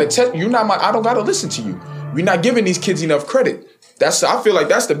 So I'm gonna tell you not my. I don't gotta listen to you. We're not giving these kids enough credit. I feel like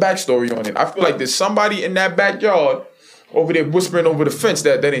that's the backstory on it. I feel like there's somebody in that backyard over there whispering over the fence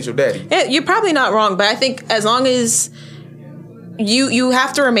that ain't your daddy. Yeah, you're probably not wrong, but I think as long as you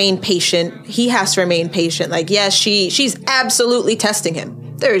have to remain patient, he has to remain patient. Like, yes, she's absolutely testing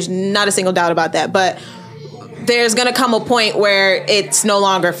him. There's not a single doubt about that. But there's gonna come a point where it's no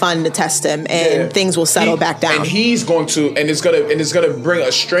longer fun to test him, and things will settle back down. And he's going to, and it's gonna bring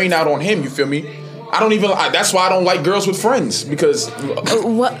a strain out on him. You feel me? That's why I don't like girls with friends, because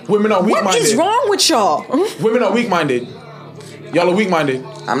women are weak-minded. What is wrong with y'all? Women are weak-minded. Y'all are weak-minded.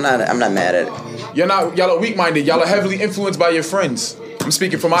 I'm not mad at it. Y'all are weak-minded. Y'all are heavily influenced by your friends. I'm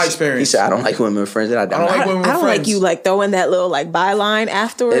speaking from my experience. He said, I don't like women with friends. I don't like women with I don't friends. like you like throwing that little like byline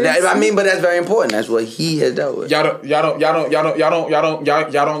afterwards. But that's very important. That's what he has dealt with. Y'all don't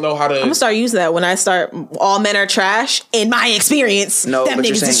know how to. I'm gonna start using that when I start. All men are trash. In my experience, No, them but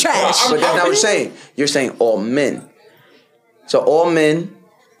you're niggas saying, is trash. But that's not what you're saying. You're saying all men. So all men,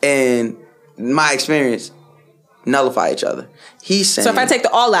 in my experience, nullify each other. He's saying. So if I take the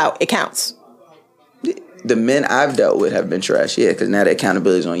all out, it counts. The men I've dealt with have been trash, yeah, because now the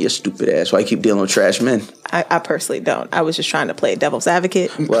accountability is on your stupid ass. Why you keep dealing with trash men? I personally don't. I was just trying to play devil's advocate.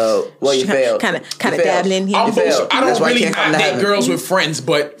 Well, you failed. Kind of You failed. dabbling in here. I That's don't why you really can't come to date heaven. girls with friends,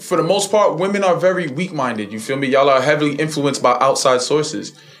 but for the most part, women are very weak-minded. You feel me? Y'all are heavily influenced by outside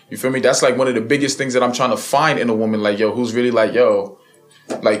sources. You feel me? That's like one of the biggest things that I'm trying to find in a woman. Like, yo, who's really like, yo,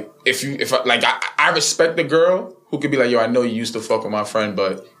 like I respect the girl who could be like, yo, I know you used to fuck with my friend,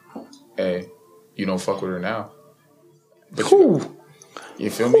 but hey, you don't fuck with her now. But you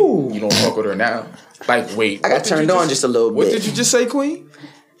feel me? You don't fuck with her now. Like, wait. I got turned on just a little What bit. did you just say, Queen?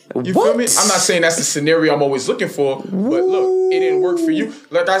 You feel me? I'm not saying that's the scenario I'm always looking for, but look, it didn't work for you.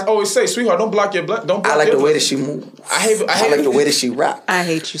 Like I always say, sweetheart, don't block your blood. Don't block I like your the way blessings. that she moves. I like the way that she rock. I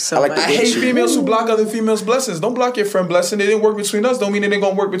hate you so I like much. the I way hate she females who block other females' blessings. Don't block your friend blessing. It didn't work between us. Don't mean it ain't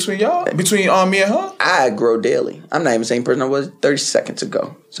gonna work between y'all. Between me and her. I grow daily. I'm not even the same person I was 30 seconds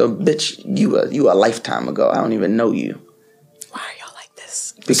ago. So, bitch, you a lifetime ago. I don't even know you. Why are y'all like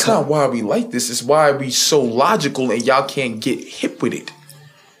this? It's not why we like this. It's why we so logical and y'all can't get hip with it.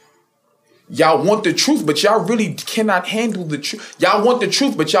 Y'all want the truth, but y'all really cannot handle the truth. Y'all want the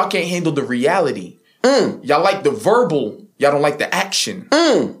truth, but y'all can't handle the reality. Y'all like the verbal. Y'all don't like the action.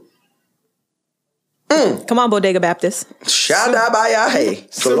 Come on, Bodega Baptist.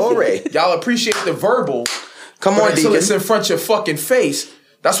 Shadabayahe. Glory. Y'all appreciate the verbal. Come but on, until Deacon. it's in front of your fucking face.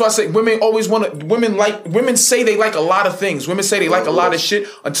 That's why I say women always want to. Women say they like a lot of things. Women say they like a lot of shit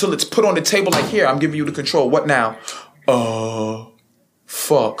until it's put on the table. Like, here, I'm giving you the control. What now?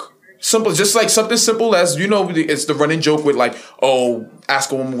 Fuck. Simple, just like something simple as, you know, it's the running joke with like, oh,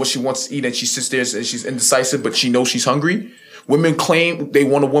 ask a woman what she wants to eat and she sits there and she's indecisive, but she knows she's hungry. Women claim they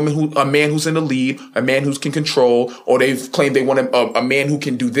want a man who's in the lead, a man who can control, or they've claimed they want a man who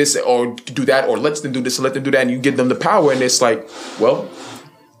can do this or do that, or lets them do this or let them do that, and you give them the power, and it's like, well,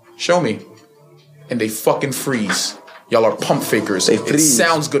 show me. And they fucking freeze. Y'all are pump fakers. It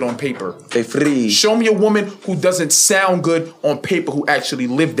sounds good on paper. They freeze. Show me a woman who doesn't sound good on paper who actually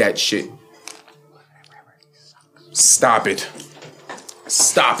lived that shit. Stop it.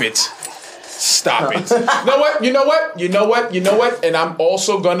 Stop it. Stop it. You know what? And I'm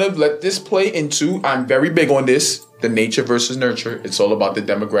also gonna let this play into, I'm very big on this, the nature versus nurture. It's all about the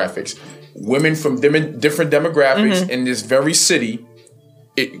demographics. Women from different demographics in this very city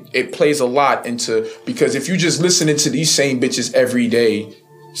it plays a lot into, because if you just listening to these same bitches every day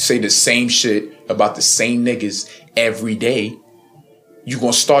say the same shit about the same niggas every day, you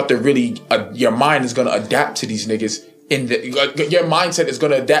gonna start to really your mind is gonna adapt to these niggas. Your mindset is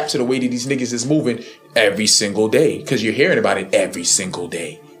gonna adapt to the way that these niggas is moving every single day, because you're hearing about it every single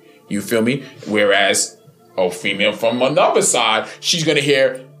day. You feel me? Whereas a female from another side, she's gonna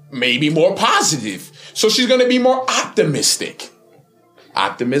hear maybe more positive, so she's gonna be more optimistic.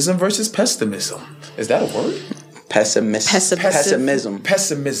 Optimism versus pessimism. Is that a word? Pessimism.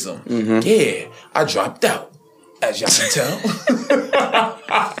 Mm-hmm. Yeah, I dropped out, as y'all can tell.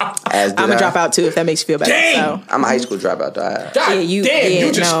 I'm gonna drop out too if that makes you feel better. Damn. So. I'm a high school dropout though. God you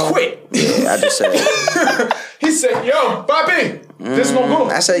just quit. Yeah, I just said. He said, "Yo, Bobby, this no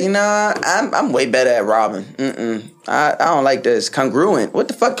good." I said, I'm way better at robbing. I don't like this. Congruent. What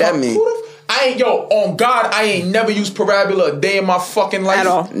the fuck that mean? On God, I ain't never used parabola a day in my fucking life. At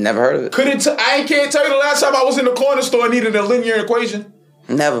all. Never heard of it. I can't tell you the last time I was in the corner store and needed a linear equation.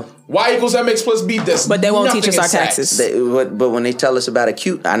 Never. Y equals MX plus B. But they won't teach us our taxes. But when they tell us about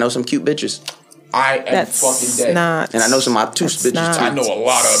I know some cute bitches. I am fucking dead. And I know some obtuse bitches too. I know a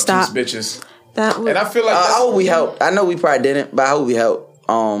lot of obtuse bitches. And I feel like I hope we helped. I know we probably didn't, but I hope we helped.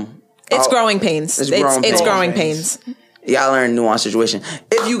 It's growing pains. It's growing pains. Y'all learn nuanced situation.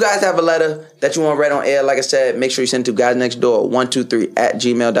 If you guys have a letter that you want read on air, like I said, make sure you send it to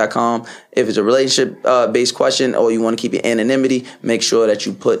guysnextdoor123@gmail.com. If it's a relationship based question or you want to keep your anonymity, make sure that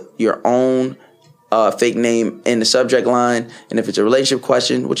you put your own fake name in the subject line. And if it's a relationship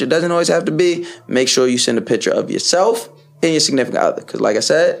question, which it doesn't always have to be, make sure you send a picture of yourself and your significant other. Because like I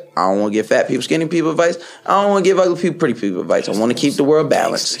said, I don't want to give fat people, skinny people advice. I don't want to give ugly people, pretty people advice. I want to keep the world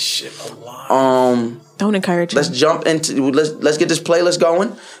balanced. Don't encourage Let's jump into let's get this playlist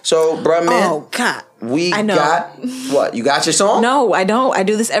going. So, bruh, man. Oh God. We got what? You got your song? No, I don't. I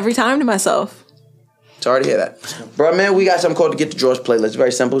do this every time to myself. Sorry to hear that. Bruh, man, we got something called the Get the Drawers playlist.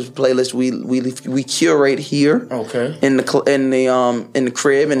 Very simple playlist we curate here. Okay. In the crib,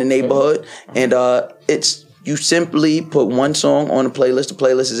 in the neighborhood. And it's you simply put one song on the playlist. The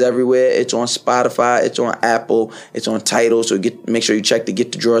playlist is everywhere. It's on Spotify. It's on Apple. It's on Tidal. So make sure you check the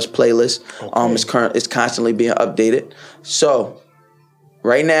Get the Drawers playlist. Okay. It's constantly being updated. So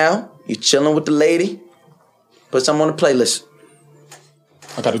right now, you're chilling with the lady. Put something on the playlist.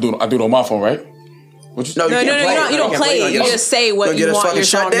 I do it on my phone, right? You don't play it. You just say what you want your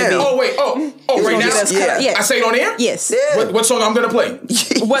song to be. Oh, wait. Right now? Yes. I say it on air? Yes. Yeah. What song I'm going to play?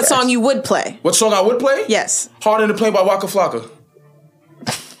 What song you would play? What song I would play? Yes. Harder to Play by Waka Flocka.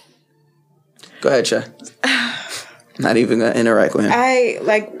 Go ahead, Shay. Not even going to interact with him.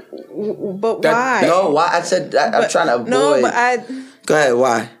 But why? No, why? I said, I'm trying to avoid. No, but Go ahead,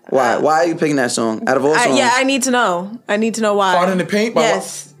 why? Why are you picking that song? Out of all songs? I need to know. I need to know why. Hard in the Paint?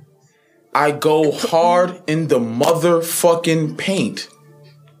 Yes. I go hard in the motherfucking paint.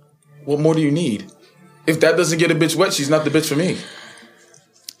 What more do you need? If that doesn't get a bitch wet, she's not the bitch for me.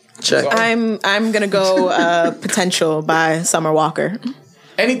 Check. I'm gonna go Potential by Summer Walker.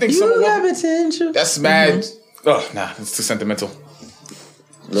 Anything Summer Walker? Potential. That's mad. Oh, nah, it's too sentimental.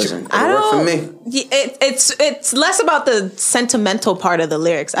 Listen, it worked for me. It's less about the sentimental part of the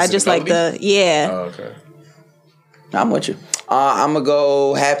lyrics. I just like the Oh, okay. I'm with you. I'm gonna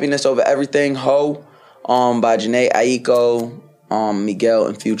go Happiness Over Everything, Ho, by Janae Aiko, Miguel,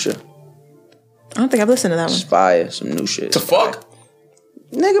 and Future. I don't think I've listened to that one. Fire, some new shit. To fuck?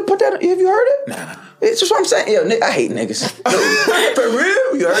 Nigga, put that. Have you heard it? Nah. It's just what I'm saying. Yo, nigga, I hate niggas. For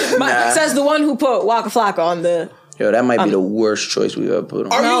real? You heard it? Nah. Says the one who put Waka Flocka on the. Yo, that might be the worst choice we've ever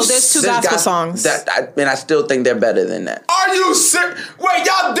put on. No, there's two gospel songs. And I still think they're better than that. Are you sick? Wait,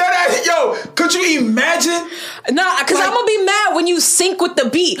 y'all dead ass. Yo, could you imagine? Nah, because I'm going to be mad when you sync with the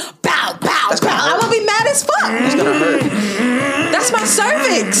beat. Bow, bow, bow. I'm going to be mad as fuck. It's going to hurt. That's my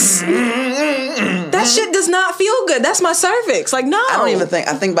cervix. That shit does not feel good. That's my cervix. Like, no. I don't even think.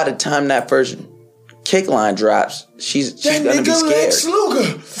 I think by the time that first kick line drops, she's gonna be scared.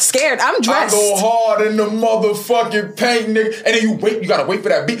 Scared. I'm dressed. I go hard in the motherfucking paint, nigga. And then you gotta wait for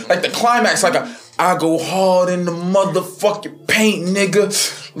that beat. Like the climax, I go hard in the motherfucking paint, nigga.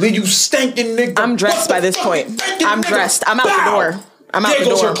 Leave you stinking, nigga. I'm dressed by this point. I'm dressed. I'm out the door. I'm out the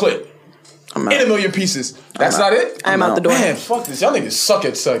door. There goes her clip. In a million pieces. That's not it? I'm out the door. Man, fuck this. Y'all niggas suck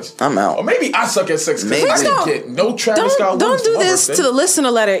at sex. I'm out. Or maybe I suck at sex because I didn't get no Travis Scott. Don't do this to the listener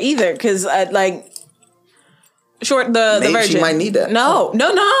letter either, because Short the virgin. She might need that. No. Yeah.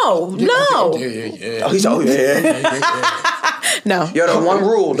 Oh, he's yeah. No. Yo, the one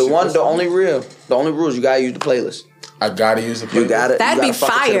rule, the only rule is you gotta use the playlist. I gotta use the playlist. That'd be fuck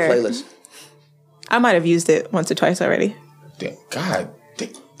fire. the playlist. I might have used it once or twice already. God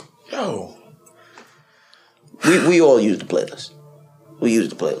Yo. We all use the playlist. We use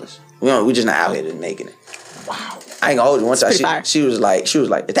the playlist. We just not out here making it. Wow. I ain't gonna hold you. Once she was like, is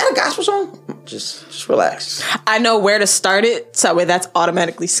that a gospel song? Just relax. I know where to start it, so that way that's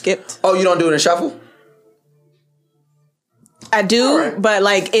automatically skipped. Oh, you don't do it in shuffle? I do, but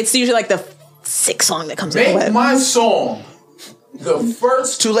like it's usually like the sixth song that comes in. Make my song the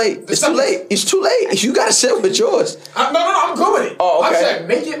first. Too late. It's too late. It's too late. You gotta sit with yours. No, I'm good with it. Oh, okay. I said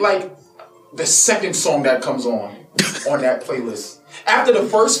make it like the second song that comes on that playlist. After the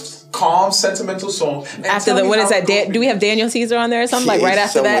first calm, sentimental song. After the, what is that? Do we have Daniel Caesar on there or something? Like right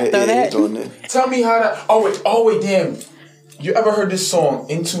after that? Throw that? Tell me how that. Oh, wait, damn. You ever heard this song,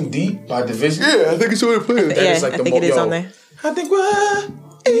 In Too Deep by Division? Yeah, I think it's on the playlist. Yeah, I think it is on there. I think we're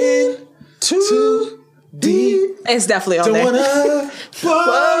in too deep. It's definitely on there.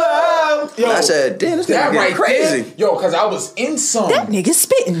 Yo, I said, damn, this nigga right crazy. There, yo, because I was in some. That nigga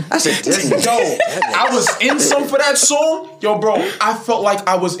spitting. I said, damn. Yo, I was in some for that song. Yo, bro, I felt like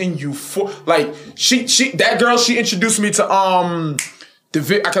I was in like that girl, she introduced me to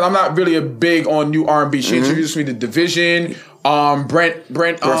because I'm not really a big on new R&B. She introduced me to Division, Brent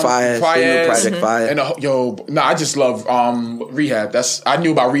Fayez, Project Fire. And I just love Rehab. I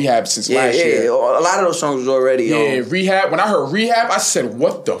knew about Rehab since last year. Yeah, a lot of those songs was already Rehab. When I heard Rehab, I said,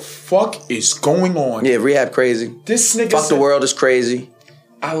 "What the fuck is going on?" Yeah, Rehab crazy. This nigga Fuck the world is crazy.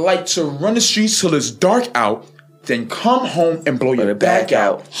 I like to run the streets till it's dark out, then come home and blow your back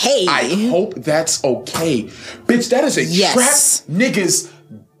out. Hey. I hope that's okay. Bitch, that is a trap niggas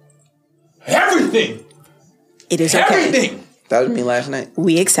everything. It is okay. Everything. That was me last night.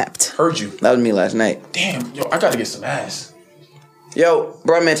 We accept. Heard you. That was me last night. Damn, yo, I gotta get some ass. Yo,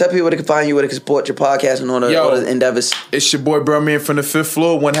 bro, man, tell people where they can find you, where they can support your podcast and all the endeavors. It's your boy, Bruh Man from the 5th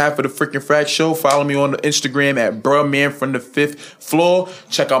floor, one half of the freaking Frack Show. Follow me on the Instagram at Bruh Man from the 5th floor.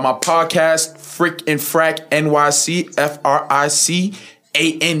 Check out my podcast, Frick and Frack NYC,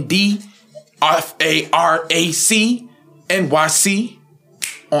 FRICAND FARAC NYC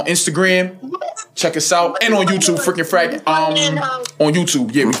on Instagram. Check us out. And on YouTube, Frickin' Frack. On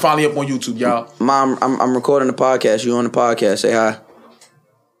YouTube. Yeah, we finally up on YouTube, y'all. Mom, I'm recording the podcast. You on the podcast. Say hi.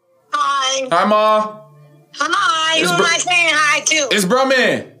 Hi. Hi, Ma. Hi. Who am I saying hi to? It's Bruh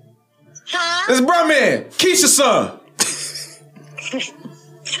Man. Huh? It's Bruh Man. Keisha's son.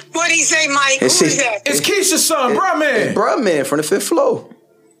 What do you say, Mike? Who is that? It's Keisha's son, Bruh Man. It's Bruh Man from the 5th floor.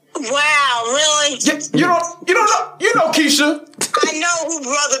 Wow, really? You don't know. You know Keisha. I know who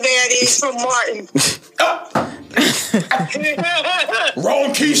Brother Man is from Martin.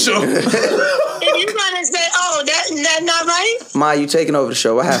 Wrong Keisha. If you're gonna say, that's not right? Ma, you taking over the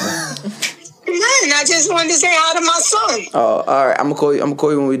show. What happened? Nothing. I just wanted to say hi to my son. Oh, all right. I'm gonna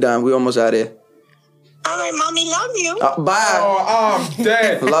call you when we done. We almost out here. All right, mommy, love you. Bye. Oh, I'm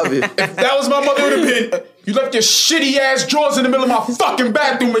dead. Love you. If that was my mother, it would have been, you left your shitty ass drawers in the middle of my fucking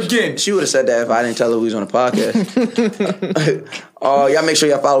bathroom again. She would have said that if I didn't tell her we was on the podcast. Y'all make sure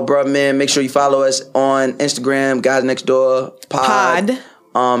y'all follow Bruh Man. Make sure you follow us on Instagram, Guys Next Door Pod.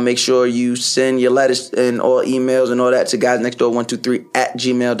 Make sure you send your letters and all emails and all that to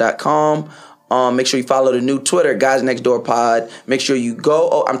guysnextdoor123@gmail.com. Make sure you follow the new Twitter, Guys Next Door Pod. Make sure you go.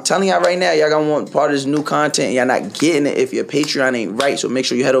 Oh, I'm telling y'all right now, y'all gonna want part of this new content. Y'all not getting it if your Patreon ain't right. So make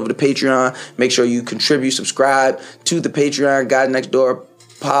sure you head over to Patreon. Make sure you contribute, subscribe to the Patreon, Guys Next Door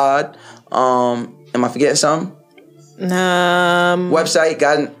Pod. Am I forgetting something? Website,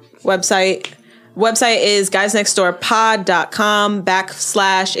 guys. Website is guysnextdoorpod.com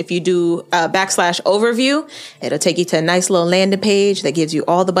 / if you do / overview, it'll take you to a nice little landing page that gives you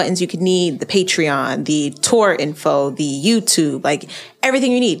all the buttons you could need, the Patreon, the tour info, the YouTube, like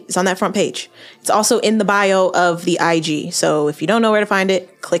everything you need is on that front page. It's also in the bio of the IG. So if you don't know where to find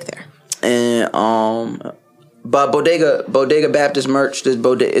it, click there. And but Bodega Baptist merch is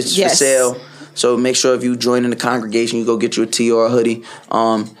for sale. So make sure if you join in the congregation, you go get you a tee or a hoodie.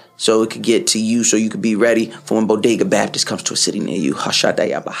 So it could get to you, so you could be ready for when Bodega Baptist comes to a city near you. Hashada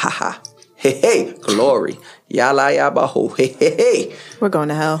yaba ha ha. Hey hey, glory. Yala yaba ho. Hey hey hey. We're going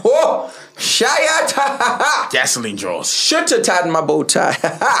to hell. Oh, shayata ha ha. Gasoline draws. Shoulda tied my bow tie.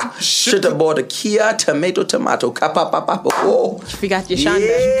 Ha ha. Shoulda bought a Kia tomato. Kapa papa. Oh. You forgot your Shonda.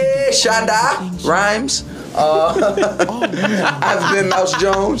 Yeah, Shonda rhymes. I've been Mouse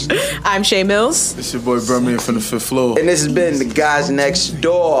Jones. I'm Shay Mills. It's your boy Bruh Man from the 5th floor. And this has been the Guys Next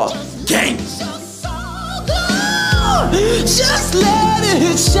Door Gang. Just let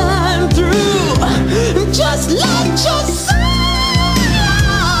it shine through. Just let your soul,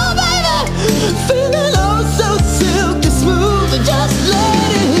 baby, feeling oh so silky smooth. Just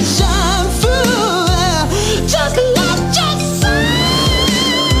let it shine through. Just let your soul.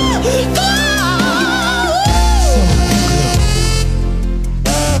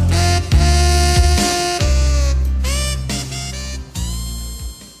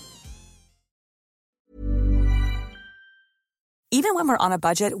 Even when we're on a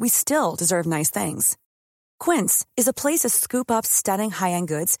budget, we still deserve nice things. Quince is a place to scoop up stunning high-end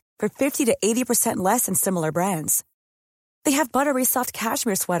goods for 50 to 80% less than similar brands. They have buttery soft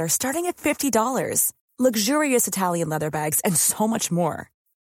cashmere sweaters starting at $50, luxurious Italian leather bags, and so much more.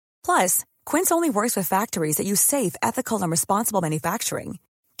 Plus, Quince only works with factories that use safe, ethical, and responsible manufacturing.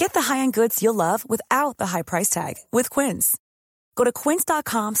 Get the high-end goods you'll love without the high price tag with Quince. Go to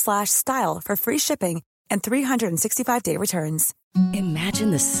quince.com/style for free shipping and 365-day returns.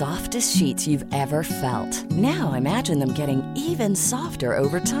 Imagine the softest sheets you've ever felt. Now imagine them getting even softer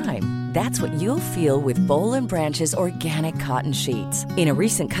over time. That's what you'll feel with Boll & Branch's organic cotton sheets. In a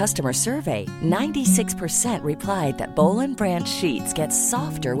recent customer survey, 96% replied that Boll & Branch sheets get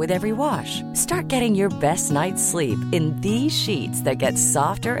softer with every wash. Start getting your best night's sleep in these sheets that get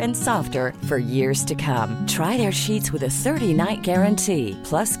softer and softer for years to come. Try their sheets with a 30-night guarantee.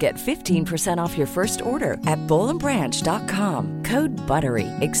 Plus, get 15% off your first order at bollandbranch.com. Code BUTTERY.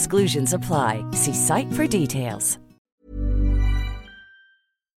 Exclusions apply. See site for details.